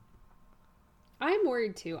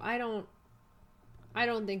worried too. I don't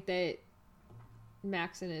think that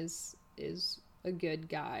Maxon is a good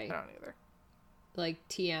guy. I don't either. Like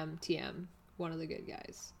TM, one of the good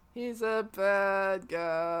guys. He's a bad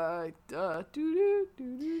guy. That's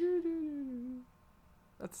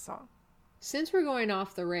a song. Since we're going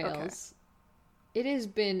off the rails, It has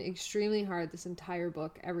been extremely hard this entire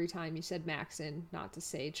book every time you said Maxon not to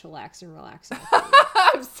say chillax and relax.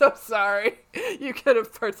 I'm so sorry. You could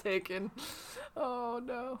have partaken. Oh,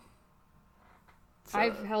 no. So,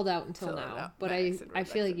 I've held out until now, but I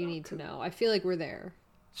feel like you need to know. I feel like we're there.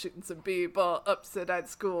 Shooting some b-ball upside down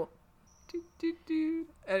school.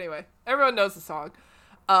 Anyway, everyone knows the song.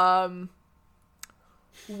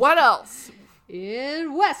 What else?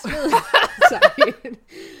 In Westville. Sorry.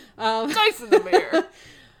 Dice in the mirror.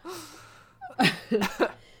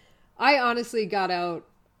 I honestly got out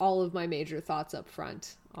all of my major thoughts up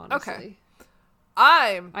front, honestly.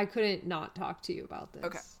 I couldn't not talk to you about this.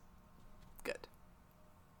 Okay. Good.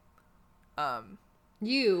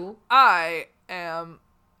 I am,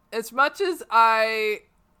 as much as I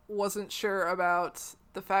wasn't sure about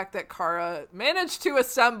the fact that Kara managed to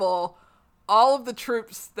assemble all of the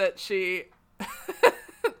troops that she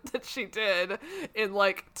that she did in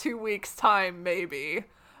like 2 weeks time, maybe.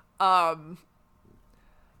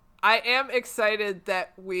 I am excited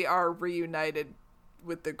that we are reunited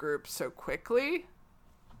with the group so quickly.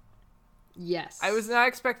 Yes. I was not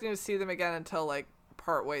expecting to see them again until like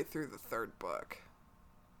partway through the 3rd book.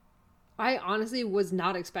 I honestly was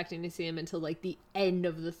not expecting to see him until like the end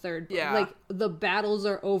of the 3rd book. Yeah. Like the battles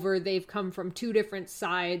are over. They've come from 2 different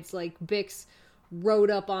sides. Like Bix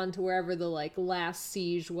rode up onto wherever the like last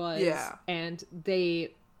siege was. Yeah. And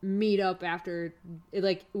they meet up after,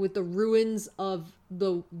 like, with the ruins of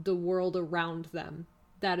the world around them.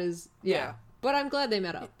 That is, yeah. But I'm glad they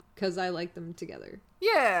met up because I like them together.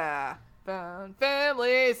 Yeah. Found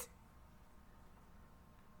families.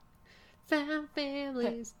 Found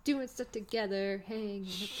families doing stuff together, hanging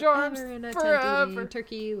Shorms forever in a forever. tent eating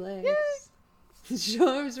turkey legs.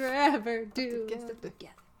 Shorms forever doing stuff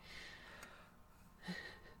together.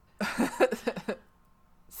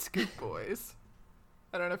 Scoop Boys.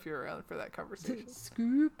 I don't know if you were around for that conversation.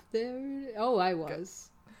 Scoop there. Oh, I was.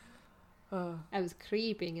 I was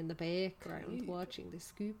creeping in the background watching the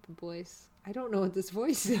Scoop Boys. I don't know what this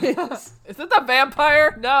voice is. Is it the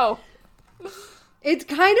vampire? No. It's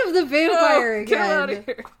kind of the vampire again. Get out of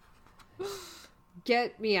here.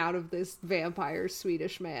 Get me out of this vampire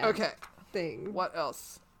Swedish man thing. What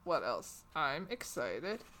else? I'm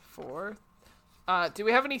excited for. Do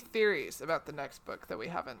we have any theories about the next book that we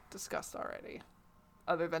haven't discussed already?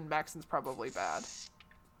 Other than Maxon's probably bad.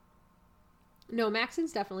 No,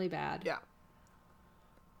 Maxon's definitely bad. Yeah.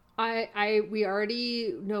 We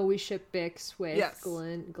already know we ship Bix with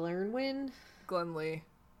Glernwyn. Glenlee.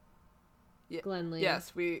 Yeah. Glenlee.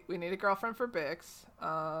 Yes, we need a girlfriend for Bix.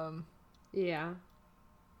 Yeah.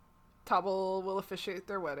 Tobble will officiate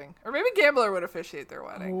their wedding. Or maybe Gambler would officiate their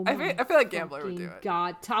wedding. Oh I feel like Gambler would do it.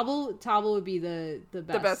 God, Tobble would be the best.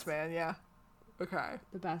 The best man, yeah. Okay.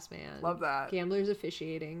 The best man. Love that. Gambler's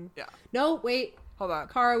officiating. Yeah. No, wait. Hold on.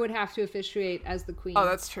 Kara would have to officiate as the queen. Oh,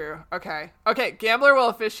 that's true. Okay. Gambler will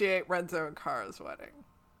officiate Renzo and Kara's wedding.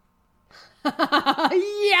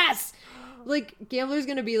 Yes! Like, Gambler's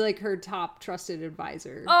gonna be, like, her top trusted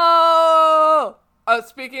advisor. Oh!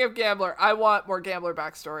 Speaking of Gambler, I want more Gambler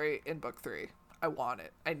backstory in book 3. I want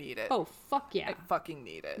it. I need it. Oh, fuck yeah. I fucking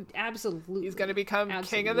need it. Absolutely. He's gonna become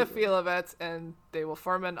king of the Filovets, and they will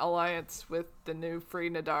form an alliance with the new Free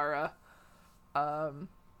Nadara.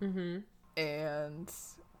 And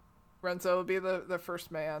Renzo will be the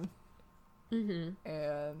first man. And...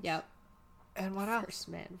 Yep. And what else? First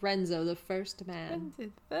man. Renzo, the first man. The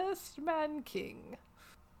first man king.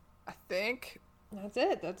 I think. That's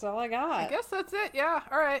it. That's all I got. I guess that's it. Yeah.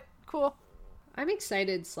 All right. Cool. I'm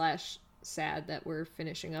excited / sad that we're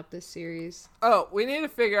finishing up this series. Oh, we need to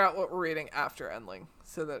figure out what we're reading after Endling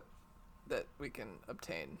so that we can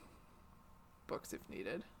obtain books if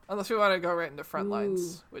needed. Unless we want to go right into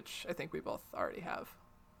Frontlines, which I think we both already have.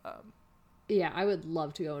 Yeah, I would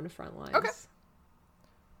love to go into Frontlines. Okay.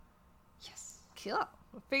 Yes. Cool.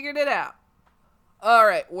 We figured it out. All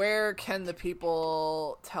right. Where can the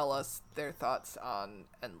people tell us their thoughts on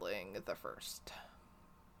Endling the First?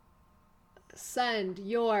 Send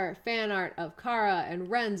your fan art of Kara and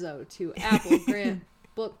Renzo to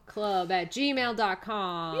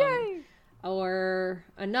applegrantbookclub@gmail.com. Yay! Or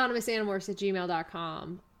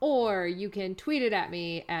anonymousanimorphs@gmail.com. Or you can tweet it at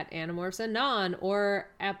me at animorphsanon or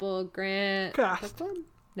applegrant... Cast.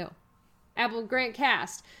 No.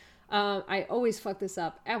 Applegrantcast. I always fuck this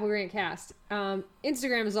up. Applegrantcast.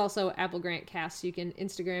 Instagram is also Applegrantcast. You can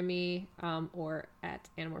Instagram me or at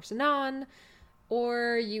animorphsanon.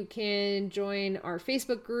 Or you can join our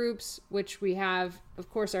Facebook groups, which we have, of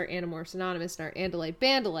course, our Animorphs Anonymous and our Andalite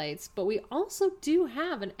Bandalites. But we also do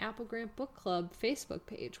have an Apple Grant Book Club Facebook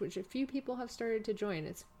page, which a few people have started to join.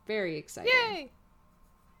 It's very exciting. Yay!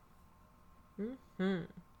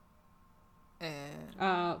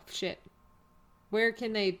 And... shit. Where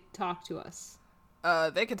can they talk to us?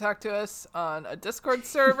 They can talk to us on a Discord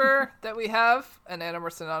server that we have, an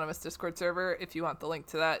Animorphs Anonymous Discord server. If you want the link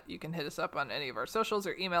to that, you can hit us up on any of our socials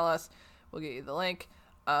or email us. We'll get you the link.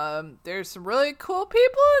 There's some really cool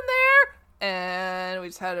people in there, and we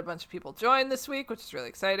just had a bunch of people join this week, which is really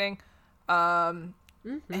exciting. And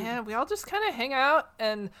we all just kind of hang out,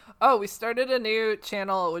 and we started a new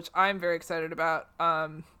channel, which I'm very excited about,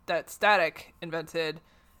 that Static invented.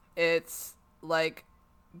 It's like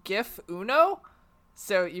GIF Uno.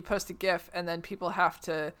 So you post a GIF, and then people have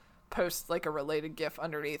to post like a related GIF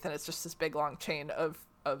underneath, and it's just this big long chain of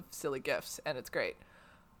silly GIFs, and it's great.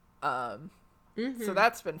 So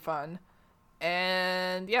that's been fun.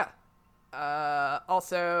 And yeah.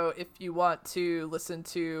 Also, if you want to listen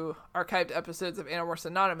to archived episodes of Animorphs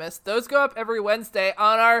Anonymous, those go up every Wednesday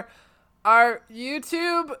on our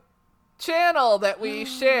YouTube channel that we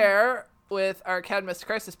share with our Cadmus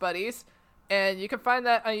Crisis buddies. And you can find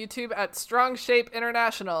that on YouTube at Strong Shape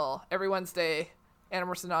International. Every Wednesday,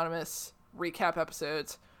 Animorphs Anonymous recap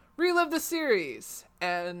episodes, relive the series,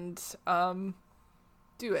 and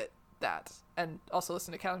do that. And also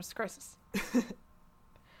listen to Cadmus Crisis.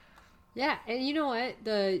 Yeah, and you know what?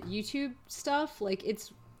 The YouTube stuff, like,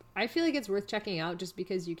 I feel like it's worth checking out just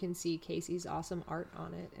because you can see Casey's awesome art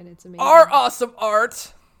on it, and it's amazing. Our awesome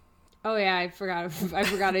art! Oh yeah, I forgot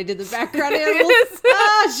I did the background animals.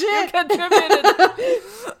 Shit! You contributed!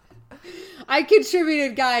 I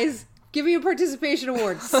contributed, guys. Give me a participation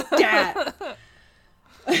award. Stat!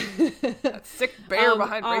 That sick bear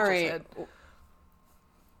behind Rachel's head.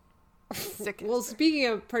 Sick. Well, speaking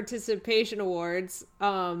of participation awards,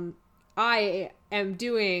 I am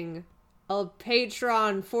doing a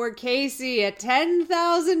Patreon for Casey at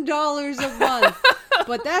 $10,000 a month.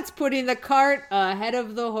 But that's putting the cart ahead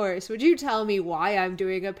of the horse. Would you tell me why I'm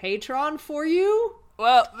doing a Patreon for you?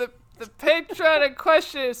 Well, the Patreon in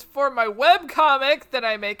question is for my webcomic that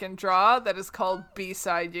I make and draw that is called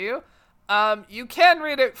B-Side You. You can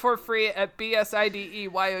read it for free at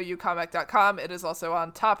bsideyoucomic.com. It is also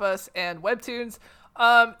on Tapas and Webtoons.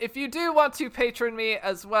 If you do want to patron me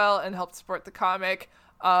as well and help support the comic,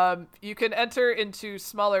 you can enter into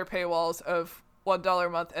smaller paywalls of $1 a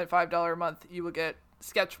month and $5 a month. You will get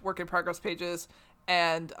sketch work in progress pages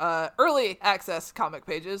and early access comic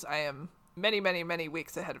pages. I am many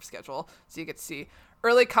weeks ahead of schedule, so you get to see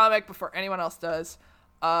early comic before anyone else does.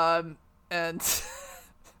 And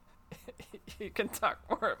you can talk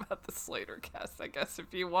more about the Slater cast, I guess,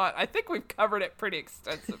 if you want. I think we've covered it pretty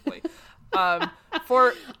extensively. I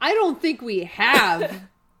don't think we have.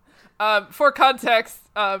 For context,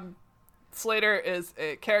 Slater is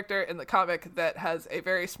a character in the comic that has a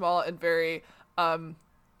very small and very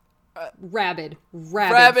rabid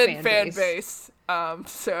fan base.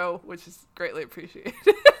 So, which is greatly appreciated.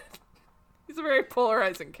 He's a very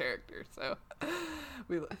polarizing character, so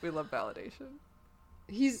we love validation.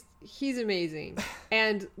 He's amazing.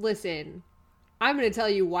 And listen, I'm going to tell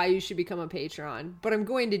you why you should become a patron, but I'm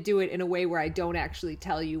going to do it in a way where I don't actually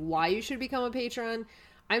tell you why you should become a patron.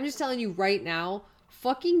 I'm just telling you right now,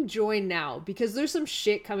 fucking join now, because there's some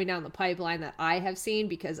shit coming down the pipeline that I have seen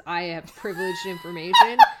because I have privileged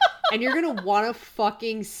information, and you're going to want to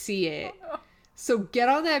fucking see it. So get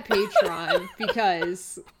on that Patreon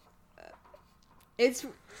because it's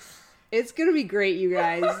going to be great, you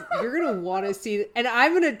guys. You're going to want to see it. And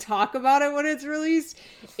I'm going to talk about it when it's released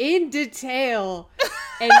in detail.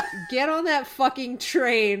 And get on that fucking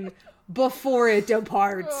train before it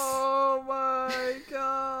departs. Oh my god.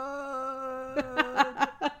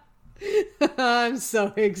 I'm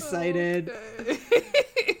so excited.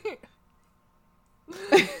 Okay.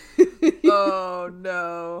 Oh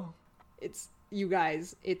no. You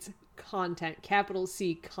guys, it's content, capital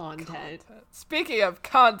C content. Speaking of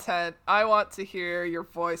content, I want to hear your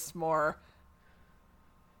voice more.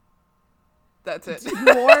 That's it.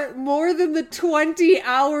 more than the 20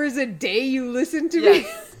 hours a day you listen to me.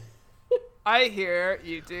 I hear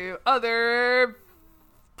you do other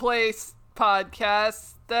place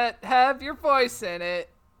podcasts that have your voice in it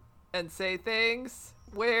and say things.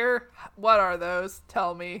 What are those?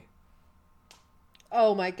 Tell me.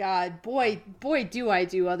 Oh my god, boy do I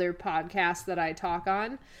do other podcasts that I talk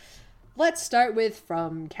on. Let's start with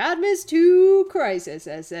From Cadmus to Crisis,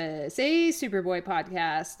 as a Superboy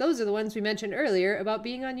podcast. Those are the ones we mentioned earlier about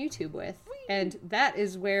being on YouTube with. And that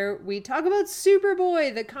is where we talk about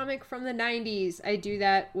Superboy, the comic from the 90s. I do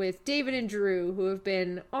that with David and Drew, who have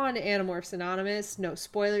been on Animorphs Anonymous. No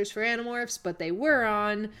spoilers for Animorphs, but they were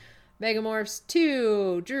on Megamorphs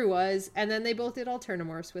 2, Drew was, and then they both did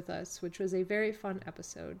Alternamorphs with us, which was a very fun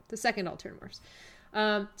episode. The second Alternamorphs.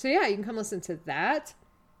 So yeah, you can come listen to that.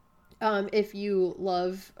 If you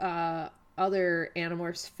love other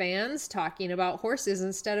Animorphs fans talking about horses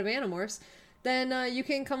instead of Animorphs, then you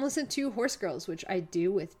can come listen to Horse Girls, which I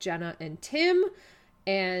do with Jenna and Tim.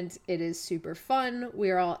 And it is super fun. We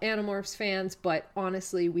are all Animorphs fans, but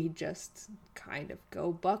honestly, we just kind of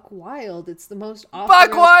go buck wild. It's the most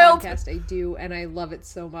awesome podcast I do, and I love it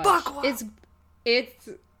so much. Buck wild. It's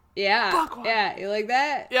yeah, buck wild. Yeah. You like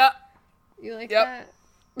that? Yeah. You like that?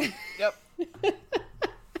 Yep.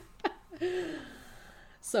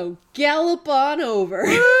 So gallop on over.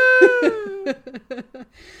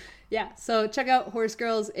 Yeah, so check out Horse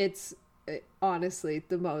Girls. It's honestly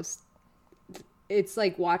the most... It's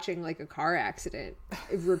like watching like a car accident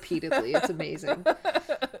repeatedly. It's amazing.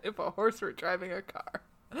 If a horse were driving a car.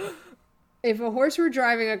 If a horse were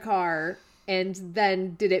driving a car and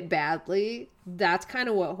then did it badly, that's kind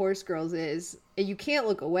of what Horse Girls is. And you can't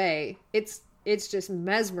look away. It's just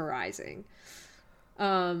mesmerizing.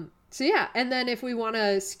 So yeah, and then if we want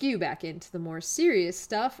to skew back into the more serious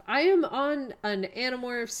stuff, I am on an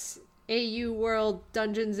Animorphs AU World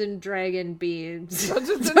Dungeons and Dragon Beams.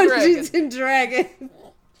 Dungeons and Dragons.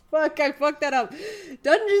 Fuck, I fucked that up.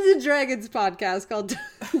 Dungeons and Dragons podcast called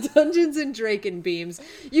Dungeons and Draken Beams.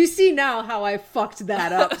 You see now how I fucked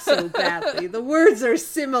that up so badly. The words are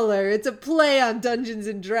similar. It's a play on Dungeons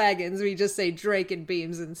and Dragons. We just say Draken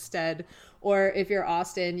Beams instead. Or if you're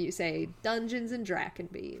Austin, you say Dungeons and Draken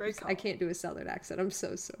Beams. Dracon. I can't do a Southern accent. I'm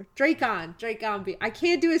so sorry. Dracon Beams. I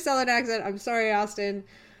can't do a Southern accent. I'm sorry, Austin.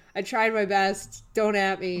 I tried my best. Don't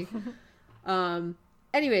at me.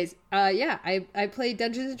 Anyways, yeah, I play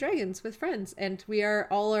Dungeons and Dragons with friends, and we are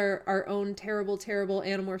all our own terrible, terrible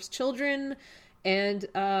Animorphs children, and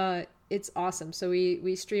it's awesome. So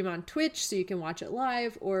we stream on Twitch, so you can watch it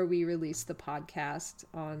live, or we release the podcast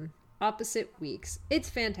on opposite weeks. It's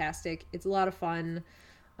fantastic. It's a lot of fun.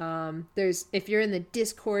 If you're in the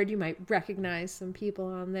Discord, you might recognize some people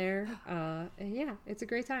on there. And yeah, it's a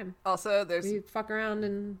great time. Also, We fuck around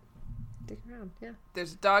and dick around, yeah.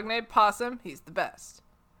 there's a dog named Possum. He's the best.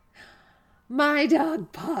 My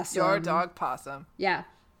dog Possum. Your dog Possum. Yeah.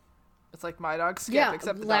 It's like my dog Skip, Yeah,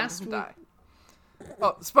 except the dog last doesn't die.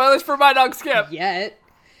 Oh, spoilers for my dog Skip. Yet.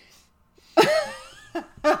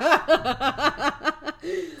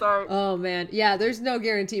 Sorry. Oh man, yeah. There's no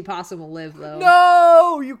guarantee Possum will live though.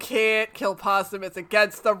 No, you can't kill Possum. It's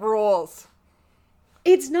against the rules.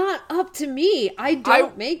 It's not up to me. I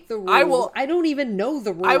don't make the rules. I don't even know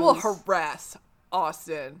the rules. I will harass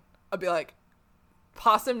Austin. I'll be like,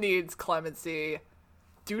 Possum needs clemency.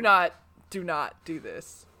 Do not do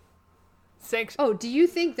this. Oh, do you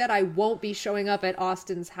think that I won't be showing up at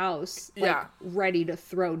Austin's house, like, Yeah. ready to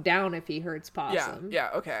throw down if he hurts Possum? Yeah,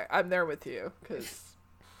 okay. I'm there with you, because...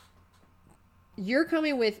 You're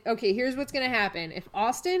coming with... Okay, here's what's going to happen. If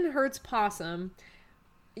Austin hurts Possum,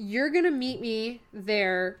 you're going to meet me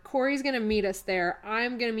there. Corey's going to meet us there.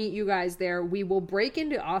 I'm going to meet you guys there. We will break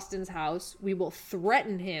into Austin's house. We will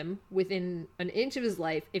threaten him within an inch of his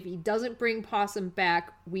life. If he doesn't bring Possum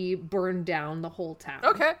back, we burn down the whole town.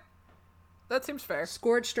 Okay. That seems fair.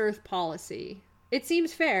 Scorched earth policy. It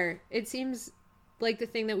seems fair. It seems like the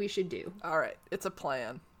thing that we should do. All right. It's a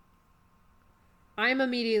plan. I'm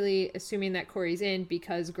immediately assuming that Corey's in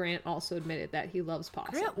because Grant also admitted that he loves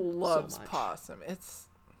Possum. Grant loves so much. Possum. It's...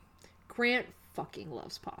 Grant fucking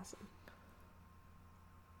loves Possum.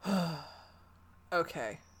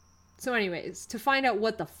 Okay. So anyways, to find out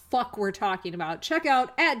what the fuck we're talking about, check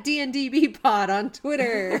out at DNDBpod on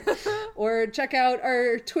Twitter. Or check out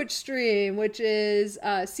our Twitch stream, which is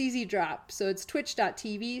CZ Drop. So it's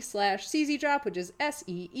twitch.tv/CZ Drop, which is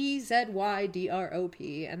SEEZYDROP.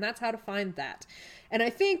 And that's how to find that. And I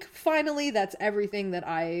think, finally, that's everything that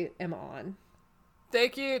I am on.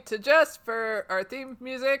 Thank you to Jess for our theme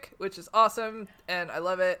music, which is awesome, and I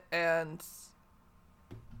love it, and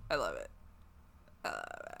I love it.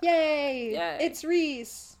 Yay! Yay. It's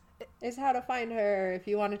Reese. Is how to find her if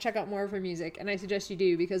you want to check out more of her music, and I suggest you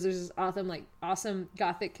do because there's this awesome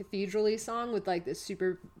gothic cathedral-y song with like this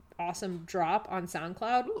super awesome drop on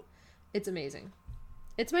SoundCloud. It's amazing.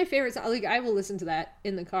 It's my favorite song. Like, I will listen to that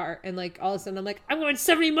in the car, and like all of a sudden I'm like, I'm going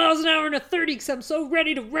 70 miles an hour in a 30 because I'm so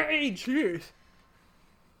ready to rage. Jeez.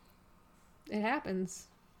 It happens.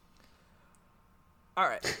 All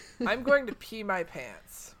right. I'm going to pee my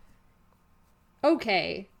pants.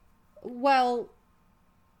 Okay. Well,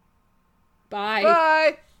 bye.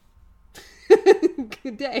 Bye.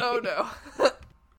 Good day. Oh no.